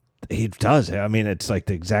he does. I mean, it's like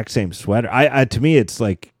the exact same sweater. To me, it's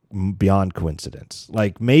like beyond coincidence.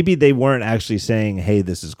 Like maybe they weren't actually saying, "Hey,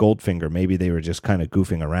 this is Goldfinger." Maybe they were just kind of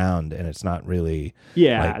goofing around, and it's not really.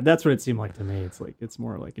 Yeah, like, that's what it seemed like to me. It's like it's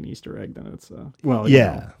more like an Easter egg than it's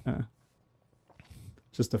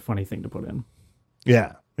just a funny thing to put in.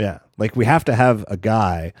 Yeah. Yeah, like we have to have a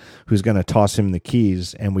guy who's going to toss him the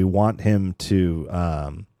keys, and we want him to,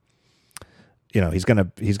 he's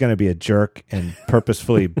gonna be a jerk and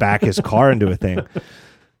purposefully back his car into a thing.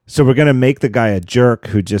 So we're gonna make the guy a jerk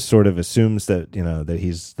who just sort of assumes that that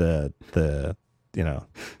he's the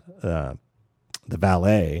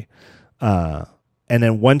valet, and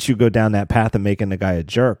then once you go down that path of making the guy a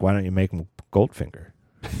jerk, why don't you make him Goldfinger?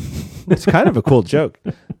 It's kind of a cool joke.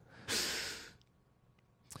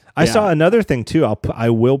 I saw another thing too. I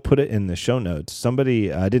will put it in the show notes.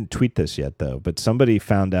 Somebody, I didn't tweet this yet though, but somebody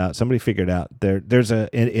figured out there's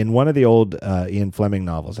in one of the old Ian Fleming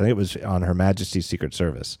novels. I think it was on Her Majesty's Secret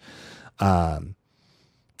Service,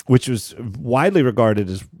 which was widely regarded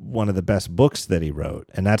as one of the best books that he wrote,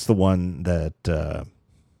 and that's the one that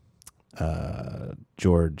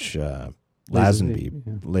George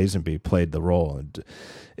Lazenby played the role, and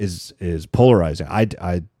is polarizing.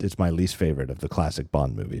 It's my least favorite of the classic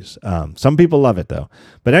Bond movies. Some people love it though.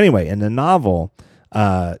 But anyway, in the novel,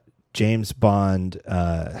 James Bond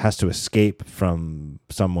has to escape from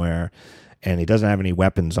somewhere, and he doesn't have any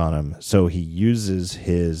weapons on him, so he uses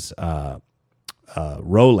his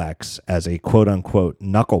Rolex as a quote unquote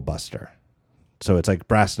knuckle buster. So it's like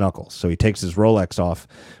brass knuckles. So he takes his Rolex off,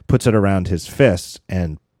 puts it around his fist,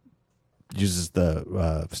 and uses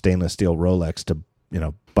the stainless steel Rolex to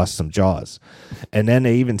bust some jaws. And then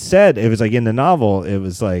they even said, it was like in the novel, it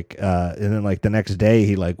was like and then like the next day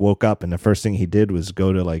he like woke up, and the first thing he did was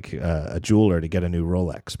go to like a jeweler to get a new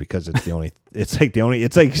Rolex, because it's the only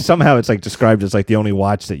it's like somehow it's like described as like the only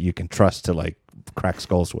watch that you can trust to like crack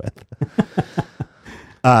skulls with.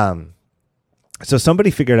 So somebody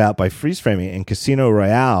figured out by freeze framing in Casino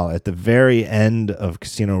Royale, at the very end of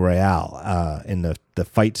Casino Royale, in the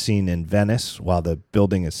fight scene in Venice while the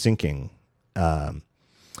building is sinking,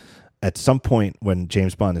 at some point when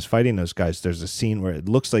James Bond is fighting those guys, there's a scene where it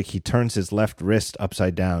looks like he turns his left wrist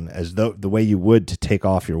upside down, as though the way you would to take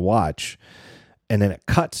off your watch, and then it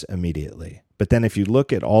cuts immediately. But then if you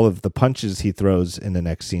look at all of the punches he throws in the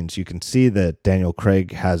next scenes, you can see that Daniel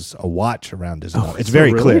Craig has a watch around his neck. It's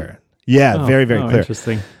very clear. Yeah, very, very clear.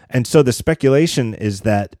 Interesting. And so the speculation is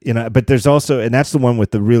that, but there's also, and that's the one with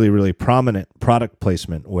the really, really prominent product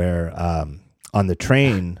placement where on the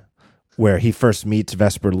train where he first meets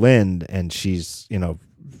Vesper Lynd, and she's,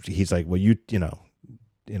 he's like, well,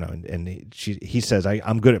 and he says,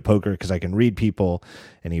 I'm good at poker because I can read people,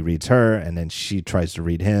 and he reads her, and then she tries to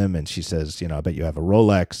read him, and she says, I bet you have a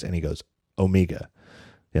Rolex, and he goes, Omega.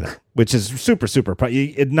 Which is super, super.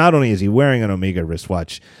 Not only is he wearing an Omega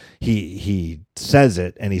wristwatch, he says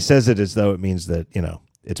it, and he says it as though it means that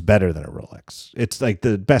it's better than a Rolex. It's like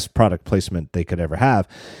the best product placement they could ever have.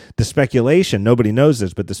 The speculation, nobody knows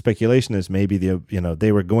this, but the speculation is maybe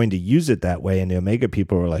they were going to use it that way, and the Omega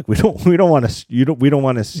people were like, we don't want to see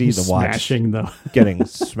the watch getting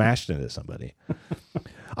smashed into somebody.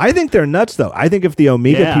 I think they're nuts, though. I think if the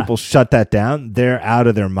Omega people shut that down, they're out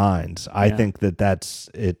of their minds. I think that's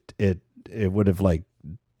it. It would have like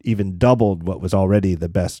even doubled what was already the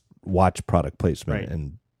best watch product placement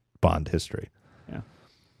in Bond history. Yeah,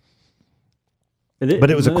 but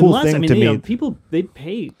it was a cool thing to me. People they'd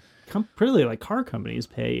pay pretty like car companies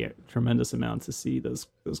pay a tremendous amounts to see those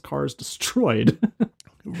cars destroyed.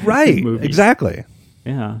 Right. Exactly.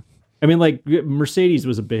 Yeah. I mean, like Mercedes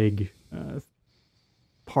was a big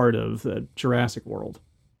part of the Jurassic World.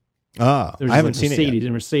 I haven't seen Mercedes, it yet.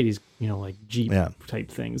 And Mercedes, like Jeep type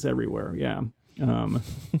things everywhere. Yeah. And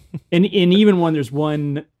even when there's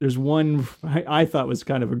one I thought was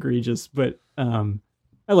kind of egregious, but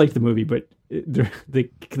I liked the movie, but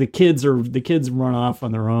the kids run off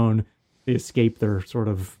on their own. They escape their sort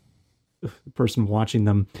of person watching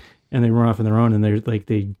them, and they run off on their own, and they're like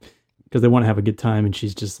because they want to have a good time, and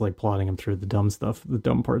she's just like plotting them through the dumb stuff, the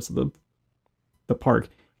dumb parts of the park,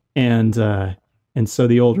 and so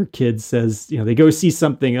the older kid says, they go see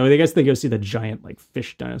something. I guess they go see the giant like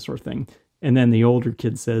fish dinosaur thing, and then the older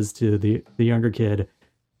kid says to the younger kid,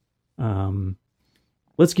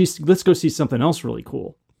 let's go see something else really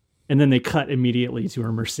cool. And then they cut immediately to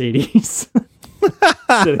her Mercedes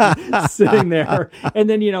sitting there. And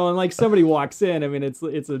then, and like somebody walks in. I mean, it's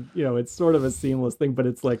sort of a seamless thing, but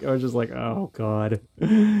it's like, I was just like, oh God,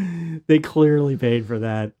 they clearly paid for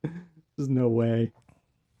that. There's no way.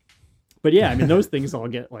 But yeah, I mean, those things all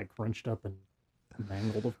get like crunched up and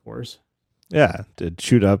mangled, of course. Yeah,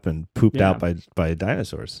 chewed up and pooped out by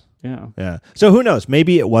dinosaurs. Yeah. Yeah. So who knows?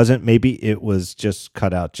 Maybe it wasn't. Maybe it was just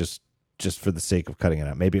cut out just for the sake of cutting it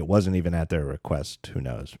out. Maybe it wasn't even at their request. Who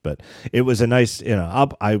knows? But it was a nice,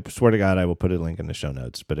 I swear to God, I will put a link in the show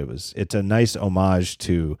notes, but it's a nice homage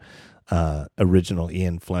to original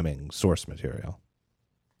Ian Fleming source material.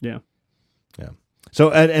 Yeah. Yeah.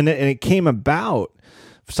 So, and it came about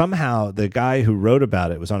somehow. The guy who wrote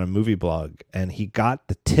about it was on a movie blog, and he got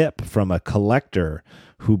the tip from a collector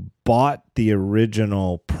who bought the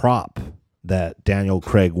original prop that Daniel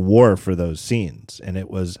Craig wore for those scenes. And it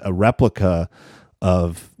was a replica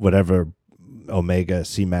of whatever Omega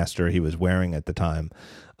Seamaster he was wearing at the time.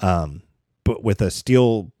 But with a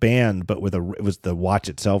steel band, but it was the watch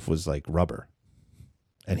itself was like rubber.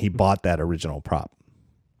 And he bought that original prop.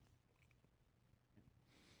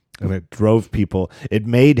 And it drove people. It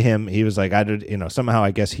made him. He was like, somehow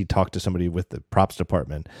I guess he talked to somebody with the props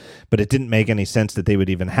department, but it didn't make any sense that they would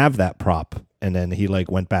even have that prop. And then he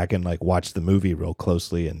like went back and like watched the movie real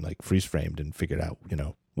closely and like freeze framed and figured out,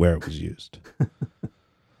 where it was used.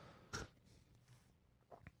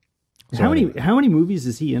 So how many movies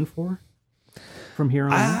is he in for from here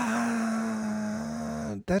on?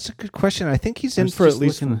 That's a good question. I think he's in for at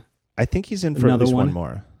least. I think he's in for at least one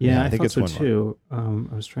more. Yeah, I think it's so too.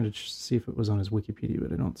 I was trying to see if it was on his Wikipedia,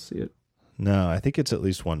 but I don't see it. No, I think it's at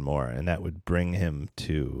least one more, and that would bring him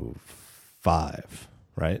to 5,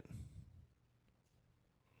 right?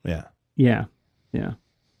 Yeah. Yeah. Yeah.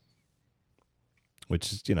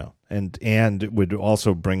 Which is, and it would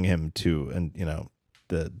also bring him to, and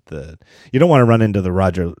the you don't want to run into the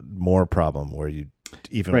Roger Moore problem where you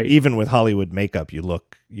even with Hollywood makeup you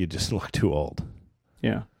just look too old.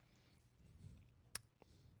 Yeah.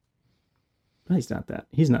 He's not that old.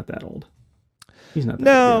 He's not that old.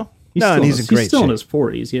 Yeah. He's in great He's still shape. in his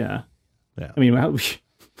 40s, yeah. Yeah. I mean,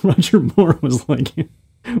 Roger Moore was like,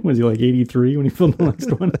 was he like 83 when he filmed the next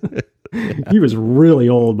one? He was really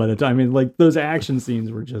old by the time. I mean, like those action scenes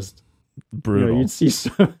were just brutal. You'd see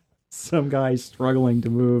some guy struggling to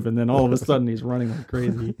move, and then all of a sudden he's running like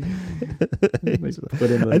crazy.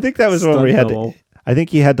 I think that was when we had to. I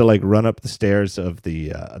think he had to like run up the stairs of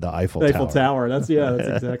the Eiffel Tower. That's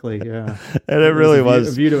exactly, yeah. And it really was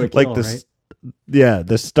a view to a kill, like right? Yeah,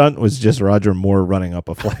 the stunt was just Roger Moore running up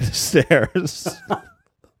a flight of stairs.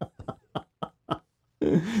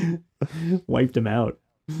 Wiped him out.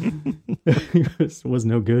 It was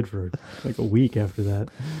no good for like a week after that.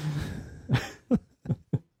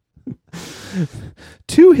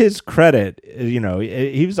 To his credit,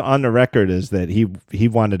 he was on the record as that he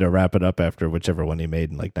wanted to wrap it up after whichever one he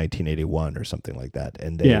made in like 1981 or something like that,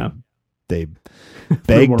 and they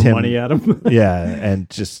begged more him money at him. Yeah, and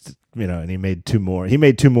just and he made 2 more. He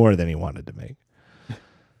made 2 more than he wanted to make.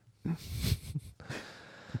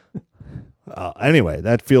 Anyway,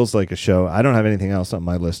 that feels like a show. I don't have anything else on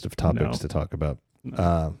my list of topics to talk about.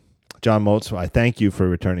 No. John Moltz, I thank you for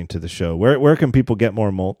returning to the show. Where can people get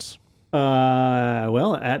more Moltz?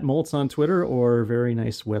 Well, at Moltz on Twitter or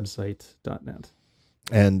verynicewebsite.net.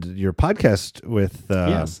 And your podcast with...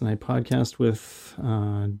 yes, and I podcast with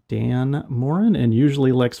Dan Morin and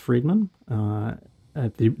usually Lex Friedman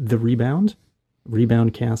at the Rebound,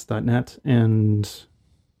 reboundcast.net. And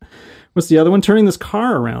what's the other one? Turning This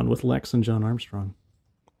Car Around with Lex and John Armstrong.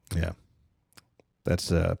 Yeah.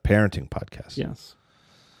 That's a parenting podcast. Yes.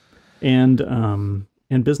 And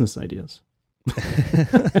business ideas.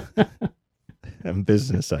 And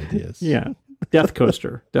business ideas. Yeah. Death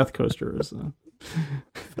Coaster. Death Coaster is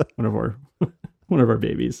one of our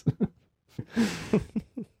babies.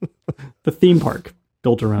 The theme park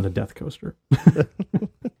built around a Death Coaster.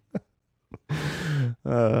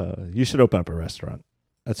 You should open up a restaurant.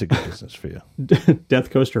 That's a good business for you. Death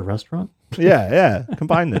Coaster restaurant? Yeah.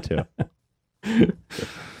 Combine the two.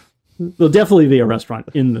 There'll definitely be a restaurant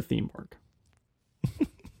in the theme park.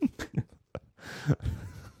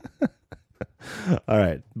 All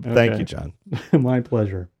right. Thank you, John. My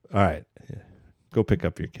pleasure. All right. Go pick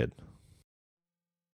up your kid.